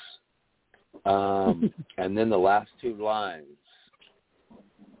this? And then the last two lines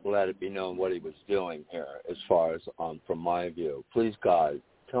let it be known what he was doing here as far as from my view. Please, God,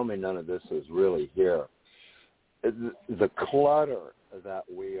 tell me none of this is really here. The clutter that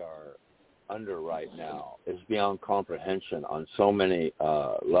we are under right now is beyond comprehension on so many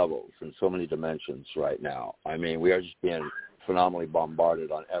levels and so many dimensions right now. I mean, we are just being phenomenally bombarded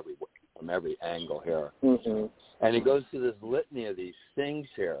from every angle here. Mm-hmm. And he goes through this litany of these things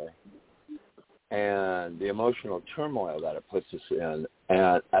here and the emotional turmoil that it puts us in.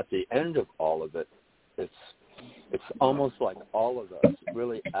 And at the end of all of it, it's almost like all of us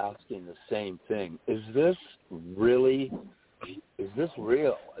really asking the same thing. Is this real?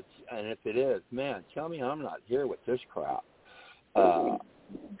 And if it is, man, tell me I'm not here with this crap.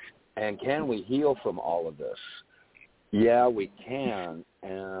 And can we heal from all of this? Yeah, we can.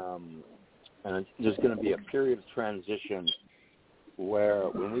 And there's going to be a period of transition where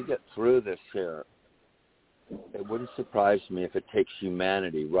when we get through this here, it wouldn't surprise me if it takes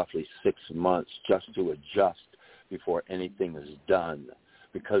humanity roughly 6 months just to adjust before anything is done,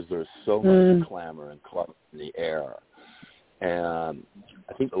 because there's so much clamor and clutter in the air. And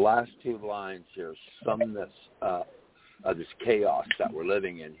I think the last two lines here sum this up, this chaos that we're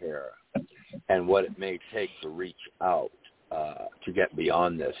living in here and what it may take to reach out to get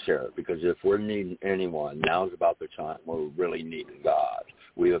beyond this here. Because if we're needing anyone, now's about the time we're really needing God.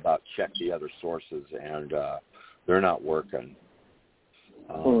 We've about checked the other sources, and they're not working.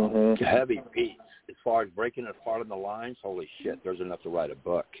 Heavy beats. As far as breaking it apart on the lines, holy shit, there's enough to write a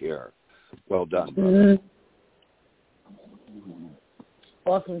book here. Well done, brother.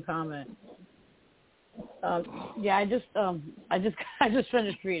 Awesome comment. Yeah, I just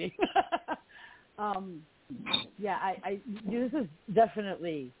finished reading. This is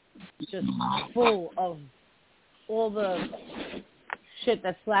definitely just full of all the shit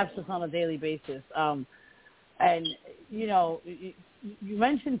that slaps us on a daily basis. And you know, you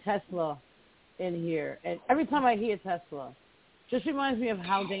mentioned Tesla in here, and every time I hear Tesla, just reminds me of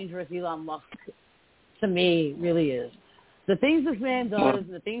how dangerous Elon Musk to me really is. The things this man does,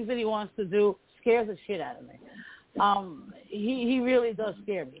 the things that he wants to do, scares the shit out of me. He really does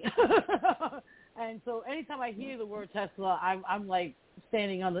scare me. And so anytime I hear the word Tesla, I'm like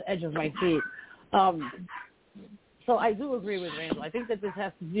standing on the edge of my seat. So I do agree with Randall. I think that this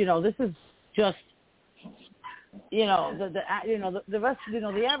has to, this is just, the rest,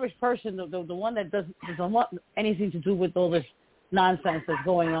 the average person, the one that doesn't want anything to do with all this nonsense that's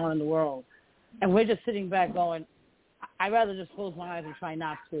going on in the world, and we're just sitting back going, I'd rather just close my eyes and try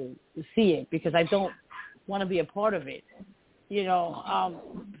not to see it, because I don't want to be a part of it. If you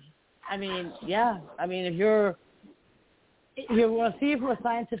want to see it from a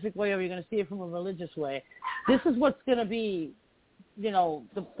scientific way, or you're going to see it from a religious way, this is what's going to be,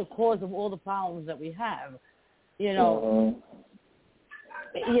 the cause of all the problems that we have.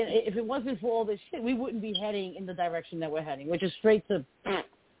 If it wasn't for all this shit, we wouldn't be heading in the direction that we're heading, which is straight to,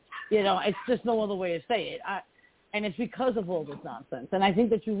 it's just no other way to say it. And it's because of all this nonsense. And I think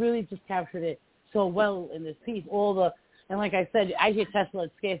that you really just captured it so well in this piece. And like I said, I hear Tesla,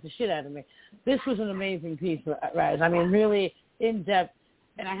 it scares the shit out of me. This was an amazing piece, Raz. Really in depth.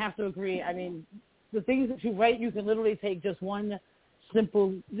 And I have to agree. The things that you write, you can literally take just one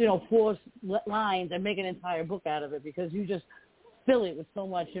simple, 4 lines and make an entire book out of it, because you just fill it with so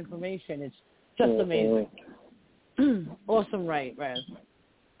much information. It's just amazing. Awesome, right, Raz?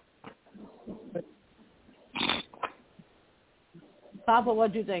 Papa,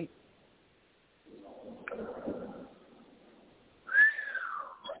 what do you think?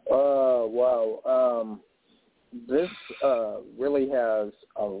 Wow. This really has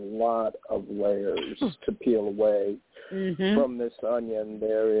a lot of layers to peel away from this onion.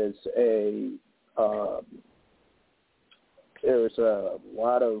 There's a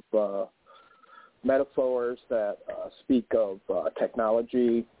lot of metaphors that speak of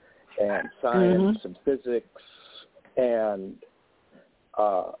technology and science and physics, and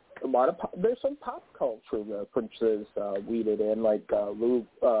there's some pop culture references weeded in, like Lou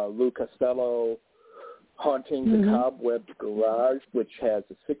Costello haunting the cobwebbed garage, which has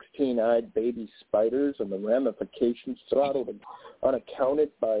 16-eyed baby spiders and the ramifications throttled and unaccounted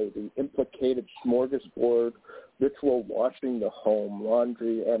by the implicated smorgasbord ritual washing the home,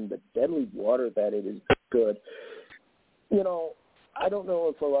 laundry, and the deadly water that it is good. I don't know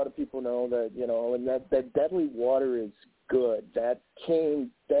if a lot of people know that, and that deadly water is good. That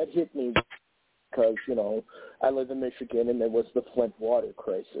hit me because, I live in Michigan and there was the Flint water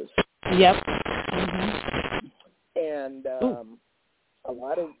crisis. Yep. And a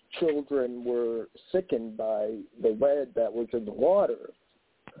lot of children were sickened by the lead that was in the water.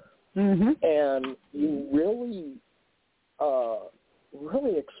 And you really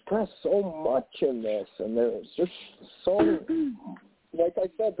express so much in this, and there's just so, like I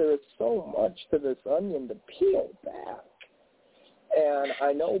said, there is so much to this onion to peel back. And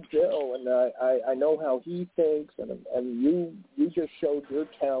I know Bill, and I know how he thinks, and you just showed your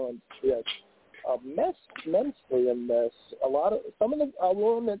talent immensely in this. I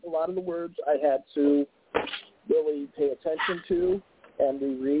will admit, a lot of the words I had to really pay attention to and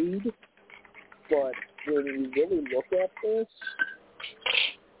reread, but when you really look at this,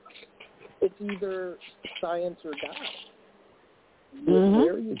 it's either science or God.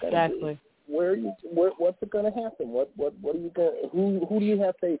 Where are you exactly. What's it going to happen? What are you going? Who do you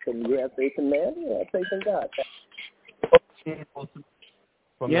have faith in? You have faith in man. You have faith in God.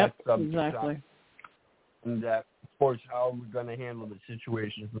 Yep, exactly. And that, of course, how we're going to handle the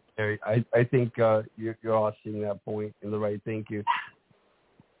situation from there. I think you're all seeing that point in the right. Thank you.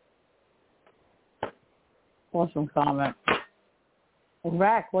 Awesome comment.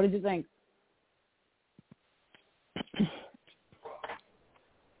 Rack, what did you think?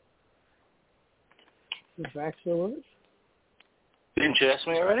 Is Rack still with us? Didn't you ask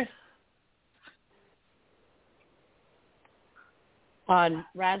me already? On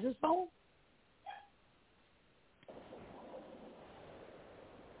Raz's phone?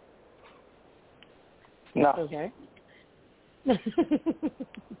 No. Okay.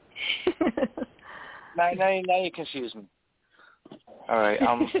 Now you confuse me. All right,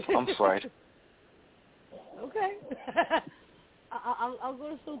 I'm fried. Okay. I'll go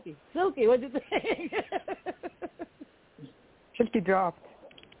to Silky. Silky, what do you think? Silky dropped.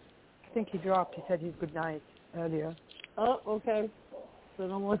 I think he dropped. He said his good night earlier. Oh, okay. So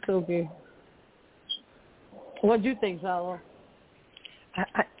no more Silky. What do you think, Salo?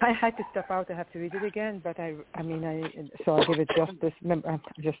 I had to step out. I have to read it again, but so I'll give it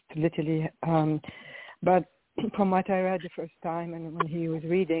just literally. But from what I read the first time and when he was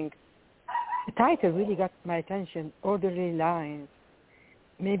reading, the title really got my attention. Orderly lines.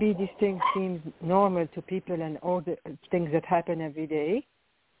 Maybe these things seem normal to people and things that happen every day,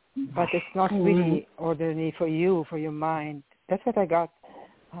 but it's not really orderly for you, for your mind. That's what I got.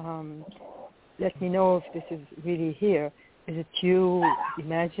 Let me know if this is really here. Is it you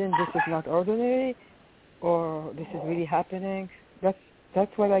imagine this is not ordinary, or this is really happening? That's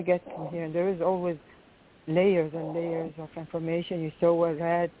what I get from here. And there is always layers and layers of information. You're so well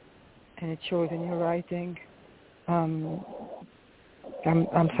read, and it shows in your writing. I'm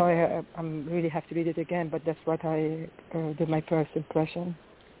sorry, I really have to read it again, but that's what I did my first impression.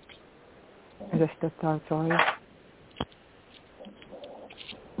 I just stepped out, sorry.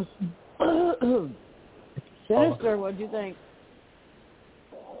 Sinister, what do you think?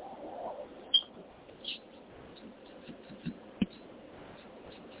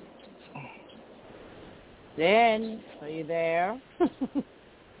 Dan, are you there?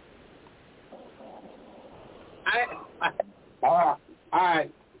 All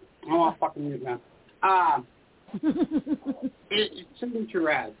right. I'm all fucking mute now. It's something to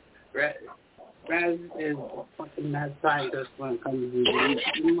Raz. Raz is a fucking mad scientist when it comes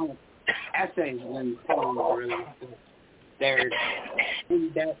to essays and poems. Really, they're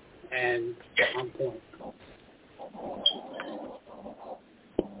in depth and on point.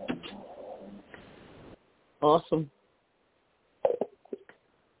 Awesome.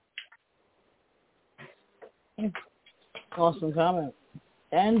 Awesome comment.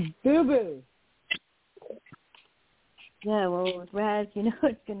 And Boo Boo. Yeah, well, with Raz,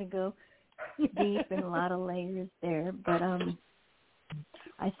 it's going to go deep and a lot of layers there. But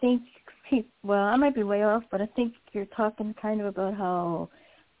I think, well, I might be way off, but I think you're talking kind of about how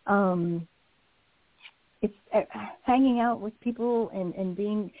it's hanging out with people and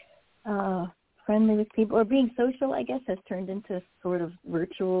being friendly with people, or being social, I guess, has turned into sort of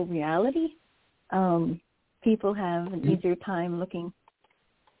virtual reality. People have an easier time looking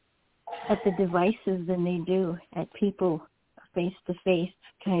at the devices than they do at people face to face.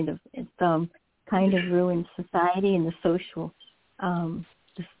 Kind of, it's kind of ruined society and the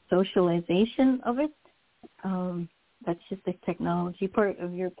socialization of it. That's just the technology part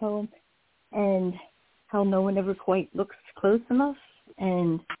of your poem, and how no one ever quite looks close enough.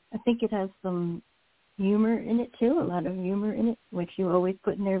 And I think it has some humor in it too, a lot of humor in it, which you always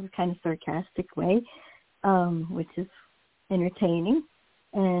put in there in a kind of sarcastic way, which is entertaining.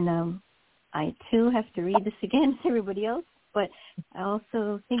 And I too have to read this again to everybody else, but I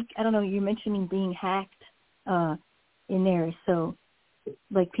also think, I don't know, you're mentioning being hacked in there. So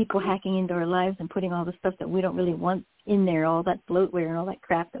like people hacking into our lives and putting all the stuff that we don't really want in there, all that bloatware and all that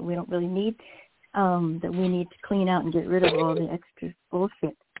crap that we don't really need, that we need to clean out and get rid of all the extra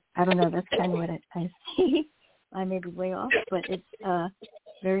bullshit. I don't know, that's kind of what I see. I may be way off, but it's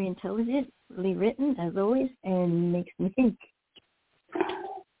very intelligently written, as always, and makes me think.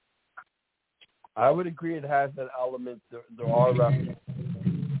 I would agree it has that element. There are references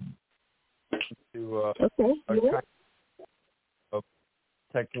to a kind of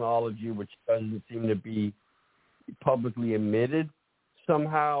technology which doesn't seem to be publicly emitted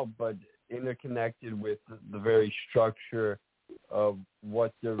somehow, but interconnected with the very structure of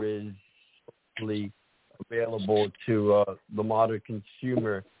what there is really available to the modern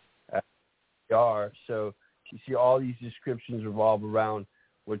consumer as they are. So you see all these descriptions revolve around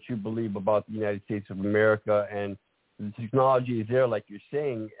what you believe about the United States of America, and the technology is there, like you're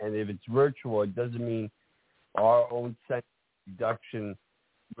saying, and if it's virtual, it doesn't mean our own sense of deduction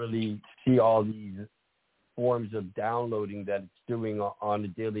really see all these forms of downloading that it's doing on a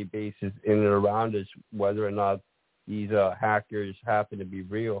daily basis in and around us, whether or not these hackers happen to be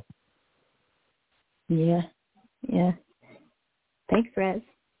real. Yeah. Thanks, Raz.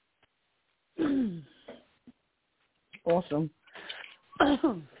 Awesome. I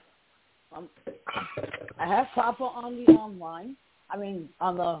have Papa on the online.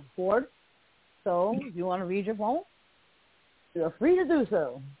 On the board. So if you want to read your poem, you're free to do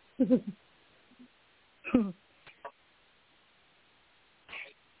so.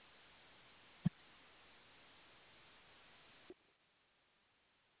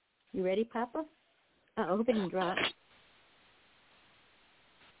 You ready, Papa? I hope it didn't drop.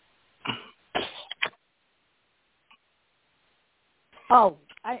 Oh,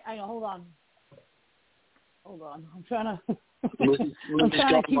 I hold on. I'm trying to. I'm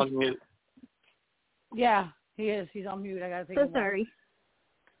trying to keep. On mute. Yeah, he is. He's on mute. I gotta take. So sorry.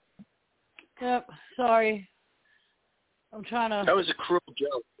 Yep. Sorry. I'm trying to. That was a cruel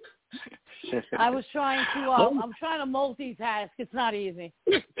joke. I was trying to. I'm trying to multitask. It's not easy.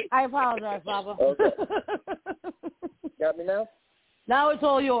 I apologize, Papa. Okay. Got me now? Now it's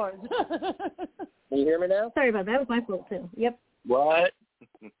all yours. Can you hear me now? Sorry about that. That was my fault too. Yep. What?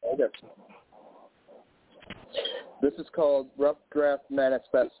 Okay. This is called Rough Draft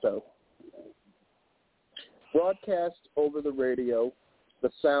Manifesto. Broadcast over the radio the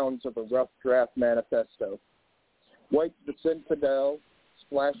sounds of a rough draft manifesto. White the Zinfandel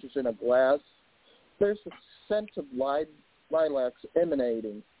splashes in a glass. There's a scent of lilacs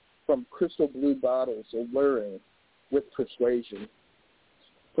emanating from crystal blue bottles, alluring with persuasion.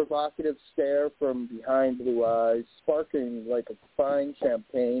 Provocative stare from behind blue eyes, sparkling like a fine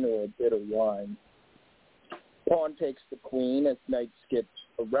champagne or a bitter wine. Pawn takes the queen as knight skips,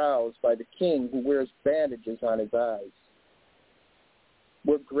 aroused by the king who wears bandages on his eyes.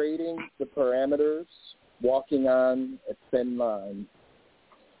 We're grading the parameters, walking on a thin line.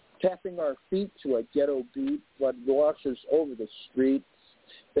 Tapping our feet to a ghetto beat, blood washes over the streets.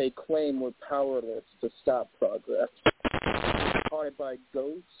 They claim we're powerless to stop progress. Haunted by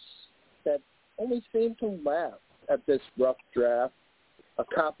ghosts that only seem to laugh at this rough draft, a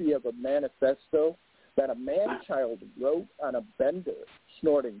copy of a manifesto that a man-child wrote on a bender,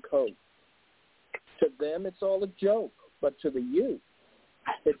 snorting coke. To them, it's all a joke, but to the youth,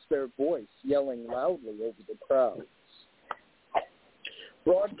 it's their voice yelling loudly over the crowds.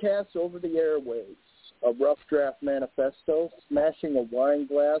 Broadcast over the airwaves, a rough draft manifesto, smashing a wine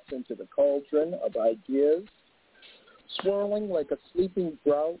glass into the cauldron of ideas, swirling like a sleeping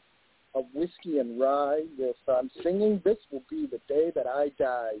drought of whiskey and rye, whilst I'm singing, this will be the day that I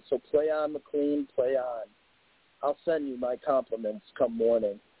die, so play on, McLean, play on. I'll send you my compliments come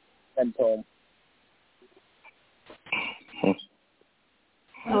morning. End poem.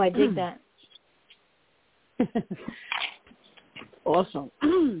 Oh, I dig that. Awesome.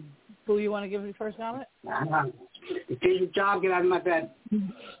 Who you want to give me first comment? Do your job. Get out of my bed.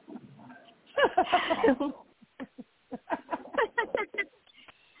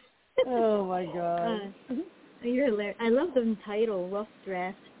 Oh my God. You're hilarious. I love the title, Rough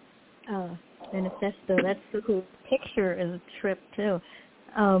Draft Manifesto. That's the cool picture is a trip too.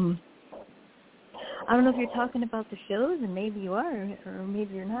 I don't know if you're talking about the shows, and maybe you are, or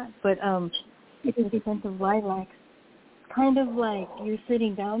maybe you're not. But it's a scent of lilacs, kind of like you're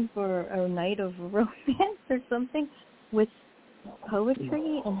sitting down for a night of romance or something with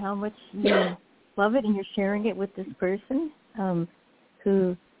poetry, and how much you love it, and you're sharing it with this person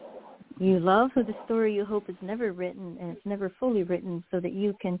who you love, who the story you hope is never written, and it's never fully written, so that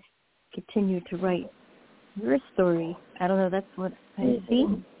you can continue to write your story. I don't know, that's what I see.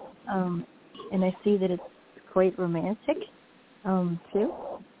 And I see that it's quite romantic, too.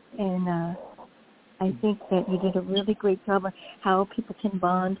 And I think that you did a really great job on how people can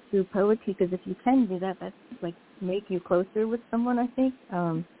bond through poetry, because if you can do that, that's like make you closer with someone, I think,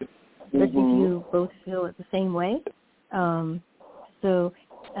 especially if you both feel it the same way. And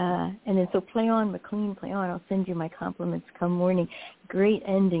then so play on, McLean, play on. I'll send you my compliments come morning. Great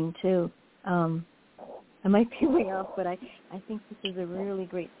ending, too. I might be way off, but I think this is a really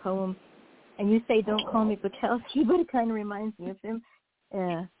great poem. And you say, don't call me Patelski, but it kind of reminds me of him.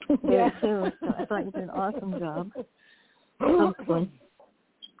 Yeah. Too. So I thought you did an awesome job.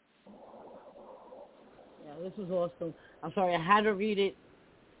 Yeah, this was awesome. I'm sorry, I had to read it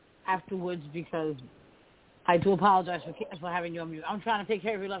afterwards because I do apologize for having you on mute. I'm trying to take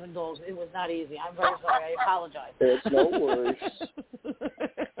care of 11 dogs. It was not easy. I'm very sorry. I apologize. It's no worries.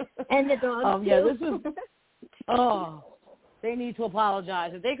 And the dogs, yeah, this is... they need to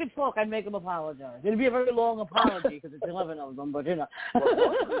apologize. If they could talk, I'd make them apologize. It'd be a very long apology because it's 11 of them, but, you know.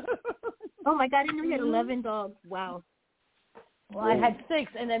 Oh, my God, I didn't know you had 11 dogs. Wow. Well, I had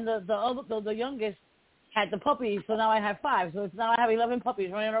 6, and then the youngest had the puppies, so now I have 5. So now I have 11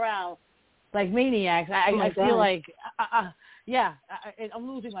 puppies running around like maniacs. I feel like, I'm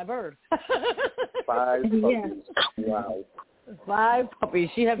losing my bird. 5 puppies. Yeah. Wow. 5 puppies.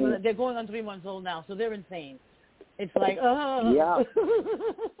 They're going on 3 months old now, so they're insane. It's like, Yeah.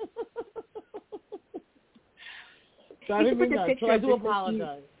 Driving me nuts. So I do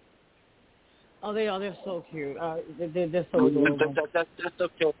apologize. Oh, they are. They're so cute. They're so adorable. That's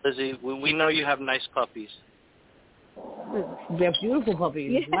okay, Lizzie. We know you have nice puppies. They're beautiful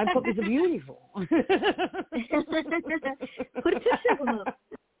puppies. Yeah. My puppies are beautiful. Put a picture of them up.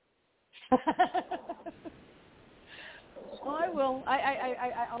 Oh, I will.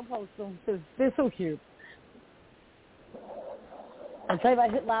 I'll post them because they're so cute. I'll tell you, if I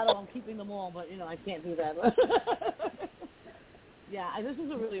hit lotto, I'm keeping them all, but, I can't do that. Yeah, this is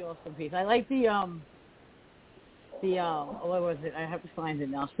a really awesome piece. I like the what was it? I have to find it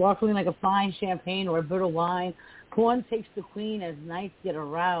now. Sparkling like a fine champagne or a bitter wine, Corn takes the queen as knights get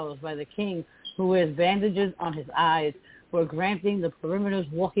aroused by the king, who wears bandages on his eyes. We're granting the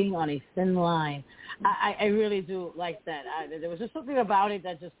perimeters walking on a thin line. I really do like that. There was just something about it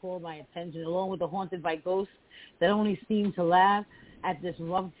that just called my attention, along with the Haunted by Ghosts that only seemed to laugh at this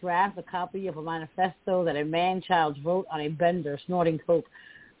rough draft, a copy of a manifesto that a man-child wrote on a bender, snorting coke.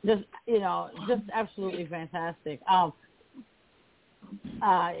 Just absolutely fantastic.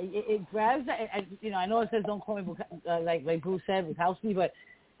 It grabs, I know it says don't call me, like Bruce said, Bukowski, but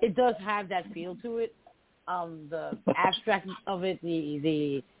it does have that feel to it. The abstract of it,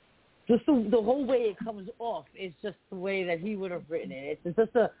 the whole way it comes off is just the way that he would have written it. It's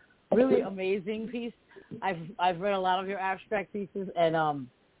just a really amazing piece. I've read a lot of your abstract pieces, and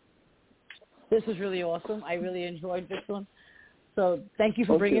this was really awesome. I really enjoyed this one. So thank you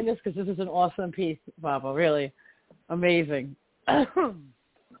for bringing this, because this is an awesome piece, Papa. Really amazing. I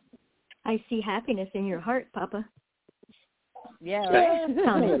see happiness in your heart, Papa. Yeah, right?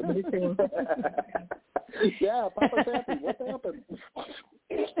 Yeah, Papa's happy. What happened?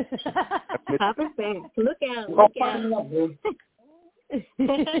 Papa's back. Look out.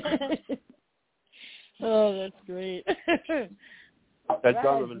 Oh, that's great. Raz,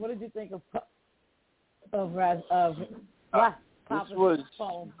 what did you think of this was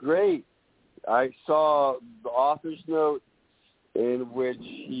great. I saw the author's note in which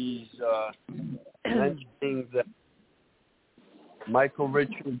he's mentioning that Michael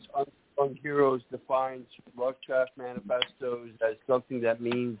Richards' Unsung Heroes defines rough draft manifestos as something that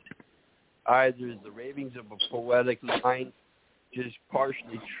means either the ravings of a poetic mind, which is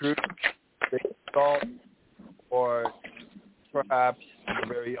partially true, or perhaps the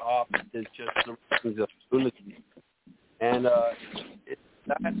very opposite, just the ravings of lunacy. And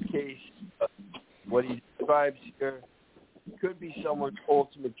that case, what he describes here could be someone's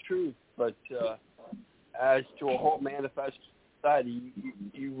ultimate truth, but as to a whole manifest society,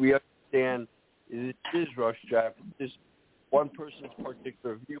 we understand it is rush draft. It's just one person's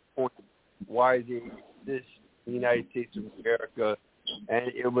particular viewpoint why they exist in the United States of America,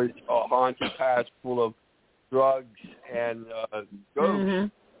 and it was a haunted past full of drugs and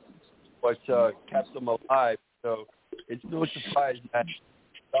ghosts, what kept them alive. So it's no surprise that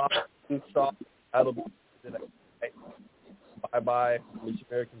song that'll be Bye-Bye, Miss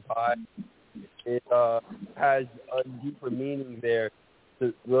American Pie. It has a deeper meaning there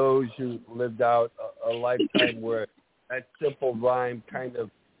to those who lived out a lifetime where that simple rhyme kind of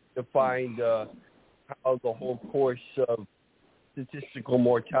defined how the whole course of statistical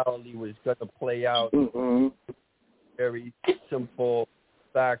mortality was going to play out. Very simple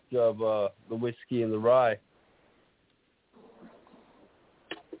fact of the whiskey and the rye.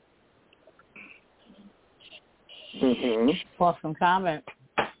 Awesome comment.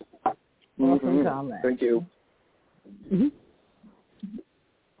 Awesome comment. Thank you.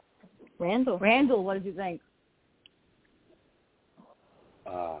 Randall, what did you think?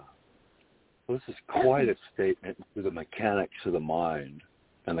 This is quite a statement to the mechanics of the mind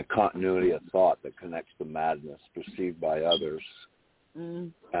and the continuity of thought that connects the madness perceived by others,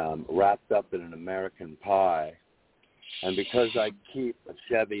 wrapped up in an American pie. And because I keep a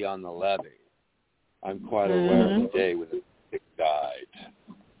Chevy on the levee, I'm quite aware of the day when the pig died.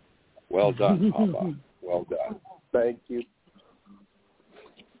 Well done, Papa. Well done. Thank you.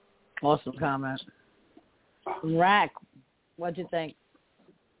 Awesome comment. Rack, what'd you think?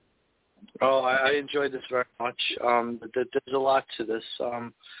 Oh, I enjoyed this very much. There's a lot to this.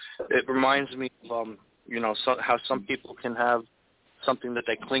 It reminds me of, how some people can have something that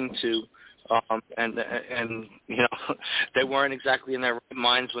they cling to, and they weren't exactly in their right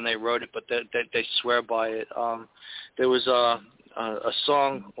minds when they wrote it, but they swear by it. There was a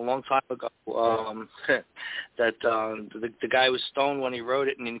song a long time ago that the guy was stoned when he wrote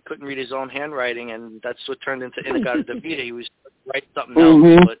it, and he couldn't read his own handwriting, and that's what turned into Inagata Davida. He was writing something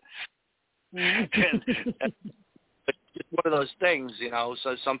else, but it's one of those things,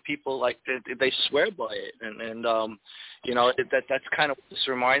 so some people, like, they swear by it, and that's kind of what this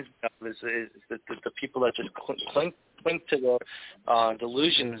reminds me of, is the people that just cling to the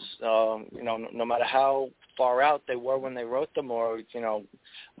delusions, no matter how far out they were when they wrote them, or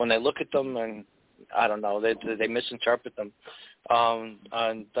when they look at them, and I don't know, they misinterpret them.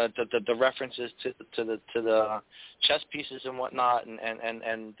 And the references to the chess pieces and whatnot,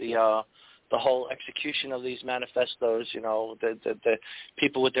 and the whole execution of these manifestos, the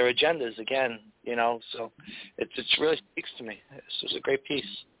people with their agendas again, so it's really speaks to me. This was a great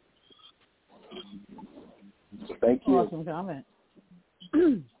piece. Thank you. Awesome comment.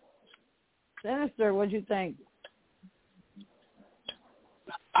 Sinister, what'd you think?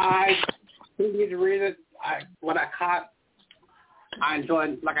 I didn't need to read it. What I caught, I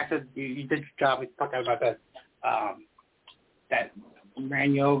enjoyed. Like I said, you did your job. We talked about that. That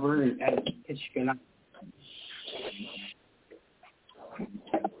ran you over and hit you up.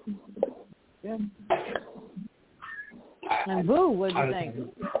 Yeah. And Boo, what'd you think?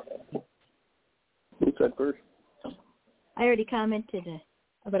 Who said first? I already commented,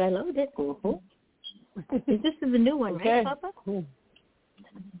 but I loved it. This is the new one, right, Papa? Cool.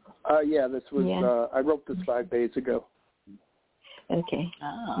 Yeah, this was. I wrote this 5 days ago. Okay.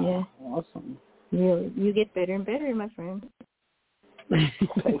 Oh, yeah. Awesome. You get better and better, my friend.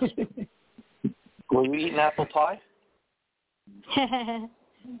 Were we eating apple pie?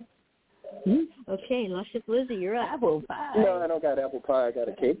 Okay, Luscious Lizzie, you're up. Apple pie. No, I don't got apple pie. I got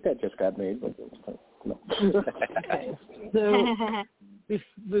a cake that just got made. But no. Okay. So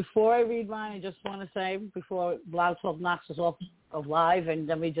before I read mine, I just want to say, before Blog Talk knocks us off of live and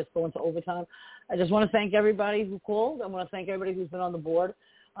then we just go into overtime, I just want to thank everybody who called. I want to thank everybody who's been on the board.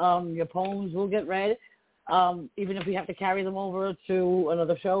 Your poems will get read, even if we have to carry them over to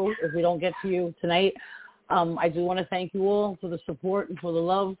another show if we don't get to you tonight. I do want to thank you all for the support and for the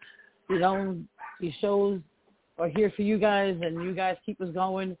love. These shows are here for you guys, and you guys keep us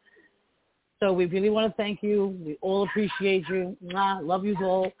going. So we really want to thank you. We all appreciate you. Love you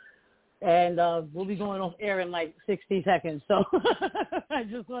all. And we'll be going off air in like 60 seconds. So I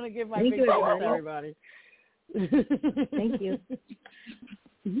just want to give my big thanks to everybody. Thank you.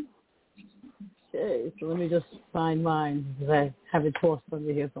 Okay, so let me just find mine because I have it tossed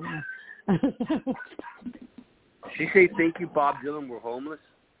under here somewhere. Did she say thank you, Bob Dylan, we're homeless?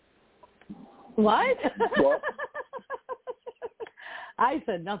 What? What? I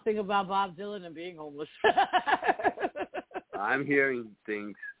said nothing about Bob Dylan and being homeless. I'm hearing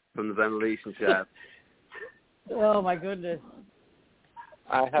things from the ventilation shaft. Oh my goodness.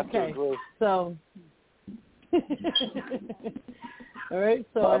 I have to agree. So, all right.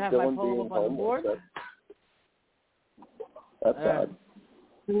 So I have my poem up on the board. That's odd.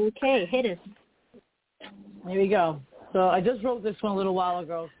 Okay, hit us. Here we go. So I just wrote this one a little while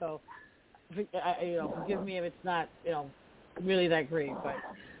ago. So, forgive me if it's not, really that great, but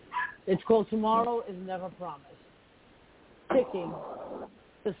it's called "Tomorrow Is Never Promised." Ticking.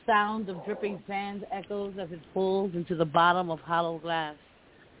 The sound of dripping sand echoes as it pulls into the bottom of hollow glass.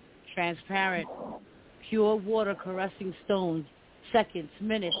 Transparent, pure water caressing stones. Seconds,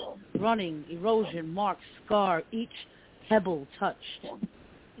 minutes, running, erosion, marks, scar, each pebble touched.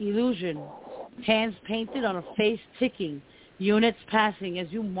 Illusion, hands painted on a face ticking, units passing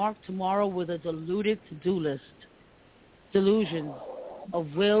as you mark tomorrow with a diluted to-do list. Delusions of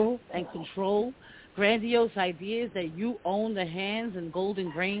will and control, grandiose ideas that you own the hands and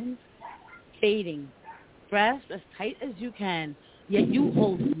golden grains, fading, grasp as tight as you can, yet you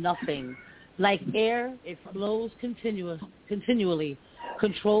hold nothing. Like air, it flows continually,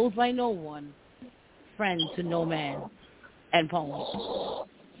 controlled by no one, friend to no man. And poem.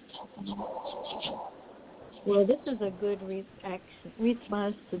 Well, this is a good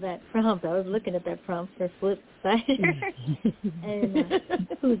response to that prompt. I was looking at that prompt for Flip Cider, and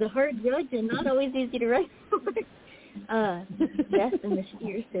who's a hard judge and not always easy to write for. That's in the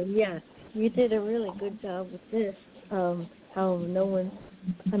steer. So, yeah, you did a really good job with this. How no one,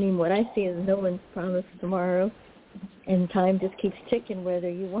 what I see is no one's promised tomorrow, and time just keeps ticking whether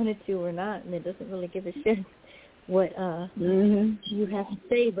you want it to or not, and it doesn't really give a shit what you have to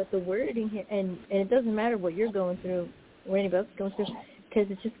say, but the wording here, and it doesn't matter what you're going through or anybody else is going through, because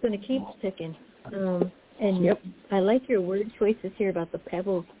it's just going to keep ticking. And I like your word choices here about the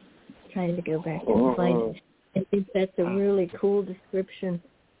pebbles, trying to go back and find it. I think that's a really cool description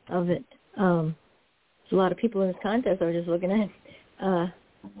of it. There's a lot of people in this contest I was just looking at.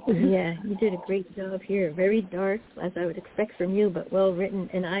 Yeah, you did a great job here. Very dark, as I would expect from you, but well written,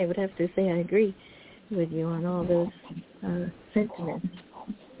 and I would have to say I agree with you on all those sentiments.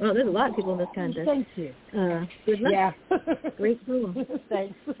 Well, there's a lot of people in this contest. Thank you. Good luck. Yeah. Great poem.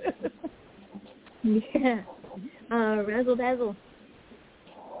 Thanks. Yeah. Razzle Dazzle.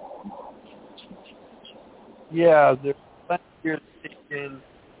 Yeah, there's plenty here thinking,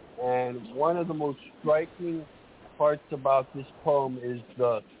 and one of the most striking parts about this poem is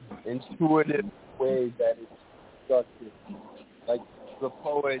the intuitive way that it's constructed. Like the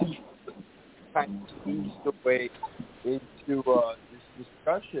poet kind of eased the way into this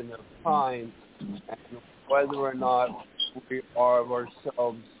discussion of time and whether or not we are of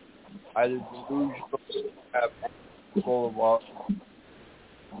ourselves either delusional or have any control of our,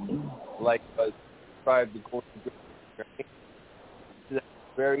 like described the golden grain. That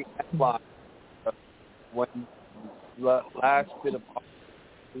very line when the last bit of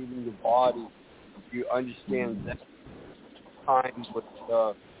leaving the body, you understand that time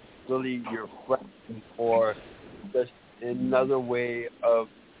was really your friend, or just another way of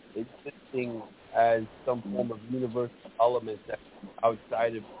existing as some form of universal element that's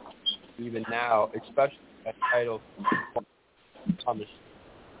outside of even now, especially that title, Thomas.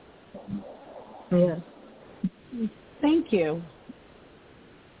 Yeah. Thank you.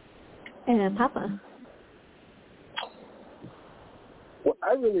 And Papa. What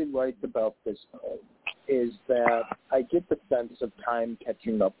I really liked about this poem is that I get the sense of time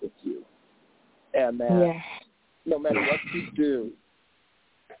catching up with you, and that no matter what you do,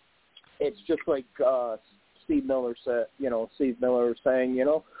 it's just like Steve Miller said. Steve Miller saying,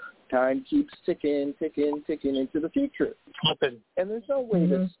 time keeps ticking into the future, and there's no way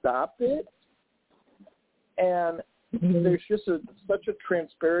to stop it. And there's just such a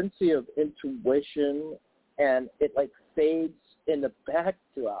transparency of intuition, and it like fades in the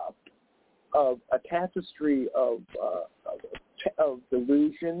backdrop of a tapestry of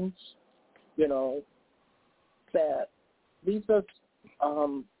delusions, that leaves us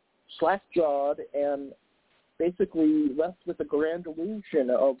slack-jawed and basically left with a grand illusion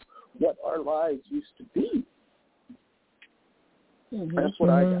of what our lives used to be. That's what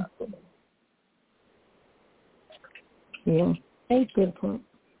I got from it. Yeah, that's a good point.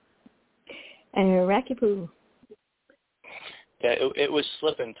 Rakipoo. Yeah, it was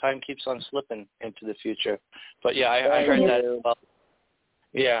slipping. Time keeps on slipping into the future. But yeah, I heard that as well.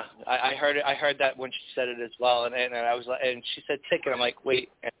 Yeah, I heard it. I heard that when she said it as well, and I was like, and she said tick, and I'm like, wait,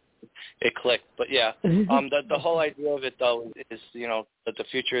 and it clicked. But yeah, the whole idea of it though is that the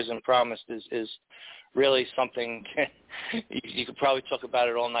future isn't promised is really something you could probably talk about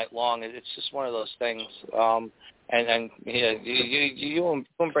it all night long. It's just one of those things. and you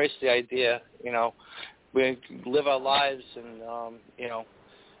embrace the idea. We live our lives and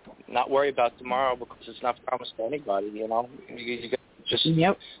not worry about tomorrow because it's not promised to anybody. You got to just do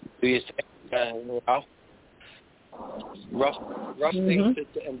your thing. Rough things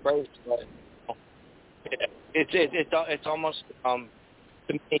to embrace, but it's almost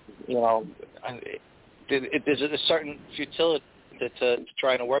to me, there's a certain futility to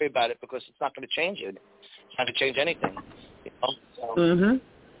trying to worry about it because it's not going to change it. It's not going to change anything. So,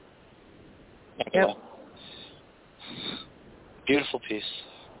 Yep. Beautiful piece.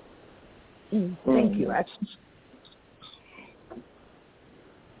 Thank you, Rex.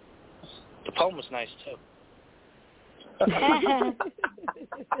 The poem was nice too.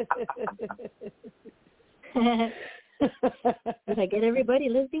 Did I get everybody,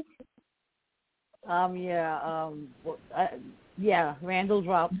 Lizzie? Randall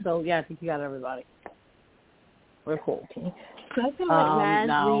dropped, so I think you got everybody. We're cool. Okay. So I can let Raz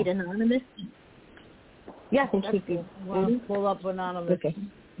read Anonymous. Yeah, I think he'd be ready. Pull up Anonymous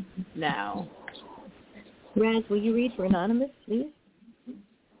now. Raz, will you read for Anonymous, please?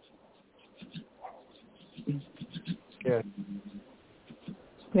 Yeah.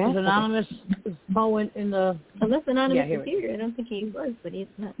 Is Anonymous poem in the... Unless Anonymous is here. I don't think he was, but he's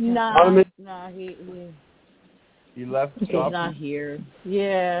not. He left. He's not here.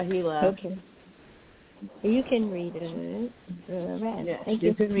 Yeah, he left. Okay. You can read it. Raz. Yes, Thank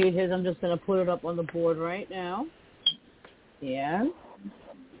you can read his. I'm just going to put it up on the board right now. Yeah.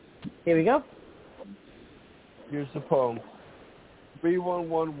 Here we go. Here's the poem.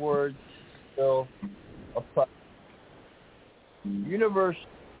 311 words still apply. Universal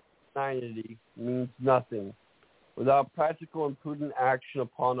humanity means nothing without practical and prudent action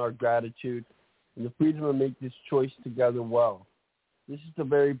upon our gratitude and the freedom to make this choice together well. This is the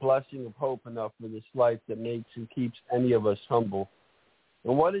very blessing of hope enough for this life that makes and keeps any of us humble.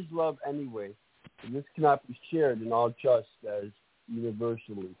 And what is love anyway? And this cannot be shared in all just as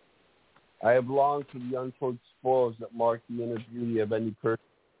universally. I have longed for the untold spoils that mark the inner beauty of any person.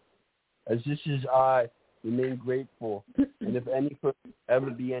 As this is I, remain grateful, and if any person ever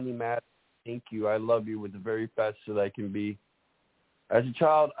be any matter, thank you. I love you with the very best that I can be. As a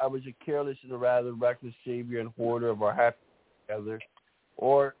child, I was a careless and a rather reckless savior and hoarder of our happiness together.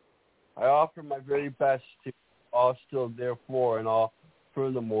 Or I offer my very best to all still therefore and all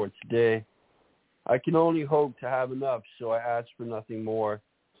furthermore today. I can only hope to have enough, so I ask for nothing more.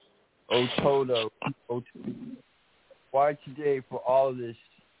 O Toto, why today for all of this,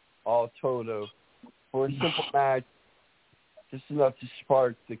 all Toto? For a simple match, just enough to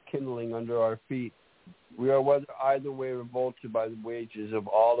spark the kindling under our feet. We are whether either way revolted by the wages of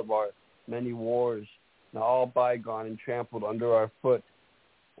all of our many wars, now all bygone and trampled under our foot,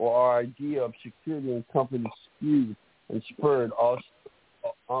 or our idea of security and comfort is skewed and spurred all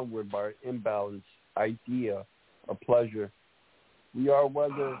onward by our imbalanced idea of pleasure. We are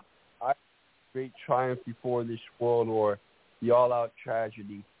whether great triumph before this world or the all-out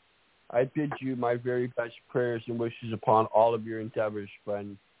tragedy. I bid you my very best prayers and wishes upon all of your endeavors,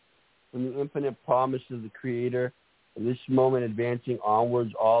 friend. From the infinite promise of the Creator, in this moment advancing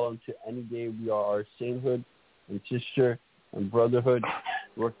onwards all unto any day we are our sainthood and sister and brotherhood,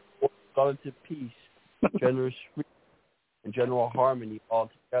 work relative peace, generous freedom, and general harmony all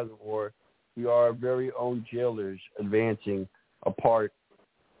together, or we are our very own jailers advancing apart.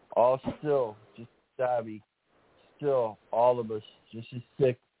 All still, just savvy, still, all of us, just as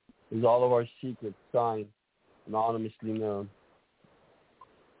sick as all of our secrets, signed, anonymously known.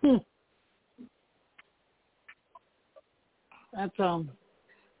 That's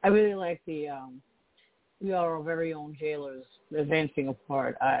I really like the we are our very own jailers advancing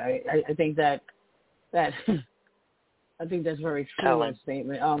apart. I think that I think that's very true. That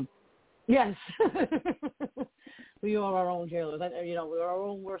statement. Yes. We are our own jailers. We are our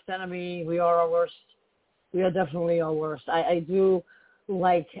own worst enemy. We are our worst. We are definitely our worst. I do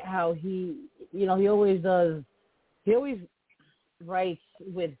like how he always does. He always writes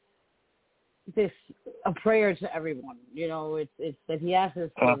with this a prayer to everyone. It's that he asks us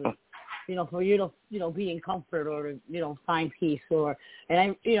to, for you to be in comfort or to find peace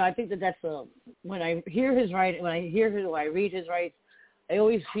and I think that's when I hear his writing, when I read his writes, I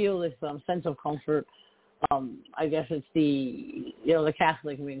always feel this sense of comfort. I guess it's the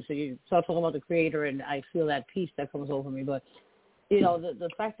Catholic meaning. So you start talking about the Creator, and I feel that peace that comes over me. But the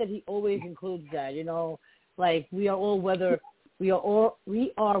fact that he always includes that, like we are whether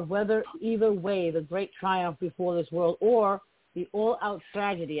either way the great triumph before this world or the all-out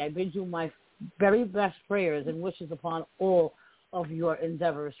tragedy. I bid you my very best prayers and wishes upon all of your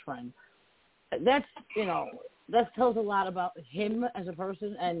endeavors, friend. That's that tells a lot about him as a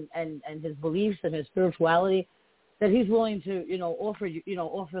person and his beliefs and his spirituality, that he's willing to, offer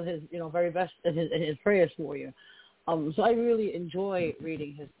his, very best and his prayers for you. So I really enjoy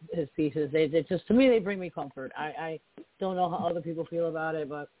reading his pieces. They just, to me, they bring me comfort. I don't know how other people feel about it,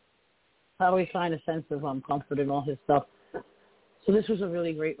 but I always find a sense of comfort in all his stuff. So this was a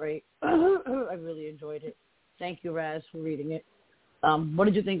really great read. I really enjoyed it. Thank you, Raz, for reading it. What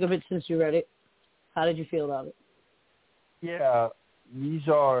did you think of it since you read it? How did you feel about it? Yeah, these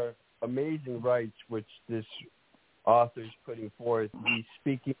are amazing rights which this author is putting forth. He's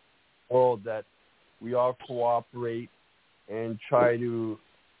speaking to the world that we all cooperate and try to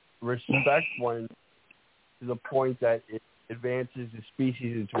respect one to the point that it advances the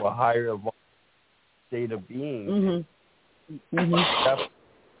species into a higher state of being. Mm-hmm. Mm-hmm. That's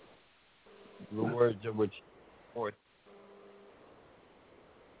the words of which forth.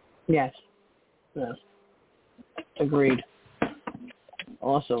 Yes. Yes. Agreed.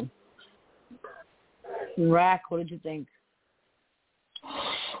 Awesome. Rack, what did you think?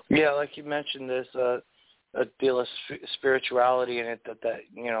 Yeah, like you mentioned, there's a deal of spirituality in it that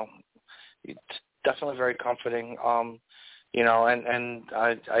it's definitely very comforting. And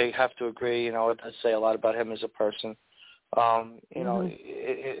I have to agree. It does say a lot about him as a person.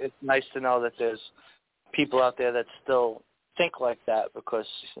 It's nice to know that there's people out there that still think like that, because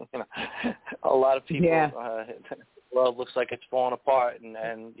a lot of people, the world looks like it's falling apart, and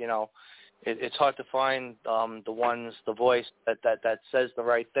it's hard to find the voice that says the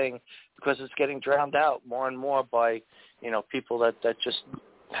right thing, because it's getting drowned out more and more by people that just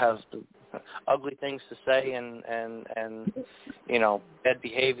have the ugly things to say and bad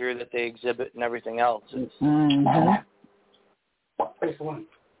behavior that they exhibit and everything else.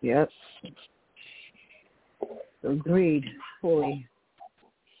 Yep. Agreed. Fully.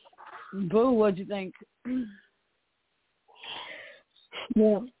 Boo, what'd you think?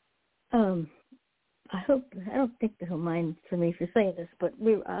 Well, I don't think that he'll mind for me for saying this, but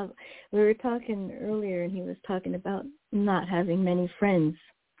we were talking earlier, and he was talking about not having many friends,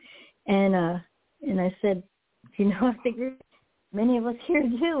 and I said, I think many of us here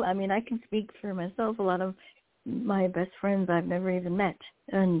do. I mean, I can speak for myself. A lot of my best friends I've never even met,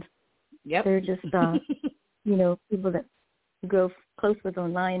 and they're just people that you grow close with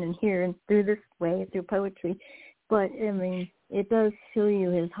online and here and through this way, through poetry. But I mean, it does show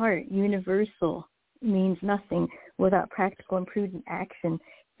you his heart. Universal means nothing without practical and prudent action.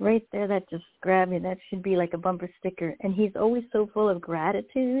 Right there, that just grabbed me. That should be like a bumper sticker. And he's always so full of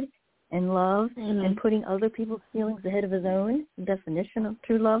gratitude and love, and putting other people's feelings ahead of his own. Definition of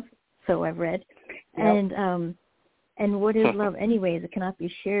true love, so I've read. Yep. And what is love anyways? It cannot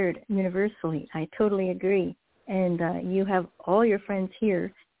be shared universally. I totally agree. And you have all your friends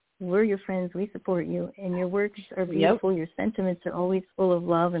here. We're your friends. We support you. And your works are beautiful. Yep. Your sentiments are always full of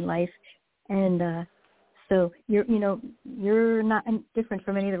love and life. And so you're not different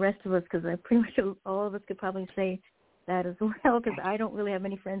from any of the rest of us, because pretty much all of us could probably say that as well, because I don't really have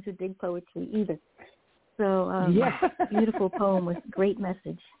many friends who dig poetry either. So beautiful poem with great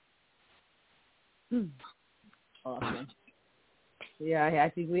message. Awesome. Yeah, I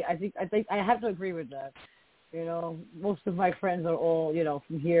think I have to agree with that. Most of my friends are all,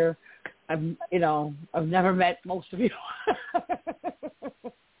 from here. I've never met most of you.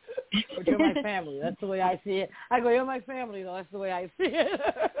 But you're my family. That's the way I see it. I go, you're my family, though. That's the way I see it.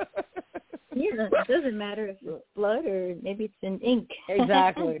 Yeah, it doesn't matter if it's blood or maybe it's in ink.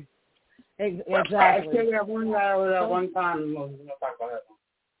 Exactly. Exactly. I still got one guy with that one time. We'll talk about it.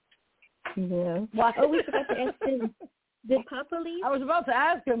 Yeah. What? Oh, we forgot to ask him. Did Papa leave? I was about to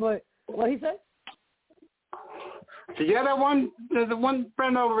ask him, but what he said? So yeah, there's the one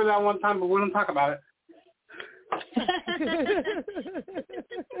friend over that one time, but we don't talk about it.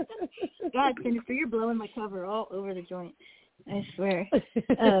 God, Jennifer, you're blowing my cover all over the joint. I swear.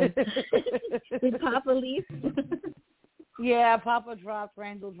 Did Papa leave? Yeah, Papa dropped,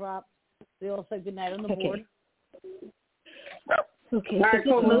 Randall dropped. They all said goodnight on the board. Okay, all right,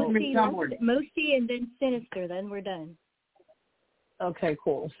 so Moshi and then Sinister, then we're done. Okay,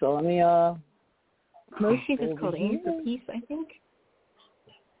 cool. So let me, Moshi's is called Aim for Peace, I think.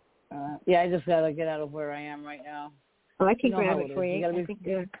 Yeah, I just got to get out of where I am right now. Oh, I can grab it for you. I think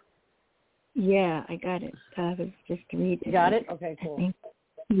yeah, I got it. I was just reading it. You got it? Okay, cool.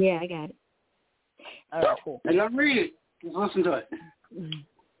 Yeah, I got it. All right, cool. And don't read it. Just listen to it.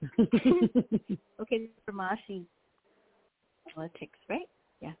 Okay, for Moshi politics, right?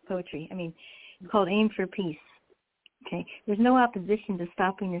 Yeah, poetry. I mean, it's called Aim for Peace. Okay. There's no opposition to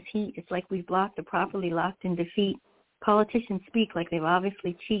stopping this heat. It's like we've blocked the properly locked in defeat. Politicians speak like they've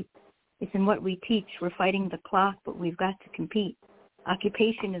obviously cheat. It's in what we teach. We're fighting the clock, but we've got to compete.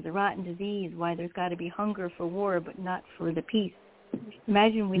 Occupation is a rotten disease, why there's got to be hunger for war, but not for the peace.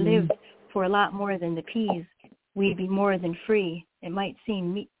 Imagine we lived for a lot more than the peas. We'd be more than free. It might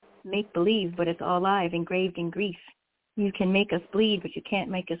seem make-believe, but it's all alive, engraved in grief. You can make us bleed, but you can't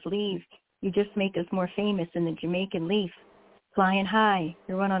make us leave. You just make us more famous than the Jamaican leaf. Flying high,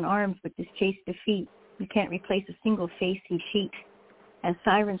 you run on arms, but just chase defeat. You can't replace a single face you cheat. As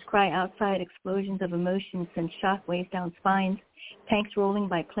sirens cry outside, explosions of emotions send shockwaves down spines. Tanks rolling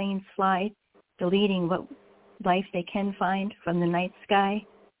by planes fly, deleting what life they can find from the night sky.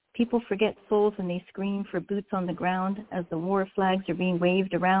 People forget souls when they scream for boots on the ground as the war flags are being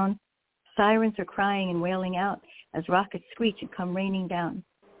waved around. Sirens are crying and wailing out as rockets screech and come raining down.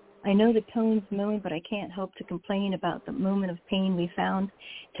 I know the tones moan, but I can't help to complain about the moment of pain we found.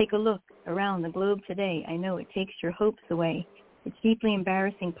 Take a look around the globe today. I know it takes your hopes away. It's deeply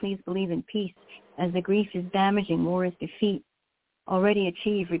embarrassing. Please believe in peace. As the grief is damaging, war is defeat. Already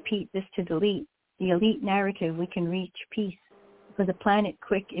achieved, repeat this to delete. The elite narrative, we can reach peace. For the planet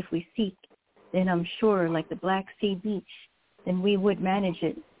quick if we seek, then I'm sure, like the Black Sea beach, then we would manage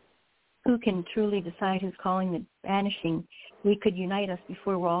it. Who can truly decide who's calling the vanishing? We could unite us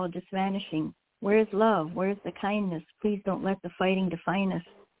before we're all just vanishing. Where's love? Where's the kindness? Please don't let the fighting define us.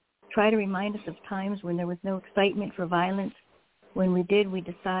 Try to remind us of times when there was no excitement for violence. When we did, we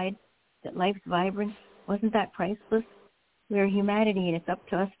decide that life's vibrance, wasn't that priceless? We are humanity, and it's up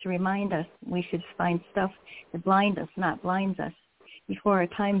to us to remind us we should find stuff that blind us, not blinds us. Before our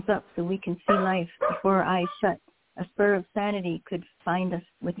time's up so we can see life, before our eyes shut, a spur of sanity could find us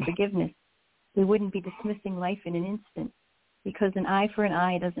with forgiveness. We wouldn't be dismissing life in an instant, because an eye for an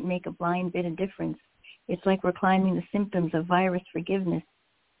eye doesn't make a blind bit of difference. It's like we're climbing the symptoms of virus forgiveness.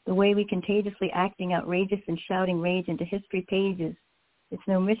 The way we contagiously acting outrageous and shouting rage into history pages. It's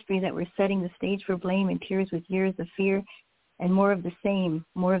no mystery that we're setting the stage for blame and tears with years of fear and more of the same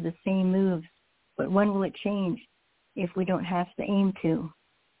moves. But when will it change if we don't have to aim to?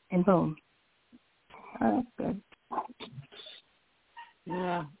 And boom. Oh, that's good.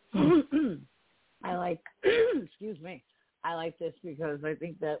 Yeah. I like, excuse me, I like this because I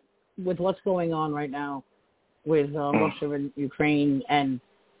think that with what's going on right now with Russia and Ukraine and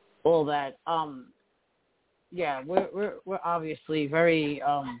all that, yeah, we're obviously very,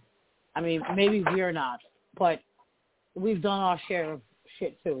 I mean, maybe we're not, but we've done our share of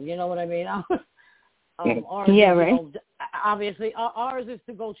shit too. You know what I mean? Ours yeah, is, right. You know, obviously, ours is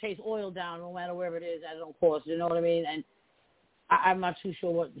to go chase oil down no matter where it is at no cost. You know what I mean? And I'm not too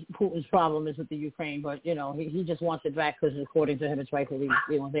sure what Putin's problem is with the Ukraine, but, you know, he just wants it back because, according to him, it's rightfully,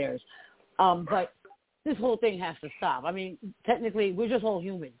 you know, theirs. But this whole thing has to stop. I mean, technically, we're just all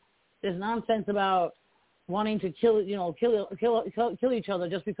human. There's nonsense about wanting to kill each other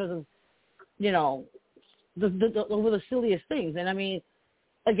just because of, you know, over the silliest things. And I mean,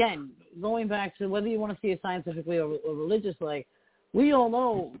 again, going back to whether you want to see it scientifically or religiously, we all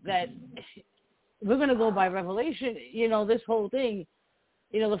know that we're going to go by revelation. You know, this whole thing,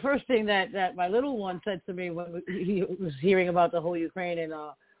 you know, the first thing that my little one said to me when he was hearing about the whole Ukraine and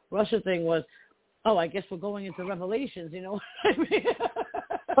Russia thing was, oh, I guess we're going into Revelations, you know what I mean?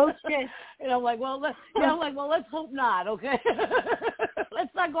 Oh, shit. And I'm like, well, let's hope not, okay?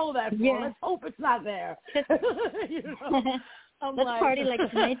 Let's not go that far. Yeah. Let's hope it's not there. You know? Let's party like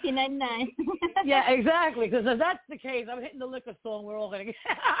it's 1999. Yeah, exactly. Because if that's the case, I'm hitting the liquor store and we're all going to get...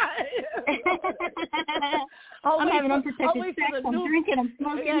 I'm having unprotected sex. I'm drinking. I'm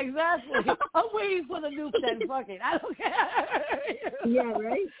smoking. Yeah, exactly. I'm waiting for the nuke then. Fuck it. I don't care. Yeah,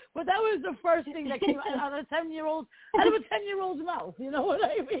 right? But that was the first thing that came out of a 10-year-old's mouth. You know what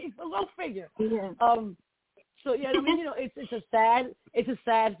I mean? So go figure. Yeah. So, yeah, I mean, you know, it's a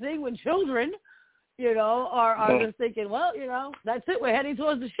sad thing when children... you know, are just thinking, well, you know, that's it. We're heading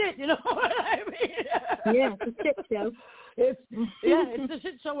towards the shit. You know what I mean? Yeah, it's a shit show. It's a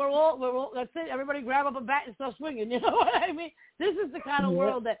shit show. We're all. That's it. Everybody grab up a bat and start swinging. You know what I mean? This is the kind of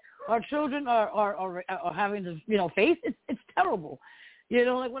world that our children are having to, you know, face. It's terrible. You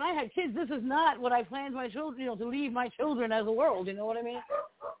know, like when I had kids, this is not what I planned my children, you know, to leave my children as a world. You know what I mean?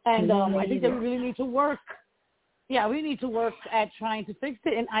 And I think that we really need to work. Yeah, we need to work at trying to fix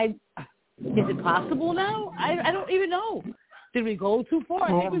it. And is it possible now? I don't even know. Did we go too far?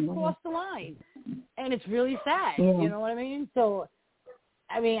 I think we've crossed the line. And it's really sad. Yeah. You know what I mean? So,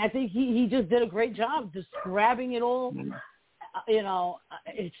 I mean, I think he just did a great job just grabbing it all. You know,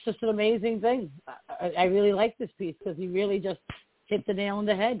 it's just an amazing thing. I really like this piece because he really just hit the nail on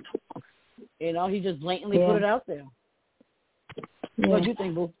the head. You know, he just blatantly put it out there. Yeah. What do you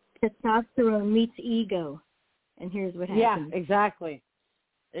think, Boo? Testosterone meets ego. And here's what happens. Yeah, exactly.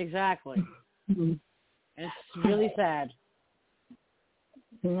 Exactly. And it's really sad.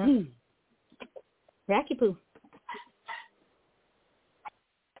 Yeah. Racky Poo.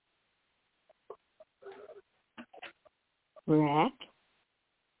 Rack?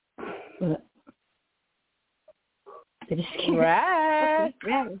 What? Did he scare? Rack.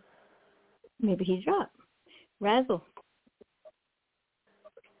 Okay, Razzle. Maybe he's dropped. Razzle.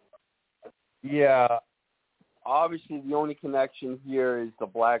 Yeah. Obviously, the only connection here is the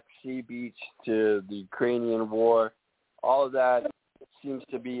Black Sea beach to the Ukrainian war. All of that seems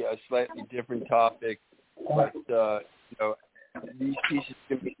to be a slightly different topic, but these pieces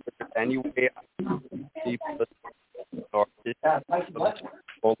can be different anyway.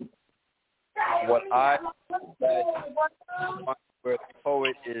 What I said, where the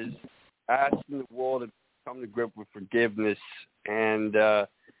poet is asking the world to come to grip with forgiveness, and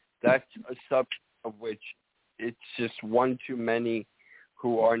that's a subject of which it's just one too many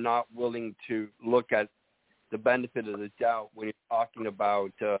who are not willing to look at the benefit of the doubt when you're talking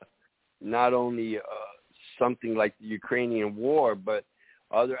about not only something like the Ukrainian war, but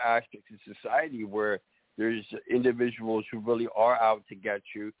other aspects of society where there's individuals who really are out to get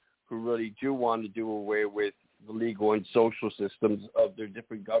you, who really do want to do away with the legal and social systems of their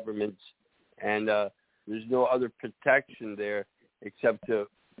different governments. And there's no other protection there except to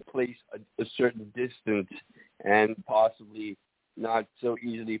place a certain distance and possibly not so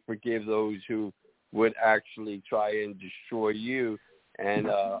easily forgive those who would actually try and destroy you and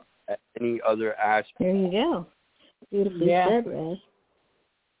any other aspect. There you go. Beautifully said, Raz.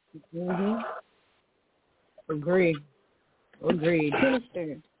 Mm-hmm. Agreed.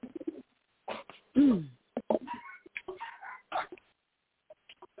 Sinister.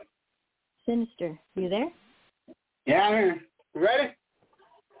 Sinister, you there? Yeah, I'm here. You ready?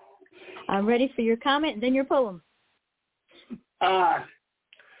 I'm ready for your comment and then your poem.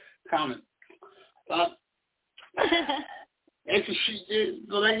 Comment. It's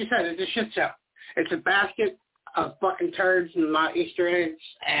like you said, it's a shit show. It's a basket of fucking turds and not Easter eggs,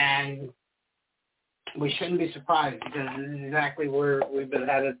 and we shouldn't be surprised because this is exactly where we've been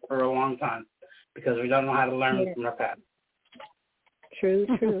headed for a long time because we don't know how to learn from our past.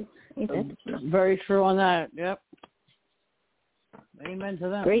 True. Very true on that. Yep. Amen to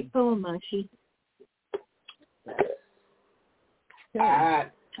that. Great poem, Mashi.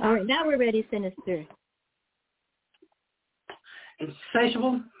 All right, now we're ready, Sinister.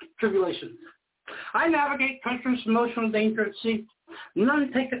 Insatiable tribulations. I navigate country's emotional danger at sea.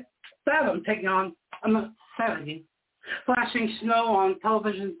 None take a fathom taking on a 70. Flashing snow on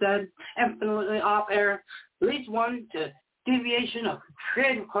television's dead, infinitely off air, leads one to deviation of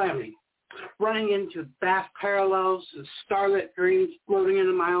creative calamity. Running into vast parallels and starlit dreams floating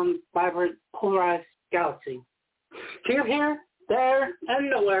into my own vibrant, polarized galaxy. Here, there, and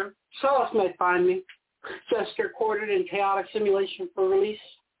nowhere, solace may find me, gesture corded in chaotic simulation for release.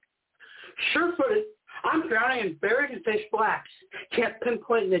 Sure-footed, I'm drowning and buried in fish blacks. Can't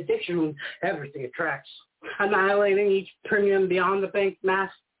pinpoint an addiction when everything attracts. Annihilating each premium beyond the bank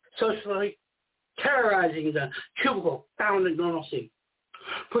mass, socially terrorizing the cubicle found in normalcy.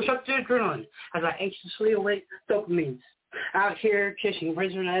 Push up to adrenaline as I anxiously await dopamines. Out here chasing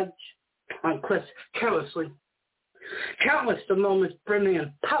razor edge on cliffs carelessly. Countless the moments brimming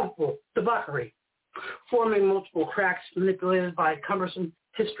in palpable debauchery, forming multiple cracks manipulated by cumbersome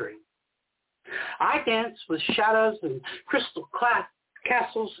history. I dance with shadows and crystal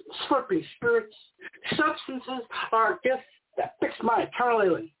castles, slurping spirits. Substances are gifts that fix my eternal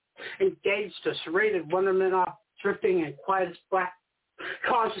alien. Engaged to serrated wonderment off, drifting in quietest black.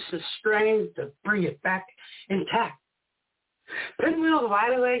 Consciousness strained to bring it back intact. Pinwheels of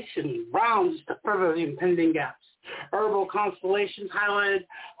idolation rounds to further the impending gaps. Herbal constellations highlighted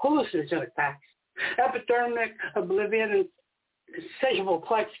hallucinogenic packs. Epidermic oblivion and insatiable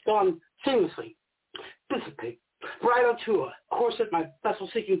plex gone seamlessly. Dissipate. Bridle to a corset my vessel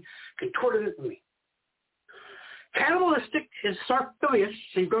seeking contorted infamy. Cannibalistic is sarcophilious,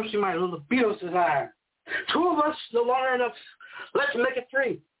 engrossing my libido's desire. Two of us, no longer enough. Let's make it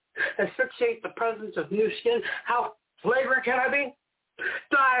three. Asphyxiate the presence of new skin. How flagrant can I be?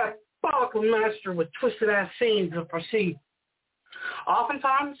 Diabolical master with twisted-ass scenes to proceed.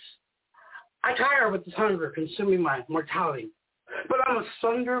 Oftentimes, I tire with this hunger consuming my mortality. But I'm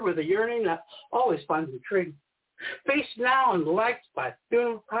asunder with a yearning that always finds intrigue. Faced now and liked by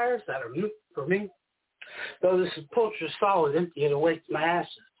funeral pyres that are meant for me. Though this sepulchre is solid, empty, it awaits my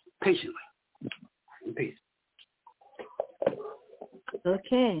ashes patiently. In peace.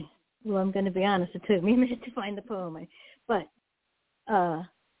 Okay. Well, I'm going to be honest. It took me a minute to find the poem. But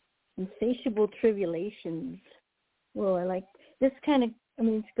insatiable tribulations. Well, I like this kind of I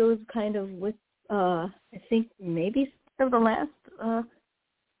mean, it goes kind of with, I think maybe sort of the last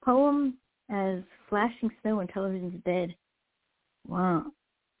poem as flashing snow and television's dead. Wow.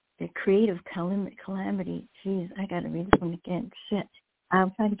 The creative calamity. Jeez, I got to read this one again. Shit.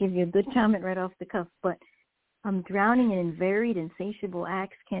 I'm trying to give you a good comment right off the cuff, but I'm drowning in varied, insatiable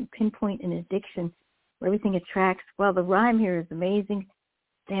acts, can't pinpoint an addiction where everything attracts. Well, the rhyme here is amazing.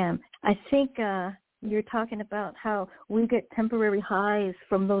 Damn. I think you're talking about how we get temporary highs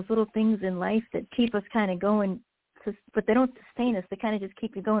from those little things in life that keep us kind of going, but they don't sustain us. They kind of just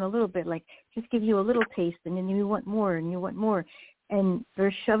keep you going a little bit, like just give you a little taste, and then you want more, and you want more. And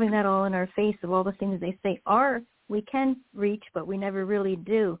they're shoving that all in our face of all the things they say we can reach, but we never really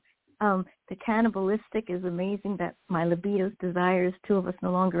do. The cannibalistic is amazing, that my libido's desires, two of us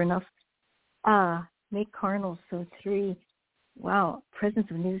no longer enough. Make carnal, so three. Wow, presence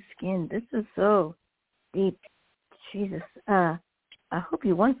of new skin. This is so deep. Jesus. I hope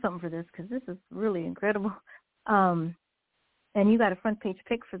you won something for this, because this is really incredible. And you got a front page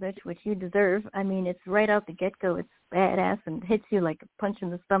pick for this, which you deserve. I mean, it's right out the get-go. It's badass and hits you like a punch in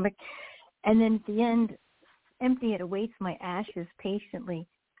the stomach. And then at the end, empty, it awaits my ashes patiently,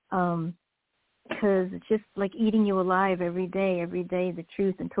 because it's just like eating you alive every day, the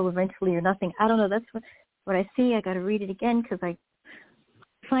truth, until eventually you're nothing. I don't know. That's what I see. I got to read it again because I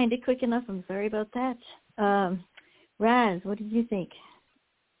find it quick enough. I'm sorry about that. Raz, what did you think?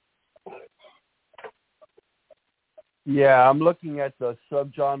 Yeah, I'm looking at the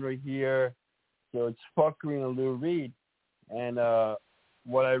subgenre here. So it's fuckery and a Lou Reed. And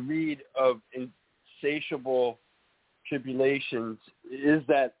what I read of insatiable tribulations is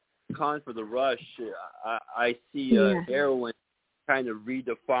that con for the rush. I see heroin kind of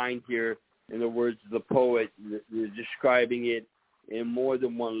redefined here in the words of the poet, describing it in more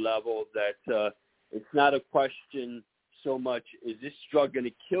than one level, that it's not a question so much, is this drug going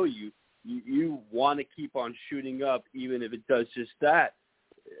to kill you? You want to keep on shooting up, even if it does just that.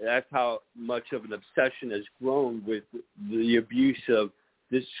 That's how much of an obsession has grown with the abuse of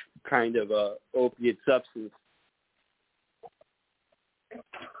this kind of opiate substance.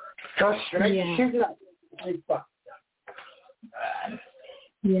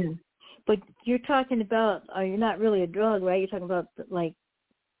 Yeah. But you're talking about, you're not really a drug, right? You're talking about like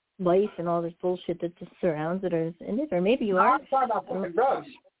life and all this bullshit that just surrounds it, or is in it, or maybe you are. I'm talking about fucking drugs.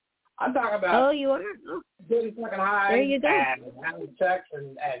 I'm talking about. Oh, you are. Getting fucking high. There you go. And having sex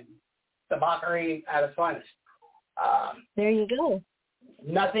and debauchery at its finest. There you go.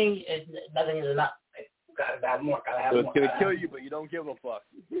 Nothing is enough. Gotta have more. Gotta have so more. It's gonna kill you, but you don't give a fuck.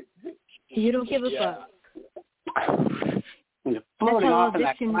 You don't give a fuck. You're floating off in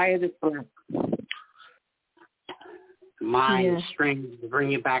that quietest bliss. Mind strings to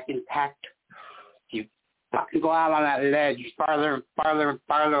bring you back intact. You fucking go out on that ledge farther and farther and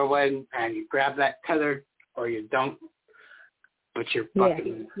farther away, and you grab that tether, or you don't. But you're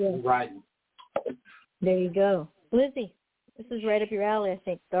fucking riding. There you go. Lizzie, this is right up your alley, I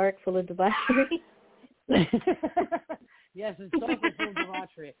think. Dark, full of debauchery. Yes, it's dark and full of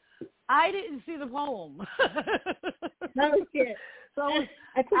debauchery. I didn't see the poem. No shit. So I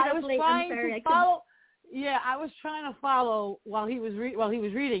was trying to follow. Yeah, I was trying to follow while he was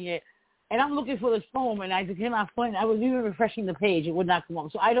reading it, and I'm looking for this poem, and I cannot find it. I was even refreshing the page; it would not come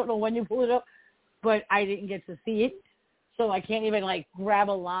up. So I don't know when you pull it up, but I didn't get to see it, so I can't even like grab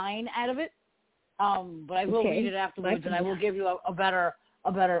a line out of it. But I will read it afterwards, and I will give you a better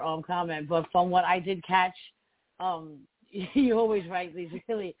comment. But from what I did catch, you always write these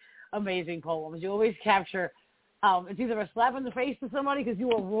really amazing poems. You always capture. It's either a slap in the face to somebody because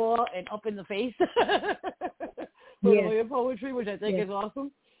you are raw and up in the face with all your poetry, which I think is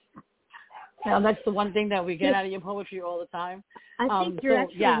awesome. That's the one thing that we get out of your poetry all the time. I think you're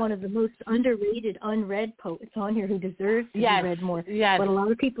actually one of the most underrated, unread poets on here who deserves to be read more. Yes. But a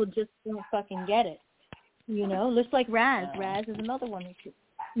lot of people just don't fucking get it. You know, just like Raz. Raz is another one who should,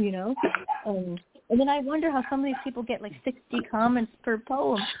 you know. And then I wonder how some of these people get like 60 comments per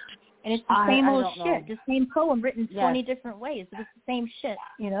poem. And it's the same old shit, the same poem written 20 different ways. It's the same shit,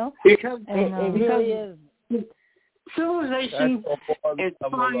 you know? Because it really is. Civilization is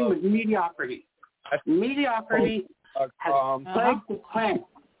fine with mediocrity. Mediocrity has plagued the planet.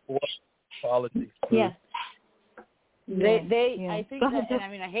 Apologies. Yeah. I think that, and I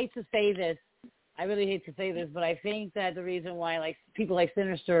mean, I hate to say this. I really hate to say this, but I think that the reason why like people like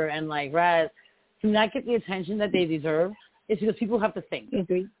Sinister and like Raz do not get the attention that they deserve is because people have to think.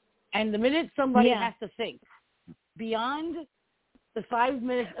 Agree. And the minute somebody has to think beyond the 5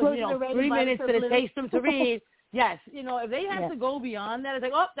 minutes, 3 minutes that it takes them to read, if they have to go beyond that, it's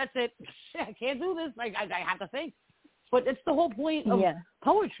like, oh, that's it. I can't do this. Like I have to think. But it's the whole point of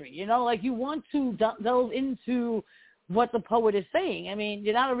poetry, you know, like you want to delve into what the poet is saying. I mean,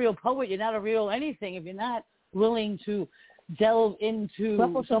 you're not a real poet, you're not a real anything if you're not willing to delve into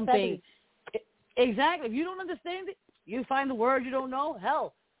something. Exactly. If you don't understand it, you find the word you don't know,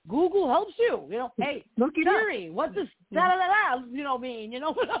 hell, Google helps you. You know, hey, Siri, what does da-da-da-da, you know, mean? You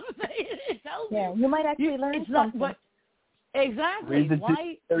know what I'm saying? It tells you. Yeah, you might actually learn something. But exactly.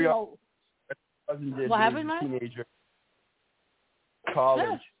 Why, you know, what happened, man? Teenager. College.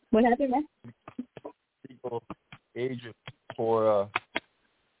 Yeah. What happened, man? Legal agent for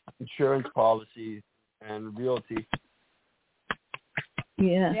insurance policies and realty.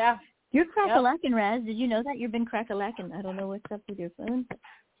 Yeah. Yeah. You're crack-a-lacking, Raz. Did you know that? You've been crack-a-lacking. I don't know what's up with your phone.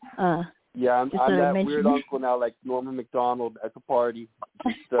 Yeah, I'm that weird uncle now, like Norman McDonald at the party.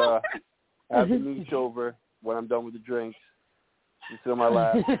 Just having me over when I'm done with the drinks. You sit on my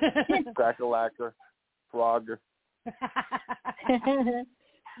lap. Crack-a-lacker. Frogger.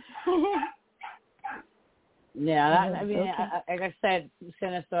 Yeah, I mean, like I said,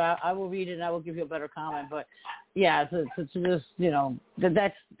 Sinister, I will read it and I will give you a better comment. But yeah, to just, you know,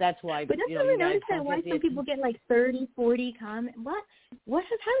 that's why. But you don't know, you notice that why some people get like 30, 40 comments? How does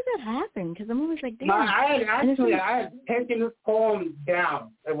that happen? Because I'm always like, damn. I had taken this poem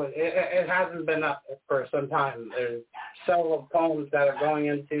down. It hasn't been up for some time. There's several poems that are going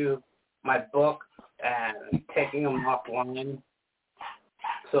into my book and taking them offline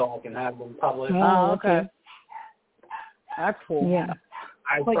so I can have them published. Oh, okay. That's cool. Yeah.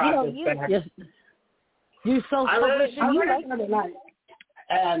 I brought this back. You self-publishing? I read it the other night,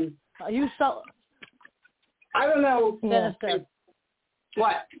 and you self. I don't know.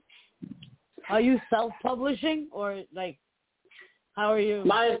 What? Are you self-publishing or like? How are you?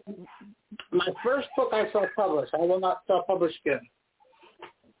 My first book I self-published. I will not self-publish again.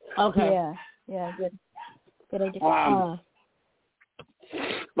 Okay. Yeah. Good idea.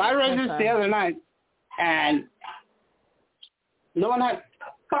 I read this the other night, and no one had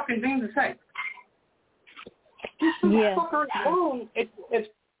fucking thing to say. Yeah. Fucker alone, it's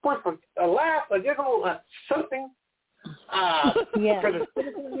worth a laugh, a giggle, something. For the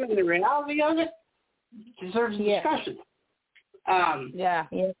cynicism and the reality of it, deserves discussion.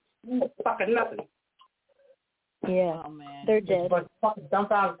 Fucking nothing. Yeah. Oh man. They're dead. But fucking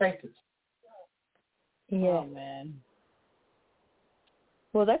dumbfounded faces. Yeah. Oh man.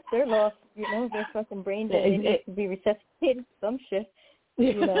 Well, that's their loss. You know, their fucking brain dead. They need to be resuscitated. Some shit.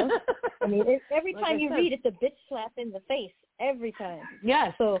 You know. I mean, every time you read, it's a bitch slap in the face. Every time.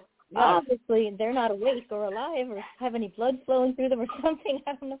 Yeah. So obviously they're not awake or alive or have any blood flowing through them or something.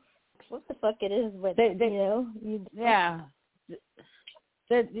 I don't know what the fuck it is, but they you know. Yeah.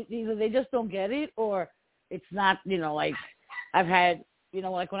 Either they just don't get it, or it's not. You know, like I've had. You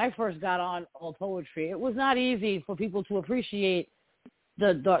know, like when I first got on all poetry, it was not easy for people to appreciate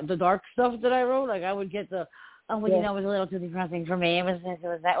the dark stuff that I wrote. Like I would get you know, it was a little too depressing for me. It was this, it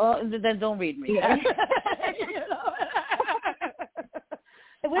was that. Well, then don't read me. Yeah. You know?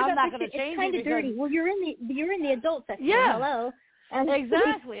 I'm not going to change it's kind of dirty. Well, you're in the adult section. Yeah. Hello.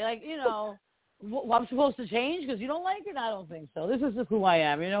 Exactly. Like, you know, I'm supposed to change because you don't like it? I don't think so. This is just who I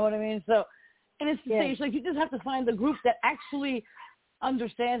am. You know what I mean? So, and it's the stage. Like, you just have to find the group that actually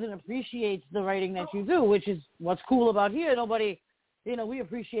understands and appreciates the writing that you do, which is what's cool about here. Nobody, you know, we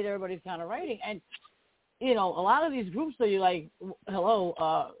appreciate everybody's kind of writing. And, you know, a lot of these groups that you're like, hello,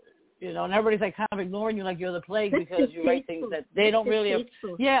 you know, and everybody's like kind of ignoring you like you're the plague because you write things that they don't really,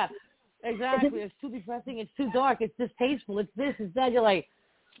 yeah, exactly. It's too depressing. It's too dark. It's distasteful. It's this, it's that. You're like,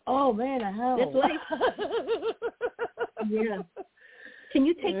 oh man, hell. It's life. Yeah. Can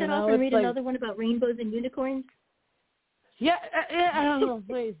you take that off and read another one about rainbows and unicorns? Yeah, I don't know,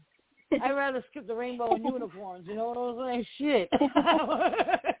 please. I'd rather skip the rainbow and unicorns, you know what I'm saying? Shit.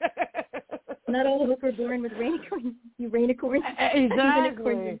 Not all of us were born with rainicorns. You rainicorns.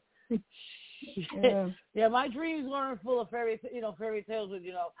 Exactly. Yeah, my dreams weren't full of fairy tales with,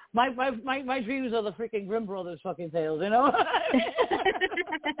 you know, my dreams are the freaking Grimm Brothers fucking tales, you know?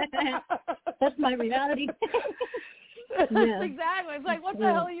 That's my reality. Yeah. Exactly. It's like, what the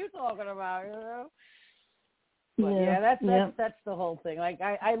hell are you talking about, you know? But that's the whole thing. Like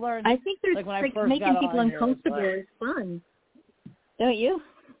I learned. I think there's like when I first making got people on uncomfortable is fun, don't you?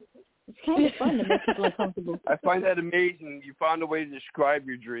 It's kind of fun to make people uncomfortable. I find that amazing. You found a way to describe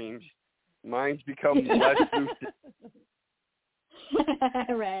your dreams. Mine's become less lucid.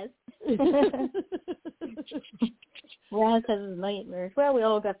 Raz. Raz has his nightmares. Well, we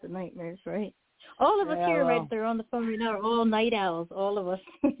all got the nightmares, right? All of us here right there on the phone right now are all night owls, all of us.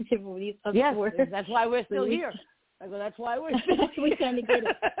 Yes, that's why we're still here. I go, that's why we're still here. We kind of get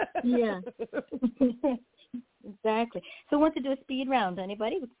it. Yeah. Exactly. So who wants to do a speed round?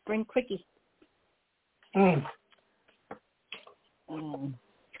 Anybody? Let's bring quickie. Mm.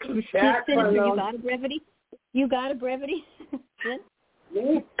 Sid, you got a brevity? You got a brevity?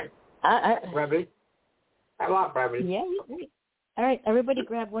 Me? Brevity. I love brevity. Yeah, you're great. All right, everybody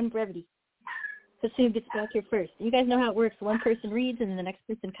grab one brevity. Let's see who gets back here first. You guys know how it works. One person reads, and then the next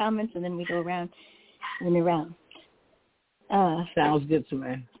person comments, and then we go around and around. Sounds good to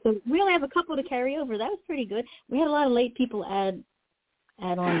me. So we only have a couple to carry over. That was pretty good. We had a lot of late people add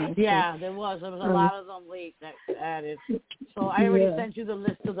on this. Yeah, there was. There was a lot of them late that added. So I already sent you the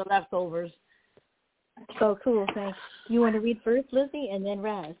list of the leftovers. Oh, cool. Thanks. You want to read first, Lizzie, and then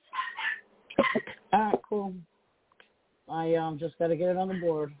Raz? All right, cool. I just got to get it on the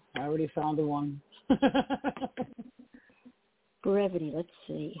board. I already found the one. Brevity. Let's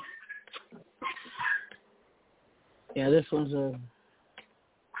see. Yeah, this one's a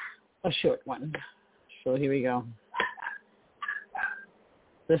short one. So here we go.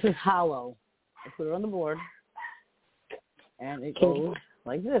 This is hollow. I put it on the board, and it goes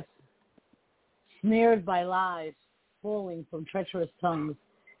like this. Snared by lies, falling from treacherous tongues,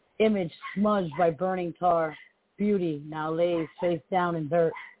 image smudged by burning tar, beauty now lays face down in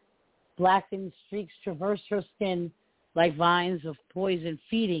dirt. Blackened streaks traverse her skin like vines of poison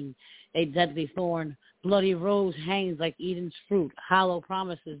feeding a deadly thorn. Bloody rose hangs like Eden's fruit. Hollow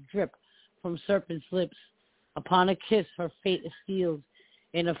promises drip from serpent's lips. Upon a kiss, her fate is sealed.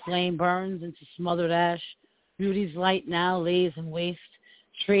 In a flame burns into smothered ash. Beauty's light now lays in waste,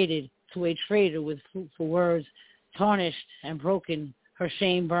 traded to a traitor with fruitful words. Tarnished and broken, her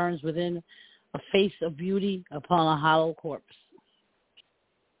shame burns within a face of beauty upon a hollow corpse.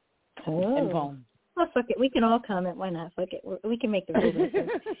 And poem. Oh, fuck it. We can all comment. Why not? Fuck it. We can make the rules.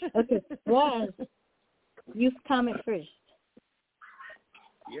 Okay. Raz, you comment first.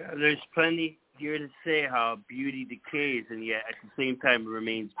 Yeah, there's plenty here to say how beauty decays, and yet at the same time it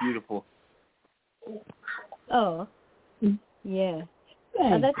remains beautiful. Oh, yeah.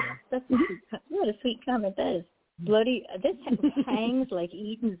 That's what a sweet comment that is. Bloody, this hangs like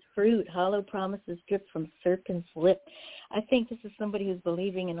Eden's fruit. Hollow promises drip from serpent's lip. I think this is somebody who's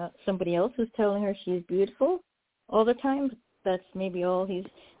believing in somebody else who's telling her she's beautiful all the time. That's maybe all he's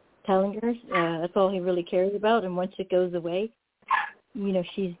telling her. That's all he really cares about. And once it goes away,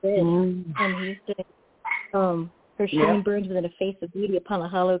 she's dead and he's dead. Her shame burns within a face of beauty upon a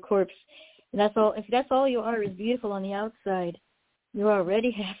hollow corpse. And that's all. If that's all you are is beautiful on the outside, you're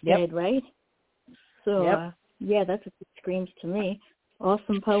already half dead, right? So. Yeah, that's what it screams to me.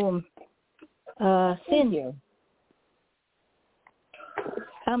 Awesome poem. Thank you.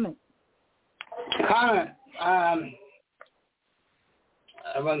 Comment. I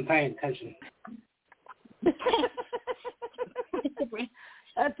wasn't paying attention. That's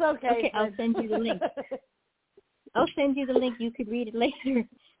okay. Okay, I'll send you the link. You could read it later.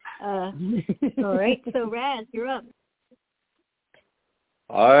 All right. So, Raz, you're up.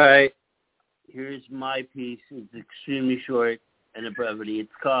 All right. Here's my piece. It's extremely short and a brevity.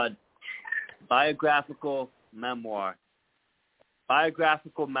 It's called Biographical Memoir.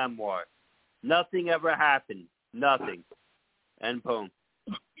 Biographical Memoir. Nothing ever happened. Nothing. End poem.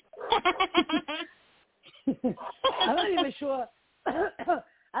 I'm not even sure. I'm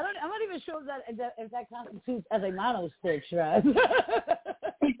not even sure if that constitutes as a monostitch, right?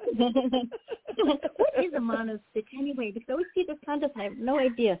 What is a monostitch anyway? Because I always see this contest, I have no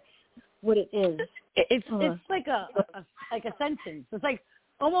idea what it is. It's like a sentence. It's like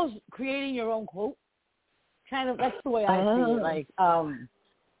almost creating your own quote. Kind of, that's the way I see it.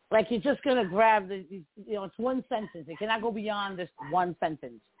 Like you're just gonna grab it's one sentence. It cannot go beyond this one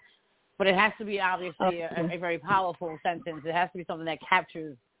sentence. But it has to be obviously a very powerful sentence. It has to be something that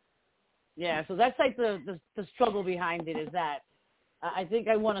captures. Yeah, so that's like the struggle behind it is that I think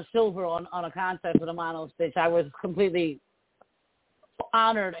I won a silver on a contest with a monostitch. I was completely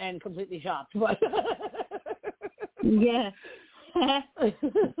honored and completely shocked. But yeah.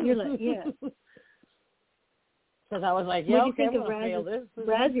 You're like, yeah. Because I was like, what do you think I'm of going to fail this.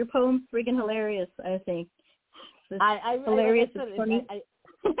 Raz, your poem's friggin' hilarious, I think. I hilarious. Like it's funny.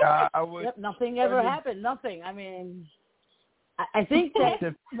 I would, nothing ever happened. Nothing. I mean, I think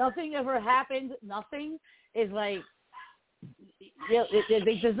that nothing ever happened. Nothing is like,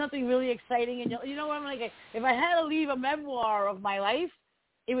 there's nothing really exciting. And you know what I'm like? If I had to leave a memoir of my life,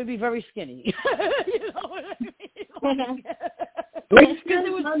 it would be very skinny. You know what I mean?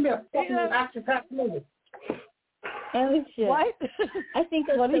 Action-packed movie. Oh, shit. What? I think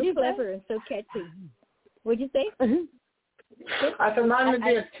that's so clever and so catchy. What'd you say? I said mine would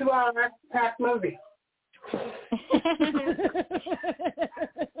be a 2-hour action-packed movie.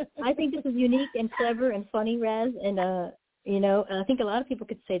 I think this is unique and clever and funny, Raz, and I think a lot of people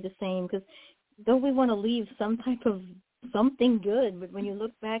could say the same, because don't we want to leave some type of something good? But when you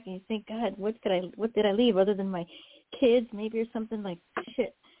look back and you think, God, what did I leave other than my kids, maybe, or something like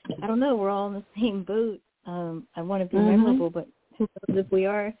shit? I don't know. We're all in the same boat. I want to be memorable, but who knows if we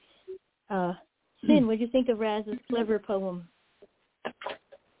are? Sin, what do you think of Raz's clever poem?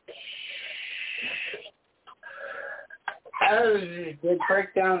 They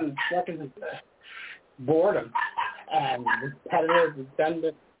break down seconds of boredom and repetitive,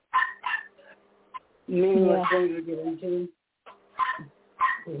 redundant, meaningless things we get into.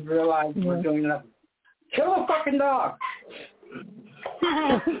 We realize we're doing nothing. Kill a fucking dog.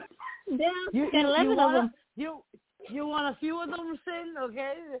 You got 11 of them. You want a few of them, Sin?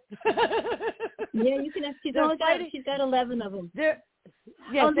 Okay. Yeah, you can have. She's got 11 of them. They're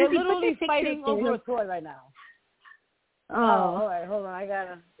literally fighting over a toy right now. Oh, all right. Hold on.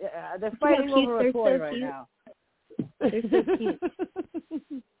 They're fighting over a toy right now. They're so cute.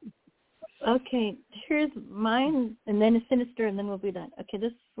 Okay, here's mine, and then a sinister, and then we'll be done. Okay,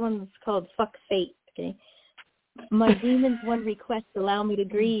 this one's called Fuck Fate. Okay. My demons, one request, allow me to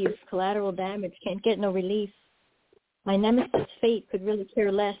grieve. Collateral damage, can't get no relief. My nemesis fate could really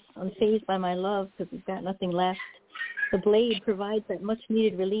care less, unfazed by my love, because we've got nothing left. The blade provides that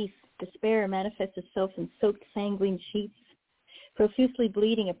much-needed relief. Despair manifests itself in soaked sanguine sheets. Profusely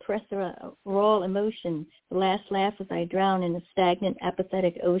bleeding, oppressor, raw emotion. The last laugh as I drown in a stagnant,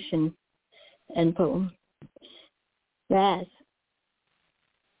 apathetic ocean. End poem. Raz.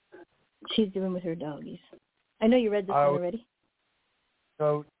 She's doing with her doggies. I know you read this one already.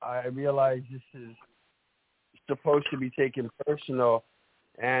 So I realize this is supposed to be taken personal,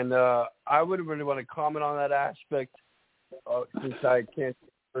 and I wouldn't really want to comment on that aspect since I can't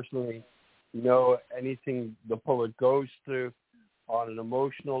personally know anything the poet goes through on an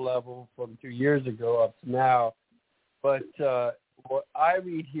emotional level from 2 years ago up to now. But what I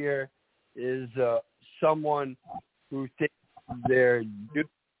read here is someone who thinks they're duped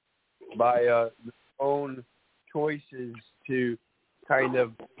by their own choices to kind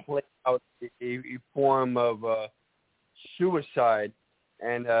of play out a form of suicide,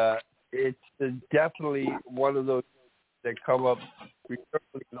 and it's definitely one of those that come up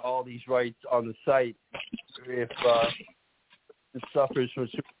recurrently in all these rights on the site. If it suffers from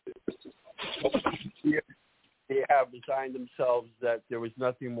suicide, they have resigned themselves that there was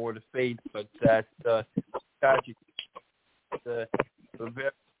nothing more to fate, but that tragic, a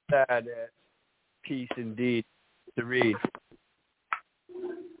very sad piece indeed to read.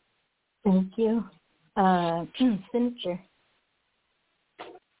 Thank you. Sinister.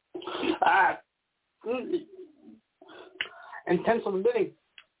 Intense on the bidding.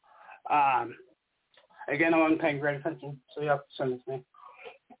 Again, I wasn't paying great attention, so you have to send it to me.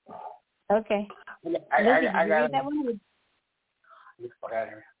 Okay. I got read that one? Get the fuck out of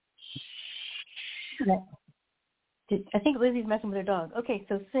here. I think Lizzie's messing with her dog. Okay,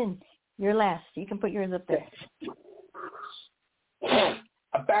 so Sin, you're last. You can put yours up there.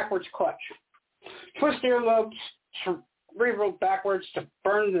 A backwards clutch. Twist earlobes, cerebral backwards to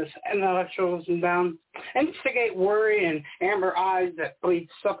burn this intellectualism down. Instigate worry and amber eyes that bleed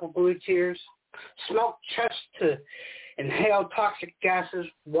supple blue tears. Smelt chest to inhale toxic gases,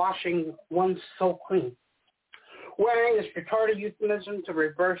 washing one's soul clean. Wearing this retarded euphemism to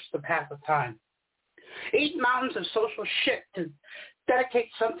reverse the path of time. Eat mountains of social shit to dedicate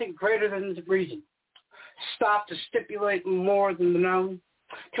something greater than the reason. Stop to stipulate more than the known.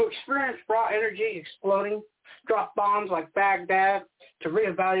 To experience raw energy exploding. Drop bombs like Baghdad to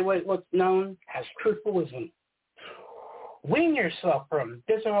reevaluate what's known as truthful wisdom. Wean yourself from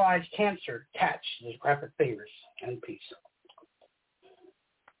visualized cancer attached to the graphic fevers and peace.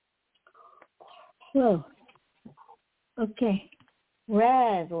 Whoa. Okay.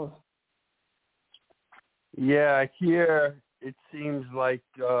 Razzle. Yeah, here it seems like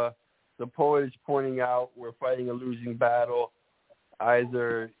the poet is pointing out we're fighting a losing battle.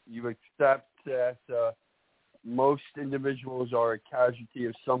 Either you accept that most individuals are a casualty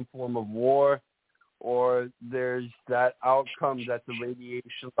of some form of war, or there's that outcome that the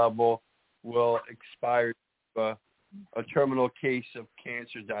radiation level will expire to a terminal case of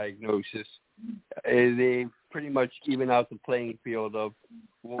cancer diagnosis. They pretty much even out the playing field of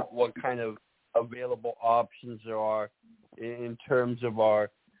what kind of available options there are in terms of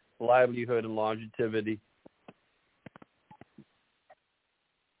our livelihood and longevity.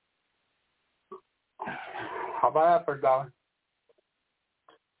 How about that for a dollar?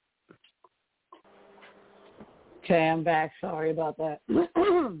 Okay, I'm back. Sorry about that.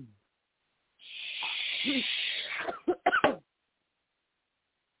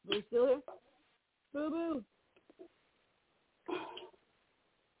 you still here? Boo boo.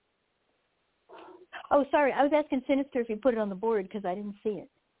 Oh, sorry. I was asking Sinister if you put it on the board because I didn't see it.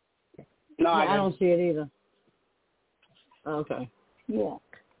 No, I don't see it either. Okay. Yeah.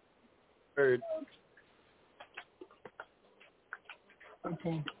 Heard.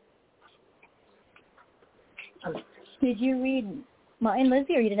 Okay. Did you read mine,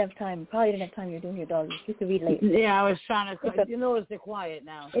 Lizzie, or you didn't have time? Probably didn't have time. You're doing your doggies. You could read later. Yeah, I was trying to. You know, they're quiet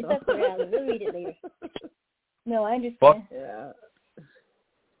now. So. It's up to you. We'll read it later. No, I understand. Yeah.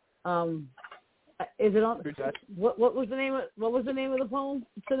 Is it on? What was the name of the poem?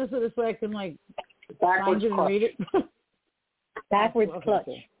 Sinister, this way I can like Backwards find it and read it. Backwards clutch.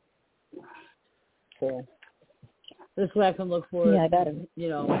 Cool. This way I can look for it. Yeah, I got it. You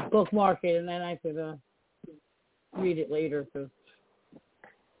know, bookmark it, and then I could read it later. Cause,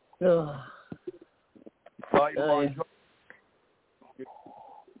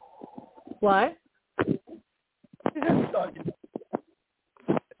 what?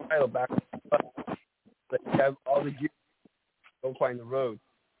 Title back. But you have all the gear. Go find the road.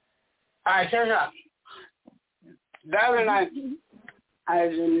 All right, check it out. The other night, I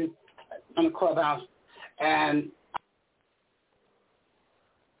was on the clubhouse, and